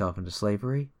sell yourself into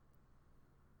slavery.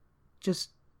 It's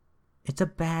a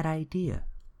bad idea.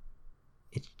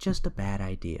 It's just a bad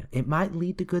idea. It might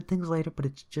lead to good things later, but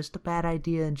it's just a bad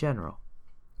idea in general.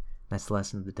 That's the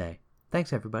lesson of the day.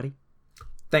 Thanks, everybody.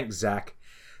 Thanks, Zach.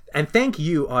 And thank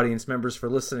you, audience members, for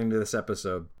listening to this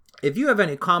episode. If you have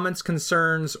any comments,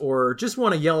 concerns, or just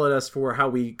want to yell at us for how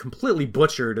we completely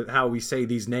butchered how we say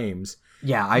these names...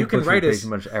 Yeah, I butchered pretty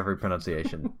much every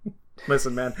pronunciation.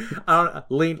 Listen, man.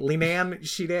 Linan,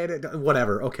 she did,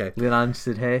 whatever, okay. Linan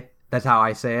Sidhe. That's how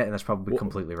I say it, and that's probably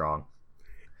completely wrong.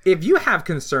 If you have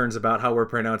concerns about how we're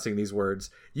pronouncing these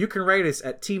words, you can write us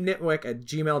at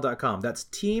teamnitwick@gmail.com. That's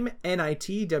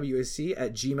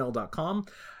teamnitwick@gmail.com.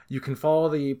 You can follow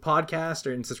the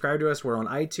podcast and subscribe to us. We're on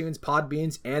iTunes,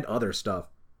 Podbeans, and other stuff.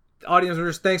 Audience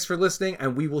members, thanks for listening,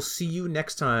 and we will see you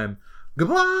next time.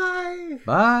 Goodbye!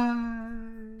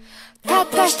 Bye! たっ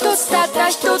た一つたった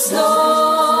一つ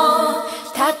の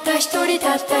たった一人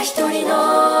たった一人の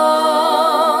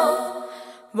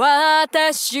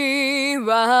私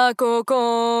はここ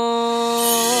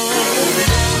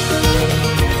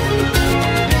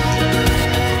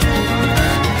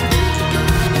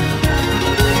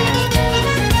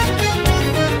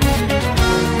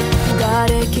瓦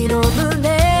礫の胸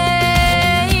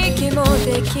息も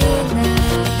できない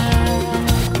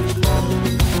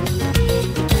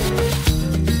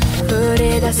降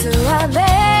り出す雨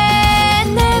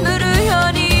眠るよ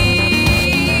う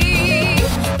に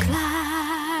暗い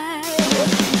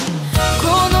こ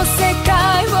の世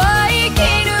界を生き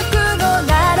抜くの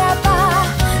ならば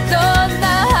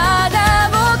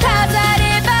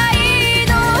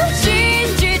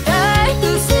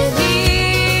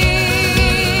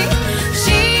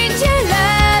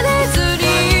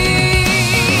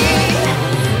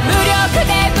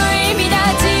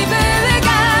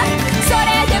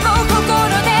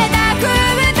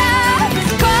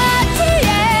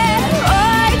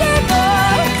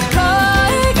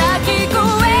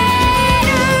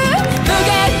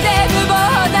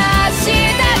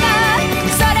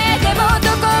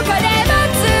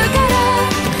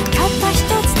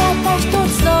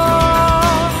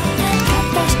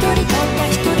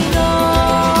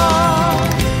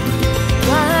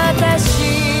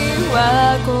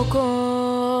心